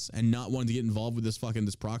isolationists and not wanting to get involved with this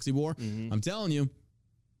proxy war. I'm telling you.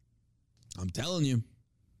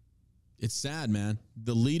 It's sad, man.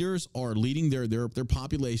 The leaders are leading their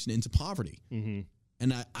population into poverty.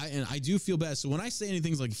 And I do feel bad. So when I say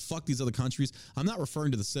anything like "fuck these other countries," I'm not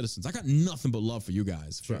referring to the citizens. I got nothing but love for you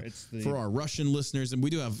guys, for our Russian listeners, and we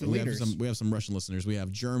have some Russian listeners. We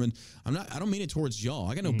have German. I don't mean it towards y'all.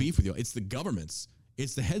 I got no beef with y'all. It's the governments.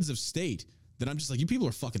 It's the heads of state that I'm just like, you people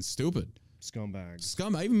are fucking stupid.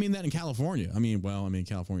 Scumbags. I even mean that in California.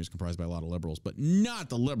 California is comprised by a lot of liberals, but not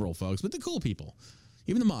the liberal folks, but the cool people.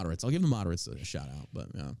 Even the moderates. I'll give the moderates a shout out. But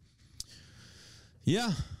yeah.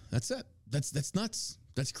 Yeah, that's it. That's nuts.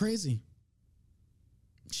 That's crazy.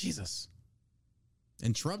 Jesus.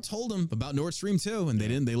 And Trump told him about Nord Stream 2, and they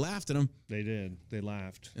didn't. They laughed at him. They did. They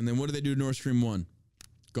laughed. And then what did they do to Nord Stream 1?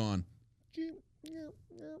 Gone.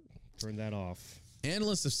 Turn that off.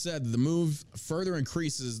 Analysts have said that the move further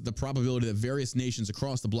increases the probability that various nations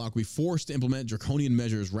across the bloc will be forced to implement draconian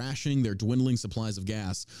measures, rationing their dwindling supplies of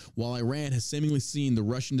gas, while Iran has seemingly seen the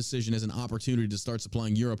Russian decision as an opportunity to start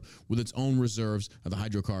supplying Europe with its own reserves of the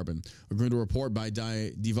hydrocarbon. According to a report by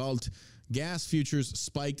Die Welt, gas futures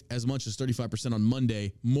spiked as much as 35% on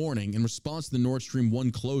Monday morning in response to the Nord Stream 1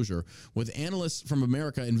 closure, with analysts from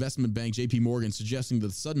America investment bank JP Morgan suggesting that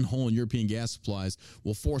the sudden hole in European gas supplies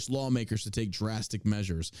will force lawmakers to take drastic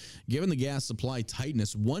measures. Given the gas supply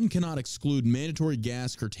tightness, one cannot exclude mandatory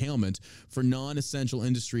gas curtailment for non-essential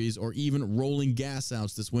industries or even rolling gas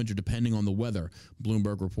outs this winter, depending on the weather,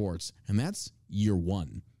 Bloomberg reports. And that's year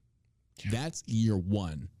one. That's year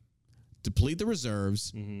one. Deplete the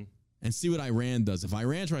reserves. And see what Iran does. If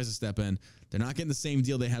Iran tries to step in, they're not getting the same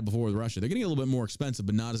deal they had before with Russia. They're getting a little bit more expensive,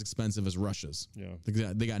 but not as expensive as Russia's. Yeah.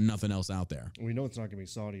 They got nothing else out there. We know it's not going to be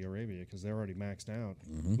Saudi Arabia because they're already maxed out.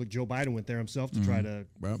 Look, Joe Biden went there himself to try to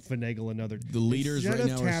finagle another. The leaders Instead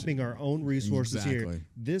right of now tapping our own resources Exactly. here,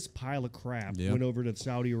 this pile of crap went over to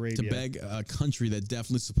Saudi Arabia. To beg a country that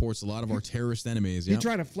definitely supports a lot of our terrorist enemies. They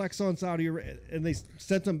try to flex on Saudi Arabia, and they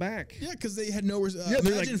sent them back. Yeah, because they had no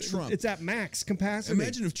imagine if Trump. It's at max capacity.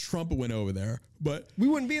 Imagine if Trump went over there. But we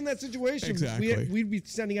wouldn't be in that situation. Exactly. We'd be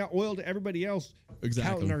sending out oil to everybody else.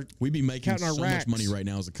 Exactly. We'd be making so much money right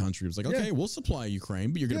now as a country. It's like, okay, we'll supply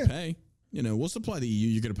Ukraine, but you're going to pay. You know, we'll supply the EU.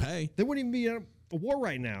 You're going to pay. They wouldn't even be in a war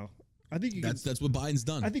right now. I think that's what Biden's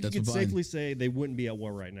done. I think you could safely say they wouldn't be at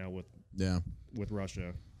war right now with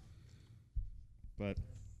Russia. But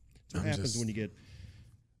that's what happens when you get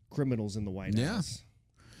criminals in the White House.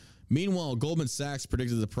 Meanwhile, Goldman Sachs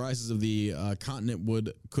predicted the prices of the continent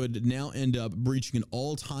could now end up breaching an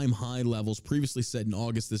all-time high levels previously set in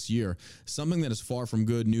August this year, something that is far from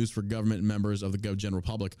good news for government members of the GovGen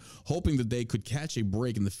Republic, hoping that they could catch a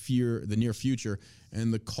break in the near future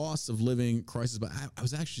and the cost of living crisis. But I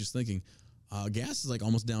was actually just thinking, gas is like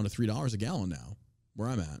almost down to $3 a gallon now, where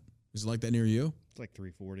I'm at. Is it like that near you? It's like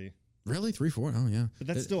 $3.40. Really? 3-4? Oh, yeah. But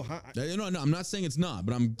that's still high. No, I'm not saying it's not,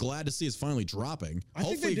 but I'm glad to see it's finally dropping. I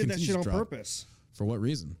think they did that shit on purpose. For what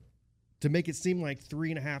reason? To make it seem like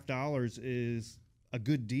 $3.50 is a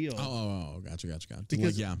good deal. Oh, gotcha.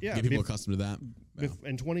 Because, get people accustomed to that. Yeah.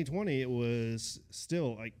 In 2020, it was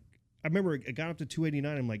still like, I remember it got up to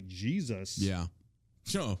 $2.89. I'm like, Jesus. Yeah.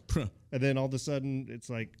 And then all of a sudden, it's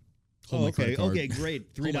like, okay,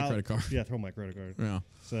 great. $3. Hold my credit card. Yeah, throw my credit card. Yeah.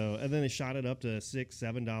 So, and then they shot it up to $6,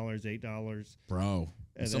 $7, $8. Bro.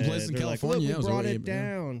 And some places in California, like, look, we brought it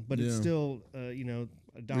down, but it's still,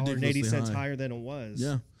 $1.80 higher than it was.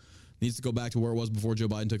 Yeah. Needs to go back to where it was before Joe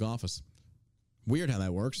Biden took office. Weird how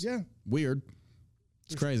that works. Yeah. Weird.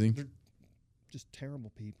 It's crazy. They're just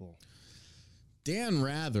terrible people. Dan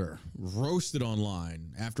Rather roasted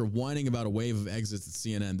online after whining about a wave of exits at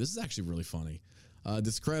CNN. This is actually really funny.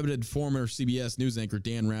 Discredited former CBS News anchor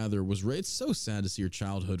Dan Rather was it's so sad to see your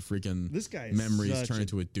childhood freaking memories turn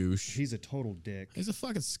into a douche. He's a total dick. He's a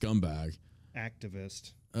fucking scumbag.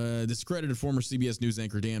 Activist. Discredited former CBS News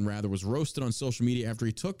anchor Dan Rather was roasted on social media after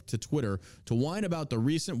he took to Twitter to whine about the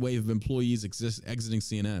recent wave of employees exiting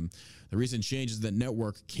CNN. The recent changes to that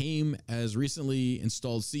network came as recently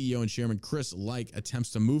installed CEO and chairman Chris Licht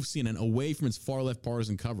attempts to move CNN away from its far-left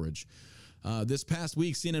partisan coverage. This past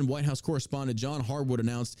week, CNN White House correspondent John Harwood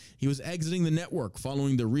announced he was exiting the network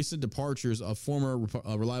following the recent departures of former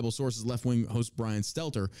Reliable Sources left-wing host Brian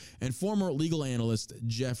Stelter and former legal analyst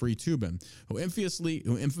Jeffrey Toobin, who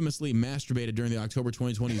infamously masturbated during the October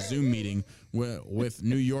 2020 Zoom meeting with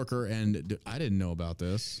New Yorker. And I didn't know about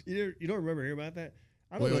this. You don't remember hearing about that?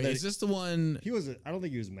 Wait, is this the one? He was. I don't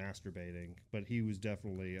think he was masturbating, but he was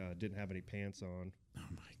definitely didn't have any pants on. Oh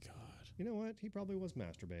my God. You know what? He probably was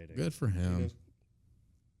masturbating. Good for him.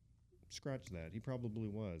 Scratch that. He probably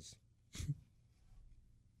was.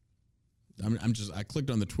 I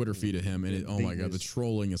clicked on the Twitter feed of him, and oh my God, the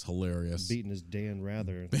trolling is hilarious. Beating his Dan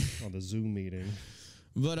Rather on the Zoom meeting.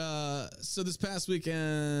 But so this past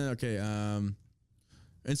weekend,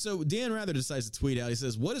 and so Dan Rather decides to tweet out. He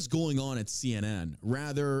says, "What is going on at CNN?"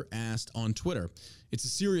 Rather asked on Twitter. It's a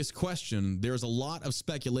serious question. There's a lot of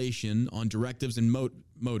speculation on directives and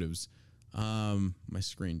motives. My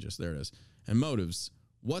screen there it is. And motives.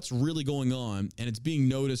 What's really going on? And it's being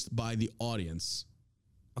noticed by the audience.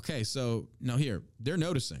 Okay, so now here, they're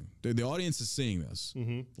noticing. The audience is seeing this.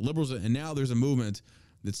 Mm-hmm. Liberals, and now there's a movement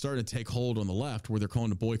that's starting to take hold on the left where they're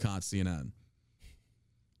calling to boycott CNN.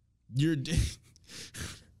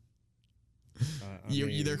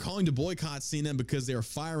 They're calling to boycott CNN because they're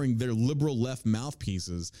firing their liberal left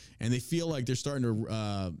mouthpieces, and they feel like they're starting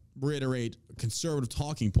to reiterate conservative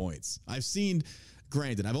talking points.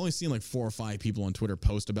 Granted, I've only seen like 4 or 5 people on Twitter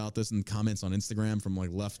post about this and comments on Instagram from like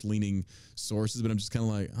left-leaning sources, but I'm just kind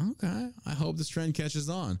of like, okay, I hope this trend catches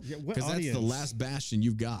on, because that's the last bastion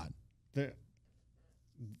you've got.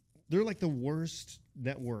 They're like the worst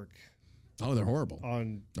network. Oh, they're horrible.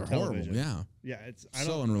 They're television. Horrible. Yeah. Yeah.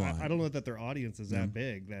 So unreliable. I don't know that their audience is that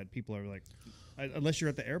big that people are like, unless you're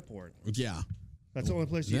at the airport. Yeah. That's the only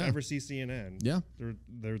place you ever see CNN. Yeah.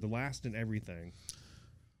 They're the last in everything.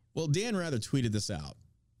 Well, Dan Rather tweeted this out,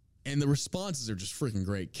 and the responses are just freaking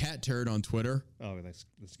great. Cat Turd on Twitter. Oh, this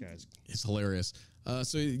guy's... It's hilarious.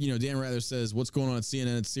 So, Dan Rather says, what's going on at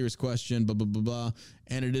CNN? It's a serious question, blah, blah, blah, blah.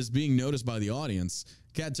 And it is being noticed by the audience.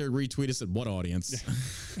 Cat Turd retweeted, said, what audience?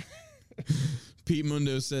 Pete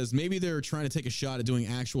Mundo says, maybe they're trying to take a shot at doing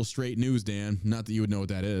actual straight news, Dan. Not that you would know what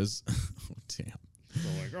that is. Oh, damn.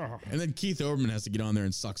 And then Keith Olbermann has to get on there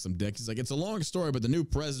and suck some dick. He's like, it's a long story, but the new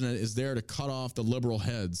president is there to cut off the liberal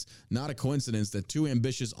heads. Not a coincidence that 2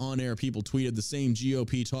 ambitious on-air people tweeted the same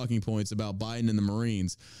GOP talking points about Biden and the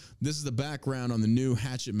Marines. This is the background on the new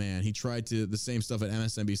Hatchet Man. He tried the same stuff at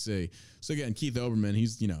MSNBC. So again, Keith Olbermann,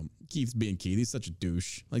 he's, Keith's being Keith. He's such a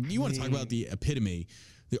douche. Like, you want to talk about the epitome,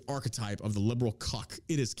 the archetype of the liberal cuck.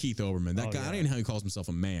 It is Keith Olbermann. That guy, I don't even know how he calls himself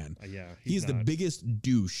a man. He's the biggest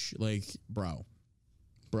douche. Like, bro,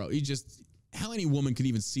 he just, how any woman could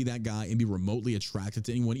even see that guy and be remotely attracted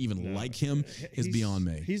to anyone even like him is beyond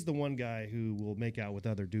me. He's the one guy who will make out with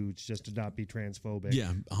other dudes just to not be transphobic.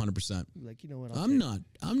 Yeah, 100%. Like, you know what? I'm not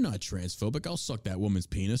transphobic. I'll suck that woman's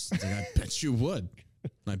penis. Like, I bet you would.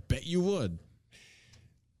 I bet you would.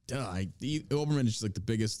 Duh. Olbermann is just like the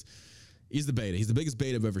biggest. He's the beta. He's the biggest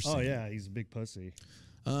beta I've ever seen. Oh, yeah. He's a big pussy.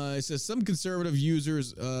 It says some conservative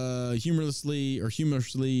users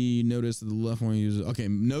humorously noticed that the left-wing users. Okay,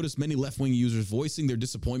 noticed many left-wing users voicing their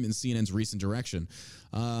disappointment in CNN's recent direction.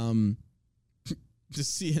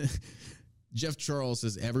 Jeff Charles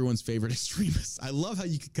says everyone's favorite extremist. I love how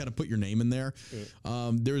you could kind of put your name in there.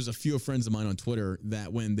 There's a few friends of mine on Twitter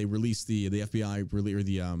that when they released the FBI or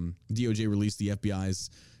the DOJ released the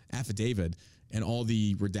FBI's affidavit and all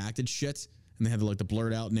the redacted shit. And they had the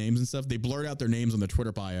blurred out names and stuff. They blurred out their names on their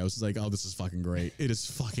Twitter bios. It's like, oh, this is fucking great. It is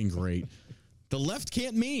fucking great. The left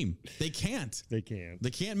can't meme. They can't. They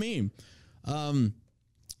can't meme.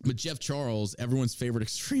 But Jeff Charles, everyone's favorite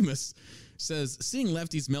extremist, says seeing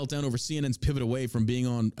lefties melt down over CNN's pivot away from being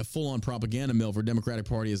on a full-on propaganda mill for Democratic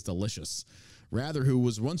Party is delicious. Rather, who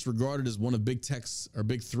was once regarded as one of Big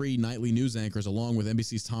Three nightly news anchors, along with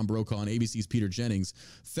NBC's Tom Brokaw and ABC's Peter Jennings,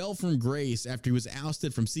 fell from grace after he was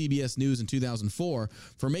ousted from CBS News in 2004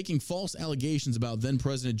 for making false allegations about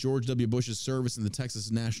then-President George W. Bush's service in the Texas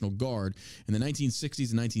National Guard in the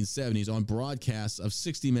 1960s and 1970s on broadcasts of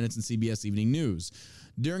 60 Minutes and CBS Evening News.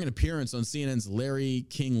 During an appearance on CNN's Larry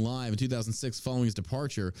King Live in 2006 following his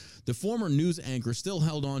departure, the former news anchor still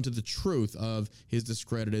held on to the truth of his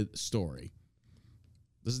discredited story.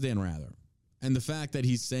 This is Dan Rather. And the fact that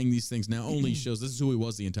he's saying these things now only shows this is who he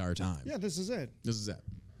was the entire time. Yeah, this is it.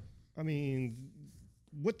 I mean,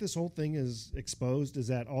 what this whole thing is exposed is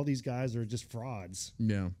that all these guys are just frauds.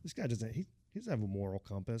 Yeah. This guy doesn't have a moral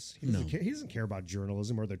compass. He doesn't care about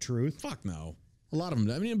journalism or the truth. Fuck no. A lot of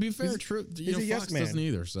them. I mean, to be fair, Fox doesn't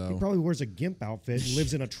either. So he probably wears a gimp outfit and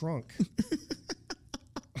lives in a trunk.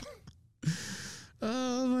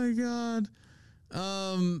 Oh my God.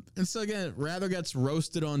 And so again, Rather gets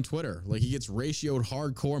roasted on Twitter. Like, he gets ratioed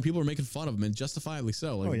hardcore and people are making fun of him, and justifiably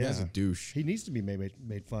so. Like, the guy's a douche. He needs to be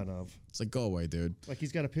made fun of. It's like, go away, dude. Like,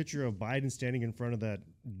 he's got a picture of Biden standing in front of that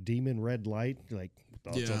demon red light. Like,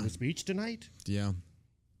 thoughts on the speech tonight? Yeah.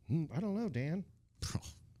 I don't know, Dan.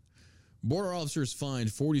 Border officers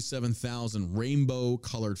find 47,000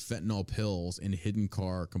 rainbow-colored fentanyl pills in hidden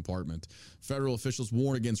car compartment. Federal officials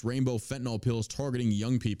warn against rainbow fentanyl pills targeting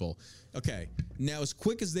young people. Okay, now as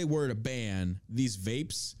quick as they were to ban these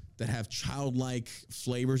vapes that have childlike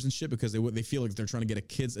flavors and shit because they feel like they're trying to get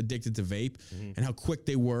kids addicted to vape, and how quick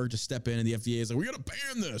they were to step in and the FDA is like, we got to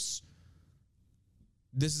ban this.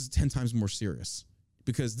 This is 10 times more serious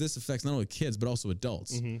because this affects not only kids but also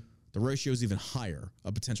adults. The ratio is even higher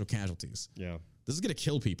of potential casualties. Yeah. This is going to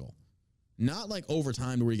kill people. Not like over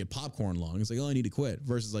time to where you get popcorn lung. It's like, oh, I need to quit.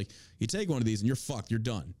 Versus like, you take one of these and you're fucked. You're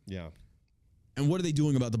done. Yeah. And what are they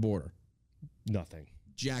doing about the border? Nothing.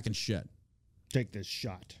 Jack and shit. Take this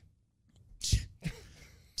shot. Keep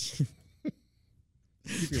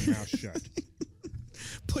your mouth shut.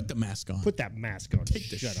 Put the mask on. Put that mask on. Take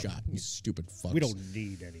the shot, you stupid fucks. We don't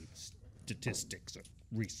need any statistics or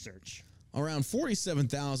research. Around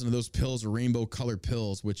 47,000 of those pills are rainbow-colored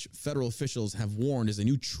pills, which federal officials have warned is a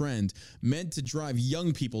new trend meant to drive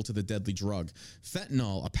young people to the deadly drug.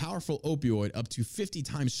 Fentanyl, a powerful opioid up to 50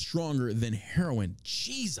 times stronger than heroin.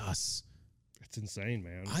 Jesus. It's insane,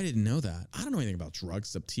 man. I didn't know that. I don't know anything about drugs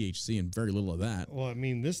except THC and very little of that. Well, I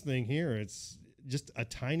mean, this thing here, it's just a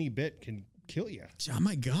tiny bit can kill you. Oh,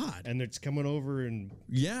 my God. And it's coming over in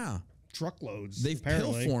truckloads. They've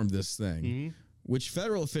pill-formed this thing. Mm-hmm. Which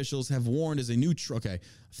federal officials have warned is a new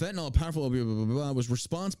fentanyl, a powerful opioid, was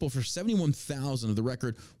responsible for 71,000 of the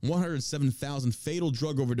record 107,000 fatal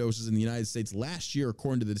drug overdoses in the United States last year,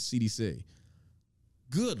 according to the CDC.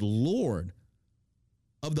 Good Lord.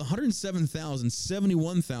 Of the 107,000,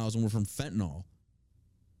 71,000 were from fentanyl.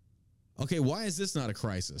 Okay, why is this not a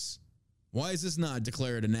crisis? Why is this not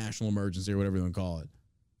declared a national emergency or whatever you want to call it?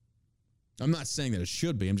 I'm not saying that it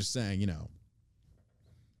should be. I'm just saying,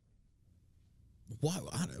 why,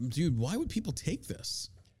 dude? Why would people take this,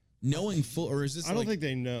 knowing full? Or is this? I don't think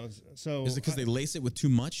they know. So is it because they lace it with too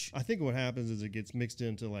much? I think what happens is it gets mixed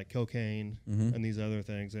into like cocaine and these other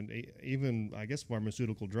things, and even I guess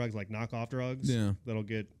pharmaceutical drugs like knockoff drugs. Yeah, that'll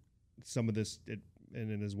get some of this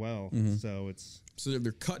in it as well. So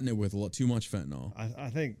they're cutting it with too much fentanyl. I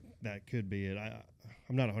think that could be it.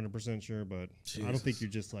 I'm not 100% sure, but Jesus. I don't think you're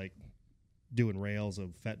just like doing rails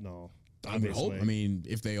of fentanyl. I would hope. I mean,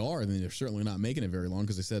 if they are, then they're certainly not making it very long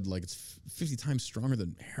because they said like it's 50 times stronger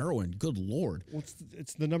than heroin. Good Lord. Well,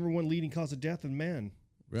 it's the number one leading cause of death in men.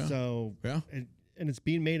 Yeah. So, and it's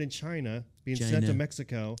being made in China, sent to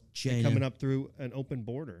Mexico, and coming up through an open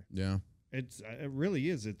border. Yeah. It really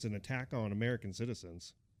is. It's an attack on American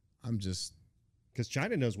citizens. Because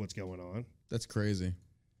China knows what's going on. That's crazy.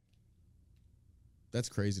 That's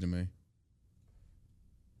crazy to me.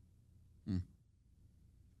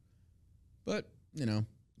 But,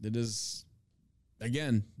 it is,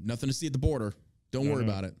 again, nothing to see at the border. Don't worry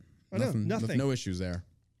about it. Nothing. No issues there.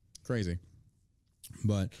 Crazy.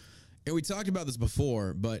 But, and we talked about this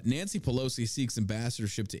before, but Nancy Pelosi seeks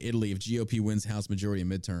ambassadorship to Italy if GOP wins House majority in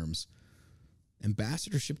midterms.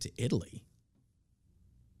 Ambassadorship to Italy?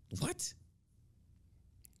 What?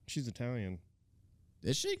 She's Italian.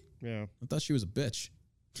 Is she? Yeah. I thought she was a bitch.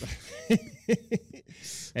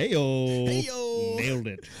 Heyo. Heyo. Nailed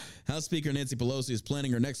it. House Speaker Nancy Pelosi is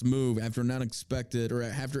planning her next move after an unexpected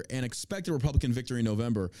Republican victory in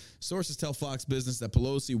November. Sources tell Fox Business that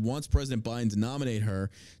Pelosi wants President Biden to nominate her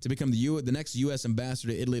to become the next U.S.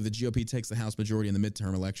 ambassador to Italy if the GOP takes the House majority in the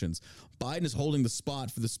midterm elections. Biden is holding the spot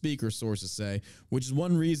for the speaker, sources say, which is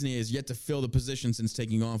one reason he has yet to fill the position since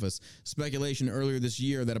taking office. Speculation earlier this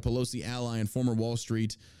year that a Pelosi ally and former Wall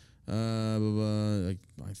Street I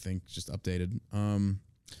think just updated.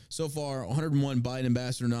 So far, 101 Biden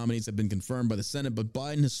ambassador nominees have been confirmed by the Senate, but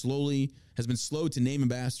Biden has been slow to name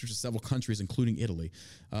ambassadors to several countries, including Italy.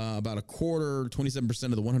 About a quarter, 27%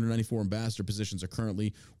 of the 194 ambassador positions are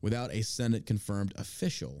currently without a Senate-confirmed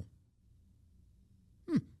official.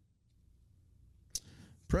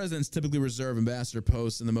 Presidents typically reserve ambassador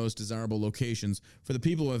posts in the most desirable locations for the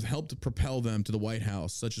people who have helped propel them to the White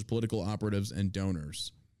House, such as political operatives and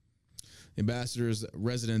donors. The ambassador's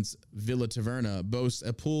residence, Villa Taverna, boasts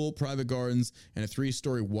a pool, private gardens, and a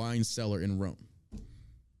 3-story wine cellar in Rome.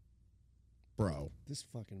 Bro. This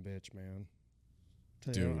fucking bitch, man.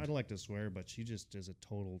 Dude. I don't like to swear, but she just is a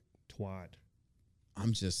total twat.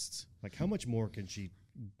 I'm just... Like, how much more can she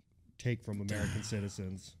take from American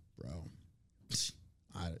citizens? Bro.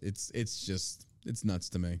 It's nuts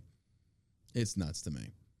to me. It's nuts to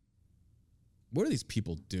me. What do these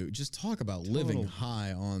people do? Just talk about living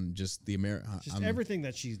high on just the everything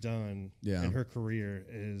that she's done in her career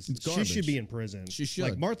is she should be in prison. She should.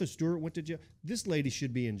 Like Martha Stewart went to jail. This lady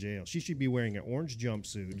should be in jail. She should be wearing an orange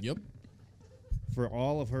jumpsuit. Yep. For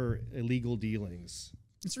all of her illegal dealings.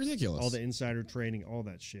 It's ridiculous. All the insider trading, all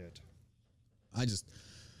that shit. I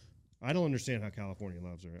don't understand how California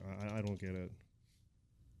loves her. I don't get it.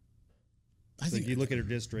 I think you look at her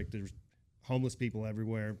district, there's homeless people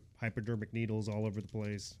everywhere, hypodermic needles all over the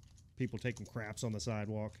place, people taking craps on the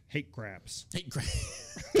sidewalk. Hate craps. Hate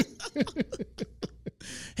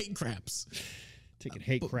craps. Taking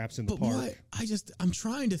hate craps in the park. Why? I'm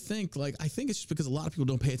trying to think. Like, I think it's just because a lot of people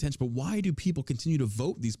don't pay attention. But why do people continue to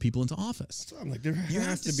vote these people into office? So I'm like, there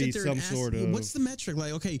has to be some sort of what's the metric?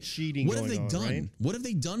 Like, okay, cheating. What have they done? Right? What have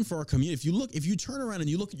they done for our community? If you turn around and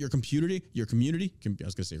you look at your community. I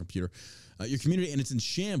was going to say computer. Your community, and it's in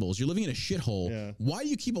shambles. You're living in a shithole. Yeah. Why do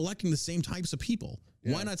you keep electing the same types of people?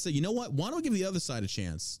 Yeah. Why not say, you know what? Why don't we give the other side a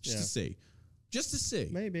chance just to see? Just to see.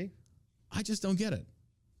 Maybe. I just don't get it.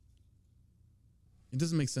 It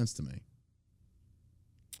doesn't make sense to me.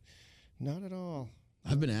 Not at all.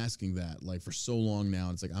 I've been asking that like for so long now.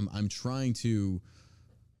 It's like I'm trying to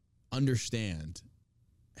understand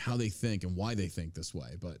how they think and why they think this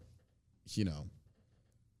way, but you know,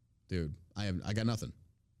 dude, I got nothing.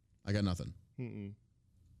 I got nothing. Mm-mm.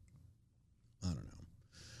 I don't know.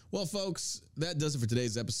 Well, folks, that does it for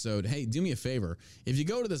today's episode. Hey, do me a favor. If you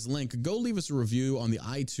go to this link, go leave us a review on the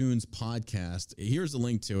iTunes podcast. Here's the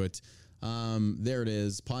link to it. There it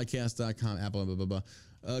is, podcast.com, Apple, blah, blah, blah.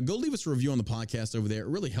 Go leave us a review on the podcast over there. It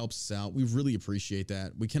really helps us out. We really appreciate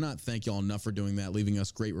that. We cannot thank y'all enough for doing that, leaving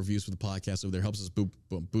us great reviews for the podcast over there. Helps us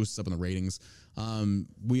boost us up in the ratings. We're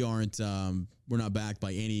not backed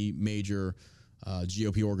by any major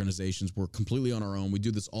GOP organizations. We're completely on our own. We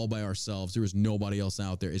do this all by ourselves. There is nobody else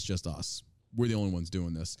out there. It's just us. We're the only ones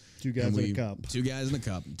doing this. Two guys in a cup. Two guys in a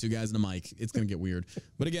cup. Two guys in a mic. It's going to get weird.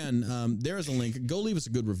 But again, there is a link. Go leave us a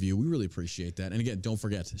good review. We really appreciate that. And again, don't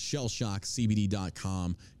forget,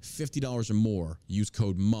 shellshockcbd.com, $50 or more. Use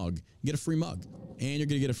code MUG. Get a free mug. And you're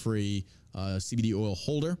going to get a free CBD oil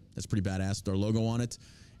holder. That's pretty badass with our logo on it.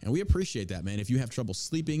 And we appreciate that, man. If you have trouble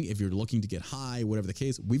sleeping, if you're looking to get high, whatever the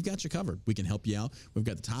case, we've got you covered. We can help you out. We've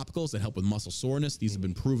got the topicals that help with muscle soreness. These have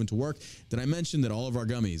been proven to work. Did I mention that all of our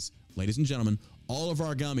gummies, ladies and gentlemen, all of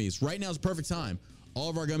our gummies, right now is the perfect time. All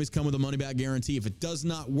of our gummies come with a money-back guarantee. If it does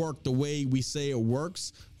not work the way we say it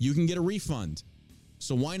works, you can get a refund.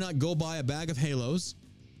 So why not go buy a bag of Halos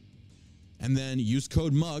and then use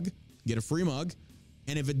code MUG, get a free mug,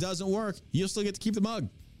 and if it doesn't work, you'll still get to keep the mug.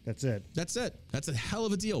 That's it. That's it. That's a hell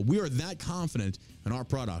of a deal. We are that confident in our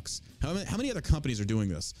products. How many other companies are doing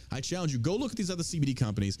this? I challenge you, go look at these other CBD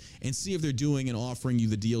companies and see if they're doing and offering you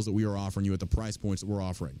the deals that we are offering you at the price points that we're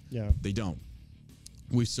offering. Yeah. They don't.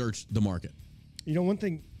 We searched the market. You know, one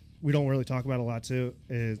thing we don't really talk about a lot, too,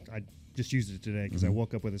 is I just used it today because I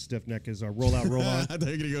woke up with a stiff neck, is our roll out, roll on. I thought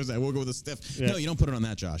you were going to go say, I woke up with a stiff. Yeah. No, you don't put it on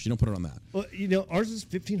that, Josh. You don't put it on that. Well, you know, ours is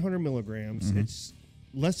 1,500 milligrams. It's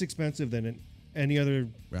less expensive than any other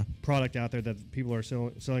product out there that people are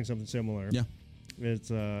selling something similar. Yeah. It's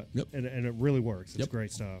and it really works. It's great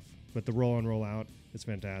stuff. But the roll on, roll out, it's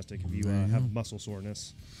fantastic if you have muscle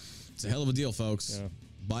soreness. It's a hell of a deal, folks. Yeah.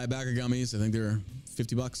 Buy a bag of gummies. I think they're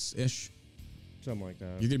 $50-ish. Something like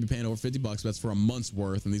that. You're going to be paying over $50, but that's for a month's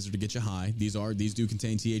worth, and these are to get you high. These do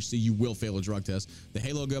contain THC. You will fail a drug test. The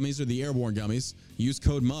Halo gummies are the airborne gummies. Use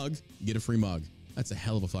code MUG, get a free mug. That's a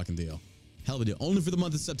hell of a fucking deal. Hell of a deal. Only for the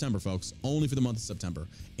month of September, folks. Only for the month of September.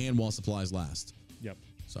 And while supplies last. Yep.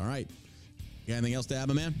 So, all right. You got anything else to add,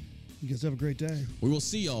 my man? You guys have a great day. We will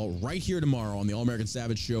see y'all right here tomorrow on the All American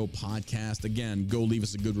Savage Show podcast. Again, go leave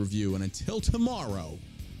us a good review. And until tomorrow,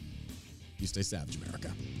 you stay savage,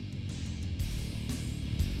 America.